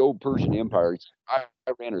 It's in the old Persian Empire. It's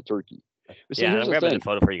Iran or Turkey. But see, Yeah, here's I'm the grabbing thing. the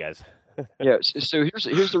photo for you guys. Yeah. So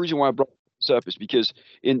here's the reason why I brought this up is because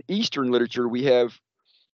in Eastern literature we have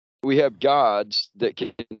gods that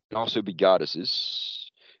can also be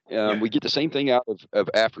goddesses. We get the same thing out of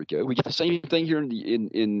Africa. We get the same thing here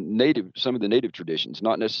in native, some of the native traditions,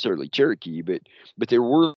 not necessarily Cherokee, but there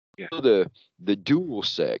were the dual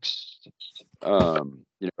sex, for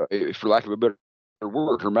lack of a better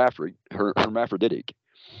word, hermaphroditic.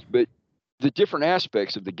 But the different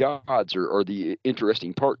aspects of the gods are the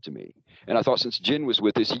interesting part to me. And I thought since Jen was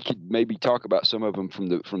with us, he could maybe talk about some of them from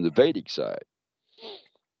the Vedic side.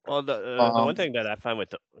 Well, the one thing that I find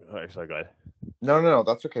with sorry, go ahead. No,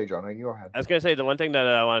 that's okay, Jonah. You go ahead. I was gonna say the one thing that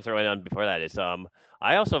I want to throw in on before that is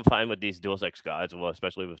I also find with these dual sex gods, well,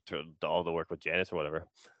 especially with all the work with Janus or whatever,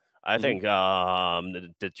 I think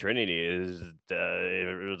the Trinity is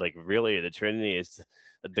really the Trinity is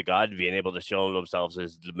the God being able to show themselves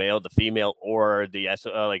as the male, the female, or the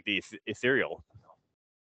ethereal.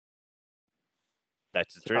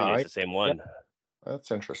 That's the Trinity. It's the same one. Yeah, that's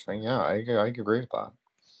interesting. Yeah, I agree with that.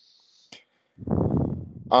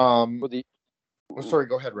 Sorry,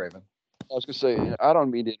 go ahead, Raven. I was going to say, I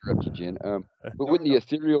don't mean to interrupt you, Jen. But wouldn't the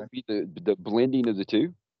ethereal be the blending of the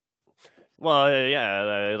two? Well,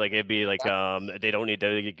 yeah, it'd be like they don't need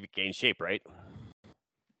to gain shape, right?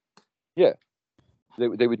 Yeah,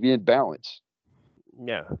 they would be in balance.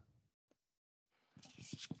 Yeah.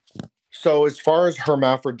 So as far as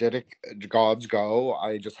hermaphroditic gods go,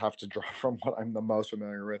 I just have to draw from what I'm the most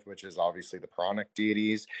familiar with, which is obviously the Puranic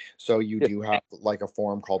deities. So you do have like a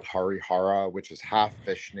form called Harihara, which is half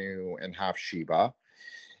Vishnu and half Shiva.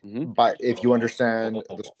 But if you understand,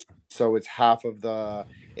 so it's half of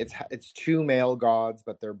it's two male gods,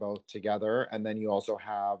 but they're both together. And then you also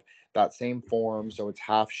have that same form. So it's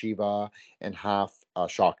half Shiva and half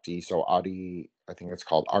Shakti. So Adi, I think it's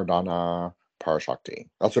called Ardhana Parashakti.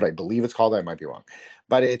 That's what I believe it's called. I might be wrong,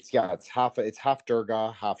 but it's half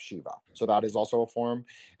Durga, half Shiva. So that is also a form.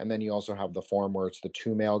 And then you also have the form where it's the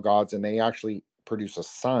two male gods, and they actually produce a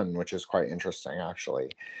son, which is quite interesting,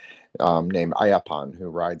 actually, named Ayapan, who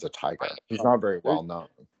rides a tiger. He's not very well known.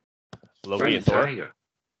 Loki and Thor.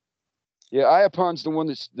 Yeah, Ayapan's the one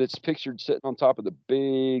that's pictured sitting on top of the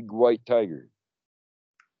big white tiger.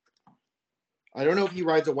 I don't know if he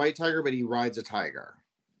rides a white tiger, but he rides a tiger.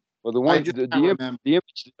 Well, the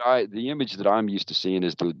image that I'm used to seeing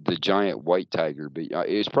is the giant white tiger, but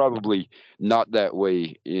it's probably not that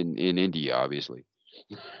way in India, obviously.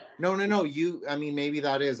 No. I mean, maybe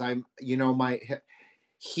that is. I'm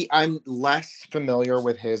less familiar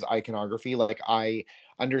with his iconography. Like, I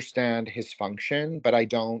understand his function, but I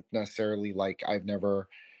don't necessarily I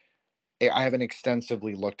haven't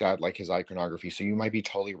extensively looked at like his iconography. So you might be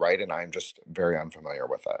totally right, and I'm just very unfamiliar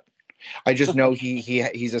with it. I just know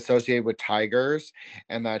he's associated with tigers,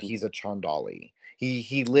 and that he's a Chandali.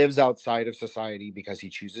 He lives outside of society because he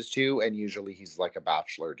chooses to, and usually he's like a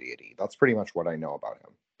bachelor deity. That's pretty much what I know about him.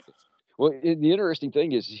 Well, the interesting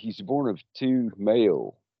thing is he's born of two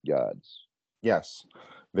male gods. Yes,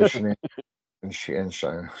 Vishnu and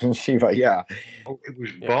Shiva. Yeah, it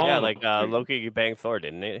was born. Yeah, like Loki banged Thor,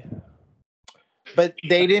 didn't he? But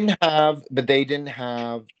they didn't have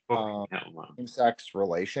same-sex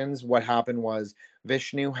relations. What happened was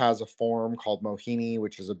Vishnu has a form called Mohini,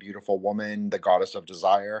 which is a beautiful woman, the goddess of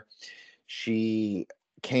desire. She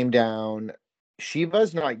came down.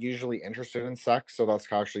 Shiva's not usually interested in sex, so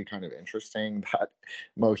that's actually kind of interesting that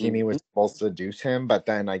Mohini was supposed to seduce him, but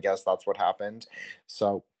then I guess that's what happened.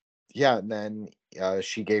 So, yeah, and then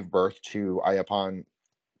she gave birth to Ayapan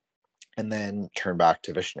and then turned back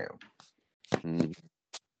to Vishnu.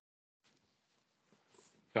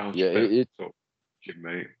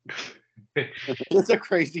 It's a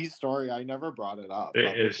crazy story. I never brought it up.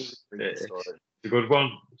 It's a good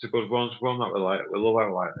one. It's a good one. It's one that we like. We love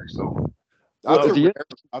our like this song.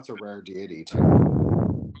 That's a rare deity too.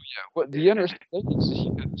 Yeah. Well, the interesting thing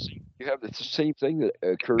is you have the same thing that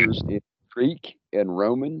occurs in Greek and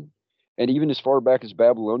Roman, and even as far back as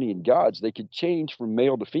Babylonian gods, they could change from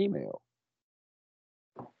male to female.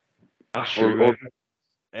 That's true.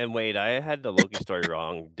 And wait, I had the Loki story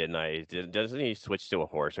wrong, didn't I? Doesn't he switch to a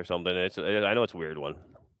horse or something? I know it's a weird one.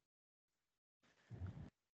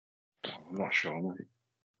 I'm not sure, mate.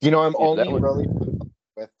 You know, I'm only really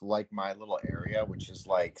with like my little area, which is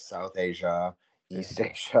like South Asia, East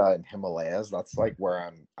Asia, and Himalayas. That's like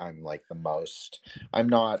where I'm like the most. I'm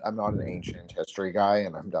not an ancient history guy,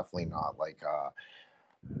 and I'm definitely not like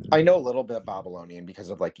I know a little bit of Babylonian because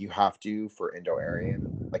of like you have to for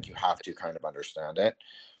Indo-Aryan, like you have to kind of understand it.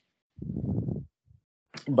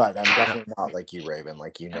 But I'm definitely not like you, Raven.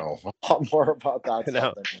 Like you know a lot more about that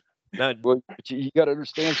stuff than me. No, Well, you got to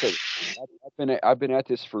understand something. I've been at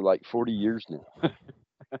this for like 40 years now.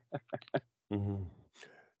 mhm.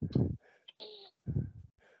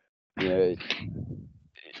 Yeah,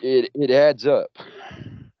 it adds up.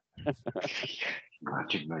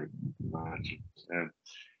 Magic, mate. Magic.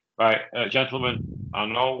 Right, gentlemen, I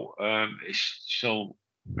know it's still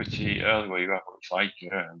pretty early where you're at, but it's like,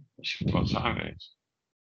 what time it is?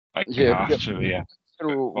 Like Yeah, after, yeah.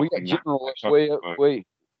 we got Fucking General up nap. way up, way.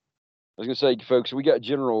 I was gonna say, folks, we got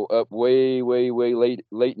General up way late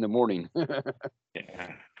in the morning.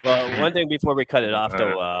 Yeah. Well, one thing before we cut it off,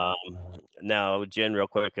 though, now, Jen, real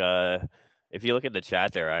quick, if you look at the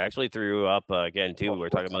chat there, I actually threw up again too. We're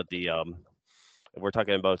talking about the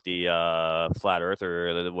flat Earth,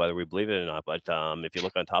 or whether we believe it or not. But if you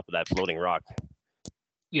look on top of that floating rock,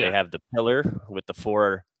 Yeah. they have the pillar with the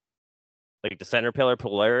four, like the center pillar,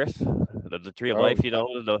 Polaris, the tree of Oh, life, you know,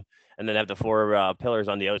 and then have the four pillars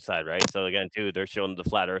on the outside, right? So again, too, they're showing the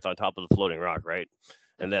flat Earth on top of the floating rock, right?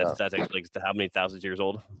 And that's actually like how many thousands years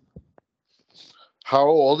old? How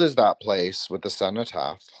old is that place with the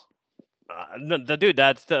cenotaph? Dude,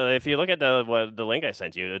 that's if you look at the link I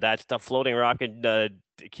sent you, that's the floating rock in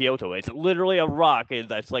Kyoto. It's literally a rock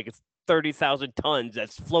that's like 30,000 tons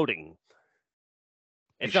that's floating.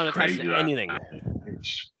 It's not attached to anything.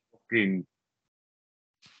 It's fucking.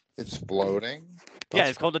 It's floating. Yeah,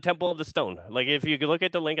 it's called the Temple of the Stone. Like if you look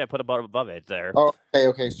at the link I put above it there. Oh,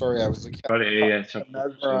 okay. Sorry, I was looking. Yeah,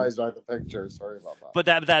 mesmerized by the picture. Sorry about that. But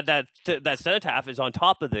that cenotaph is on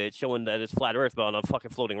top of it, showing that it's flat Earth, but on a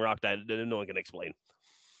fucking floating rock that no one can explain.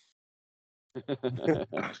 That's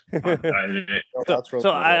real So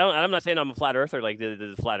cool. I'm not saying I'm a flat earther like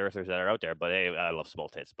the flat earthers that are out there, but hey, I love small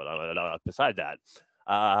tits. But beside that,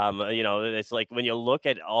 you know, it's like when you look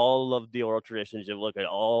at all of the oral traditions, you look at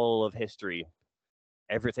all of history,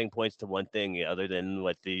 everything points to one thing, other than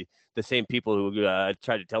what the same people who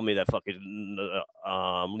tried to tell me that fucking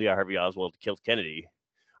Lee Harvey Oswald killed Kennedy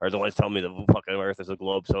are the ones telling me the fucking Earth is a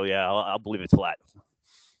globe. So yeah, I'll believe it's flat.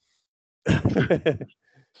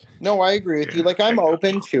 No, I agree with you. Like, I'm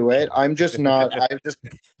open to it. I'm just not. I just,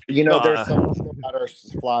 you know, there's some people that are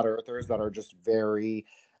flat earthers that are just very.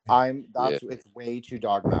 It's way too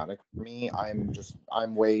dogmatic for me.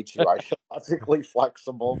 I'm way too ideologically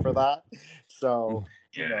flexible for that. So,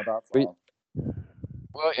 you know, that's all.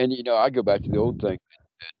 Well, and you know, I go back to the old thing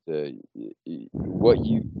that what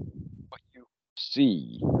you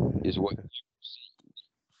see is what you see.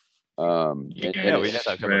 We just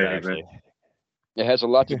talked about that actually. It has a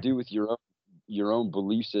lot to do with your own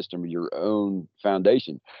belief system, your own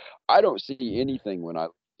foundation. I don't see anything when I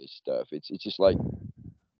look at this stuff. It's just like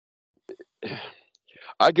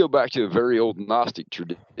I go back to a very old Gnostic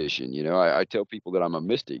tradition. You know, I tell people that I'm a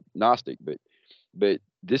mystic, Gnostic, but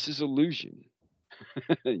this is illusion.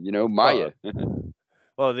 You know, Maya.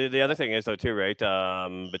 Well, the other thing is though too, right?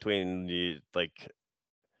 Between the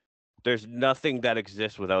there's nothing that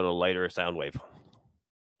exists without a light or a sound wave.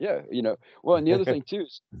 Yeah, you know. Well, and the other thing too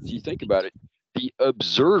is, if you think about it, the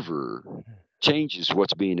observer changes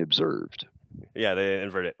what's being observed. Yeah, they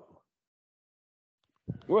invert it.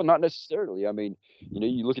 Well, not necessarily. I mean, you know,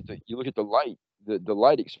 you look at the light, the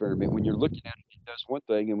light experiment. When you're looking at it, it does one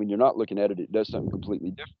thing, and when you're not looking at it, it does something completely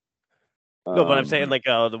different. No, but I'm saying like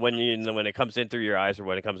when it comes in through your eyes or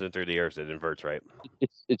when it comes in through the ears, it inverts, right?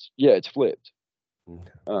 It's flipped.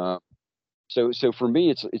 So for me,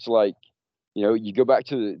 it's like, you know, you go back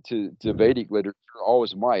to Vedic literature, all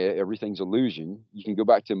is Maya, everything's illusion. You can go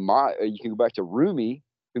back to Rumi,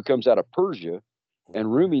 who comes out of Persia,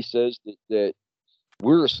 and Rumi says that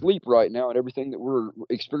we're asleep right now, and everything that we're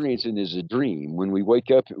experiencing is a dream. When we wake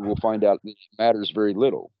up, we'll find out that it matters very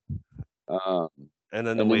little. And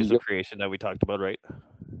then the ways of creation that we talked about, right?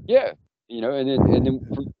 Yeah, you know, and then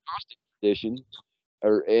for the Gnostic tradition,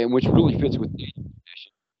 and which really fits with the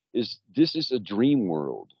tradition, this is a dream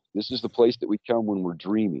world. This is the place that we come when we're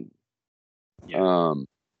dreaming. Yeah.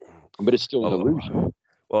 But it's still an illusion.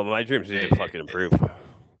 Well, my dreams need to fucking improve.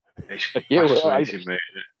 Yeah,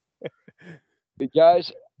 but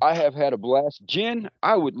guys, I have had a blast. Jen,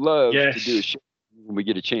 I would love to do a show when we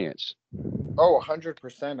get a chance. Oh,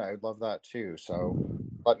 100%. I would love that too. So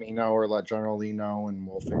let me know or let General Lee know, and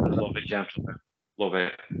we'll figure it out. Love it, gentlemen. Love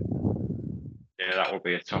it. Yeah, that would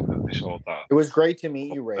be a top episode. It was great to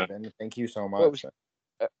meet you, Raven. Thank you so much.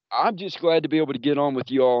 I'm just glad to be able to get on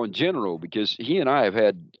with you all in general, because he and I have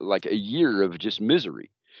had like a year of just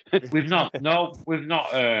misery. We've not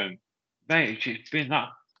mate, it's been that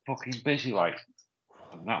fucking busy, like,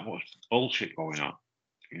 and that much bullshit going on.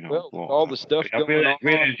 You know, Well, but all the stuff I going on.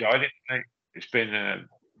 really enjoyed it, mate. It's been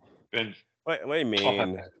What do you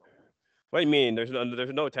mean? What do you mean? There's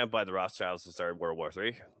no attempt by the Rothschilds to start World War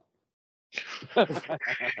III. Love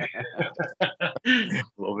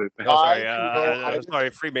it, mate. Oh, sorry,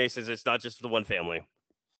 Freemasons. It's not just the one family.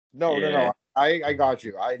 No. I got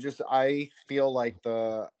you. I just feel like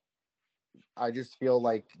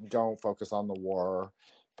don't focus on the war.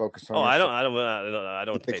 Focus on. Oh, your I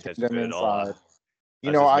don't pay attention to it at all.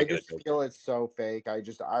 You know, I just feel it's so fake.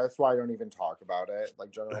 That's why I don't even talk about it. Like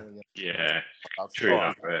generally. Yeah. True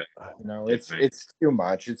enough. You know, it's too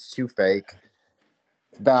much. It's too fake.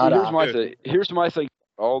 Bad. Here's my thing.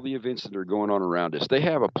 All the events that are going on around us, they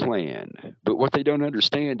have a plan, but what they don't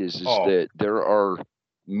understand is that there are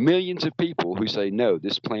millions of people who say no,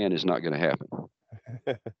 this plan is not going to happen.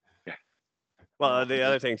 Well, the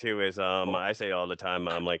other thing too is I say all the time,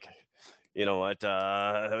 I'm like, you know what?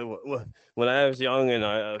 When I was young,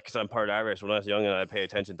 and because I'm part Irish, when I was young and I pay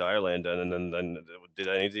attention to Ireland, and then did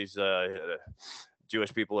any of these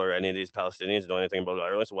Jewish people or any of these Palestinians know anything about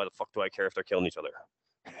Ireland? So why the fuck do I care if they're killing each other?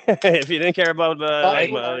 If you didn't care about,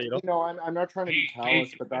 I'm not trying to be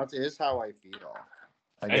callous, but that is how I feel.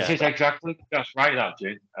 It's exactly that's right, that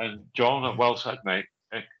Jim and Jonah. Well said, mate.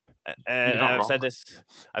 And I've said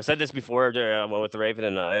this before with the Raven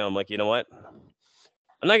and I'm like, you know what?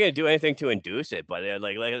 I'm not gonna do anything to induce it, but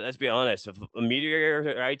like let's be honest. If a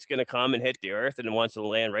meteorite's gonna come and hit the Earth and it wants to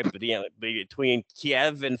land right between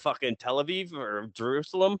Kiev and fucking Tel Aviv or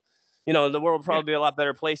Jerusalem, you know, the world will probably be a lot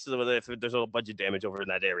better place if there's a budget damage over in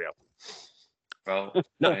that area. Well,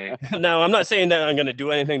 no, I'm not saying that I'm gonna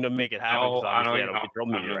do anything to make it happen. No, obviously, I don't control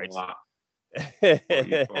meteorites.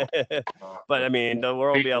 But I mean, the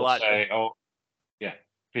world will be a lot.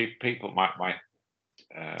 People might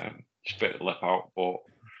spit the lip out, but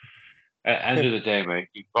at the end of the day, mate,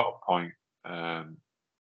 you've got a point.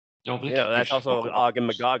 That's also Og and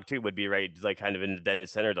Magog too would be right, like kind of in the dead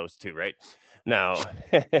center of those two, right? Now,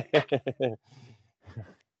 go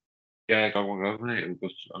on, mate.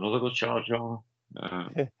 Another good charge on.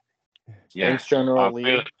 Thanks, General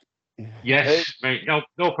Lee. Yes, mate. No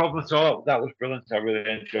problem at all. That was brilliant. I really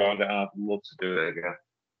enjoyed it. I'd love to do it again.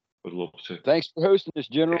 Would love to. Thanks for hosting this,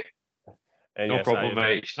 General. No problem,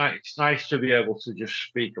 mate. It's nice to be able to just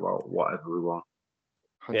speak about whatever we want.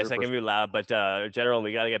 100%. Yes, I can be loud, but General,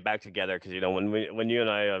 we got to get back together because when you and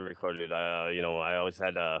I recorded, I always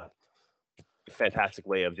had a fantastic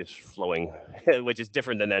way of just flowing, which is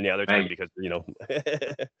different than any other time because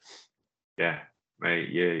Yeah. Mate,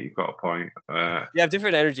 yeah, you've got a point. You have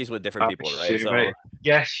different energies with different people, right? Mate.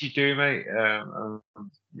 Yes, you do, mate.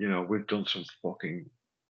 We've done some fucking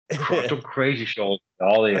crazy shows.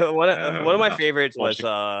 One of my favorites was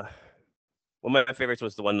the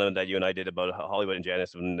one that you and I did about Hollywood and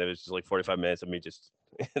Janus, and it was just like 45 minutes of me just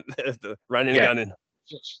running and gunning.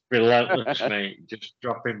 Just relentless, mate. Just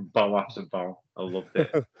dropping bow after bow. I loved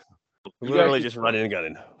it. Literally just running and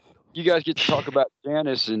gunning. You guys get to talk about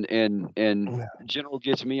Janus, and General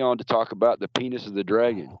gets me on to talk about the penis of the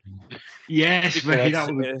dragon. Yes, mate.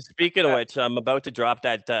 Speaking of which, I'm about to drop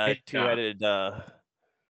that two-headed. I'm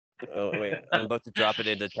about to drop it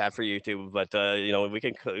in the chat for YouTube, but we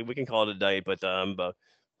can call it a day. But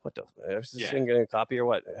what the? Is this thing getting a copy or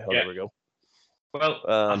what? Oh, there we go. Well,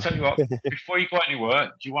 I'll tell you what. Before you go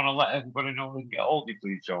anywhere, do you want to let everybody know they can get hold of you,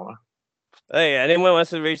 please, Jonah? Hey, anyone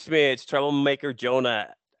wants to reach me? It's Troublemaker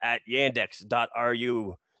Jonah at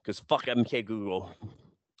yandex.ru, because fuck MK Google.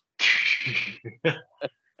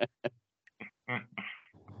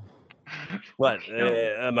 What?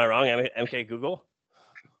 Am I wrong? MK Google?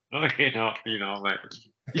 No, you're not, mate.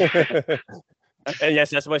 And yes,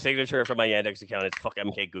 that's my signature for my Yandex account. It's fuck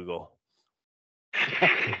MK Google.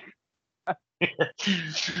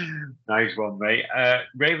 Nice one, mate.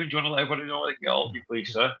 Raven, do you want to let everybody know they can get hold of you,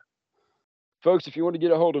 please, sir? Folks, if you want to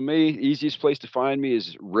get a hold of me, the easiest place to find me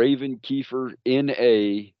is Raven Keefer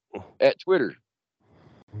NA at Twitter.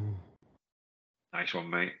 Nice one,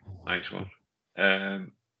 mate. Nice one.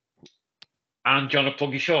 And John,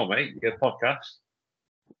 plug your show, mate. Your podcast.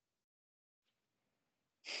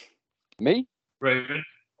 Me? Raven.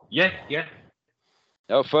 Yeah.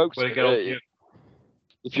 No, folks. If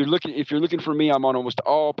you're looking for me, I'm on almost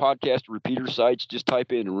all podcast repeater sites. Just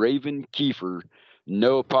type in Raven Keefer.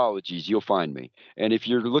 No apologies, you'll find me. And if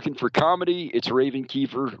you're looking for comedy, it's Raven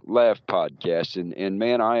Keefer Laugh Podcast. And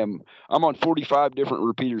man, I'm on 45 different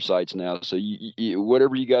repeater sites now. So you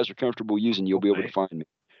whatever you guys are comfortable using, you'll be able to find me.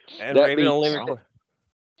 And that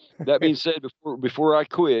being said, before I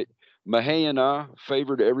quit, Mahayana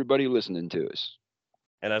favored everybody listening to us.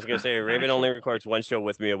 And I was gonna say, Raven only records one show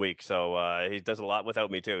with me a week, so he does a lot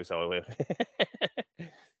without me too. So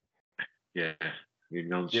yeah, you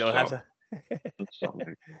non-stop. You don't have to. Non-stop,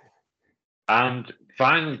 and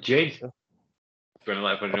finally, Jay, going to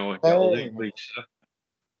let everybody know what you're doing, please, sir.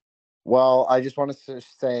 Well, I just wanted to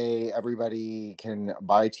say everybody can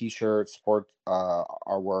buy T-shirts, support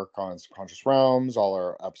our work on Subconscious Realms, all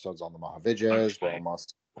our episodes on the Mahavidjas. We're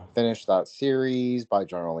almost finished that series. Buy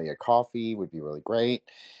generally a coffee would be really great.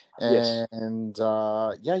 And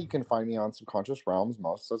yeah, you can find me on Subconscious Realms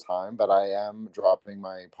most of the time, but I am dropping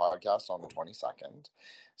my podcast on the 22nd.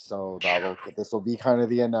 So this will be kind of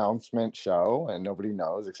the announcement show, and nobody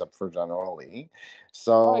knows except for General Lee.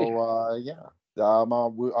 So yeah.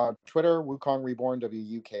 Twitter, Wukong Reborn,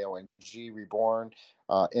 WUKONG Reborn,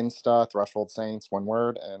 Insta, Threshold Saints, one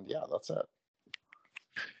word, and yeah, that's it.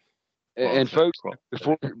 And folks,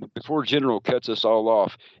 before General cuts us all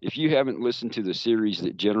off, if you haven't listened to the series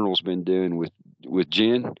that General's been doing with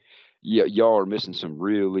Jen, y'all are missing some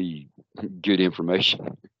really good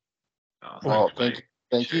information. Well,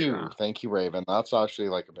 thank you, Raven. That's actually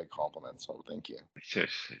like a big compliment. So thank you.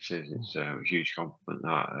 It's a huge compliment.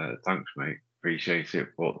 That thanks, mate. Appreciate it.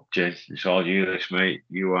 But Jen, it's all you, this mate.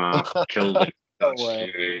 You are killed it. No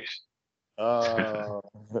way.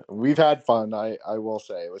 We've had fun. I will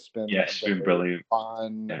say it's been brilliant,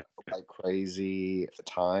 fun, like crazy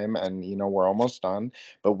time, and we're almost done.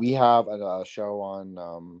 But we have a show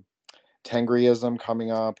on Tengriism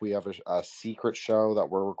coming up. We have a secret show that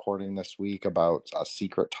we're recording this week about a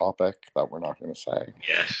secret topic that we're not going to say.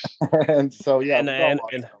 Yes. And so yeah,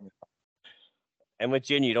 and with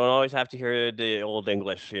Jin, you don't always have to hear the old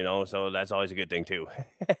English, so that's always a good thing too.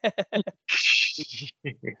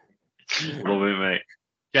 Love it, mate.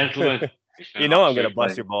 Gentlemen. I'm going to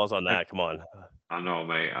bust your balls on that. Come on. I know,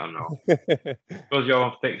 mate. I know. Because you're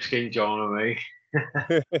on thick skin, Jonah, mate.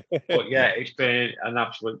 But yeah, it's been an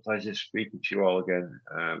absolute pleasure speaking to you all again.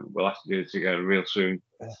 We'll have to do this again real soon.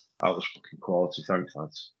 That was fucking quality. Thanks,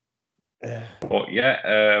 lads. But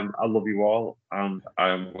yeah, I love you all, and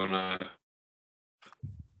I'm gonna.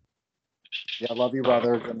 Yeah, love you,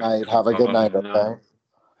 brother. Good night. Have a good night. Okay.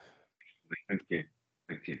 Thank you.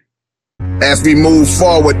 Thank you. As we move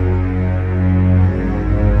forward,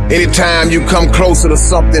 anytime you come closer to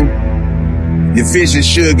something, your vision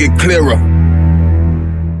should get clearer.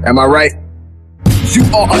 Am I right? You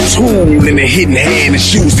are a tool in the hidden hand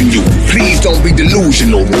that's using you. Please don't be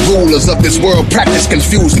delusional. The rulers of this world practice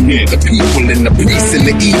confusing you. The people and the priests and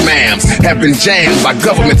the imams have been jammed by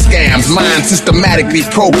government scams. Minds systematically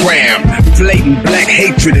programmed. Blatant black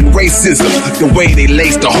hatred and racism. The way they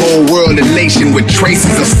lace the whole world and nation with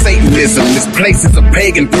traces of Satanism. This place is a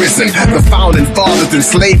pagan prison. The founding fathers'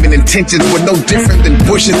 enslaving intentions were no different than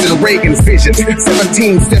Bush's and Reagan's visions.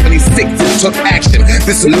 1776 it took action.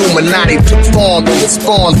 This Illuminati took form and was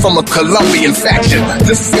spawned from a Colombian faction.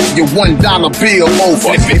 Just flip your $1 bill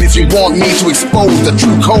over. And if you want me to expose the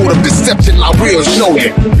true code of deception, I will show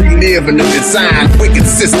you. We live in a designed wicked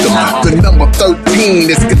system. The number 13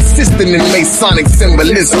 is consistent in Masonic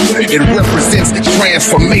symbolism. It represents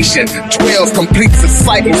transformation. 12 completes a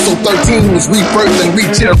cycle, so 13 was rebirth and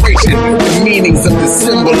regeneration. The meanings of the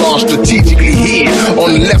symbol are strategically hid.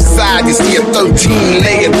 On the left side, you see a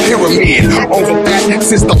 13-layered pyramid. Over that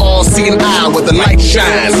sits the all-seeing eye where the light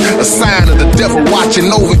shines. A sign of the devil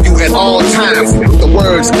watching over you at all times. The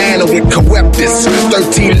words Anna with Coeptus.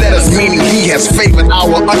 13 letters meaning he has favored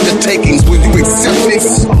our undertakings. Will you accept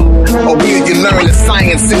this? Or will you learn the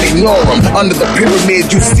science and ignore them? Under the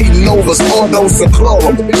pyramid you see Novus Ordo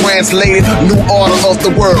Seclorum. Translated New Order of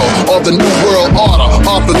the World, or the New World Order.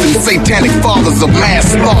 Authors and satanic fathers of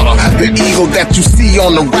mass slaughter. The eagle that you see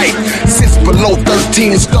on the right sits below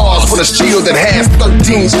 13 stars with a shield that has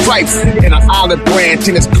 13 stripes and an olive branch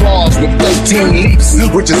in its claws with 13 leaves,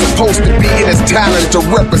 which is supposed to be in his talent to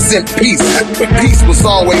represent peace. But peace was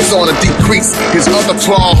always on a decrease. His other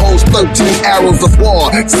claw holds 13 arrows of war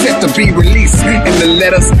set to be released, and the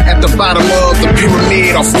letters at the bottom of the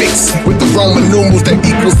pyramid are fixed with the Roman numerals that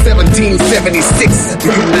equal 1776.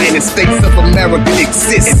 The United States of America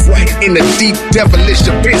exists in a deep devilish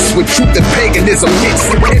abyss with truth and paganism mixed.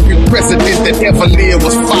 Every president that ever lived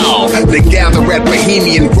was foul. They gather at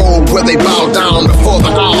Bohemian Grove where they bow down sound before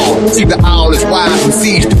the owl. See, the owl is wise and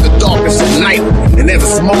sees through the darkness of night. And there's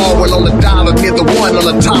a small one on the dollar near the one on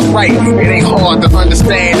the top right. It ain't hard to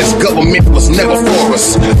understand this government was never for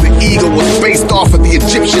us. The eagle was based off of the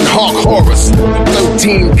Egyptian hawk Horus.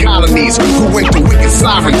 13 colonies who went to wicked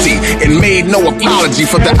sovereignty and made no apology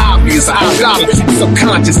for the obvious idolatry.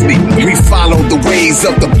 Subconsciously, we follow the ways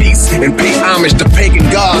of the beast and pay homage to pagan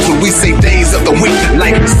gods when we say days of the week.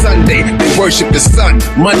 Like Sunday, they worship the sun.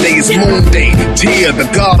 Monday is moon day. Tyr, the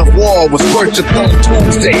god of war, was worshipped on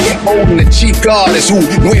Tuesday. Odin, the chief god, is who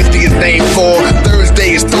Wednesday is named for.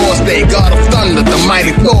 Thursday is Thor's day, god of thunder, the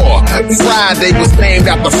mighty Thor. Friday was named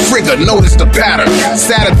after Frigga, notice the pattern.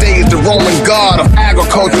 Saturday is the Roman god of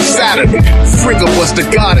agriculture, Saturn. Frigga was the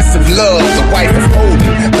goddess of love, the wife of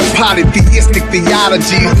Odin. The polytheistic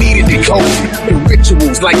theology needed decoding. The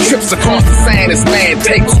rituals like trips across the sand as man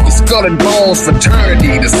takes the skull and bones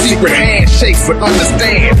fraternity. The secret handshakes would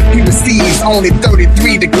understand. He receives only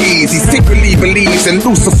 33 degrees. He secretly believes in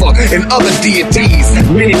Lucifer and other deities.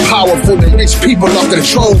 Many powerful and rich people are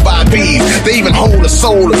controlled by these. They even hold the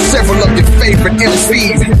soul of several of your favorite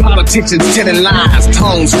MCs. Politicians telling lies,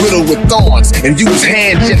 tongues riddled with thorns, and use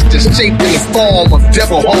hand gestures shaped in the form of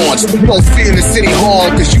devil horns. You don't feel this any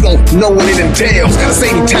harm because you don't know what it entails.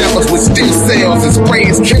 Satan tampers with stem cells and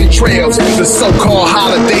sprays chemtrails. The so-called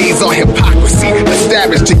holidays are hypocrisy,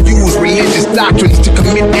 established to use religious doctrines to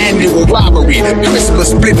commit annual robbery.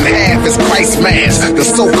 Christmas split in half is Christ's Mass, the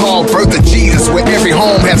so-called birth of Jesus, where every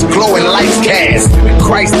home has glowing lights cast.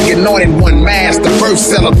 Christ the anointed one masked the birth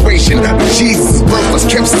celebration, but Jesus' birth was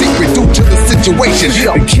kept secret due to the situation.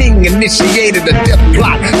 The king initiated a death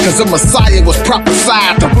plot because the Messiah was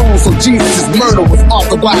prophesied to rule, so Jesus' murder was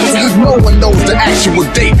authorized. No one knows the actual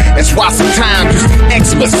date. That's why sometimes you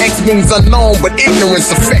see Xmas. X means unknown, but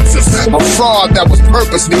ignorance affects us. A fraud that was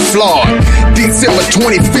purposely flawed. December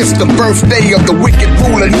 25th, the birthday of the wicked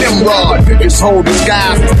ruler Nimrod. His whole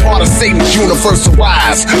disguise was part of Satan's universal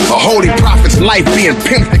rise. A holy prophet's life being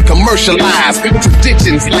pimped and commercialized.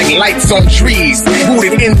 Traditions like lights on trees,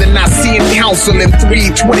 rooted in the Nicene Council in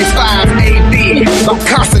 325 AD. By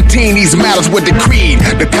Constantine, these matters were decreed.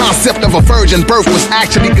 The concept of a virgin birth was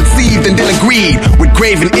actually conceived and then agreed with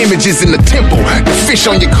graven images in the temple. The fish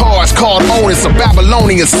on your cars called Onus, a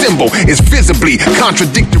Babylonian symbol, is visibly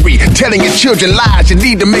contradictory. Telling your children lies, you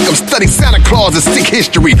need to make them study Santa Claus and sick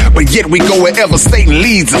history. But yet we go wherever Satan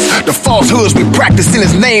leads us. The falsehoods we practice in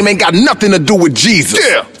his name ain't got nothing to do with Jesus.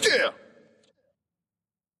 Yeah.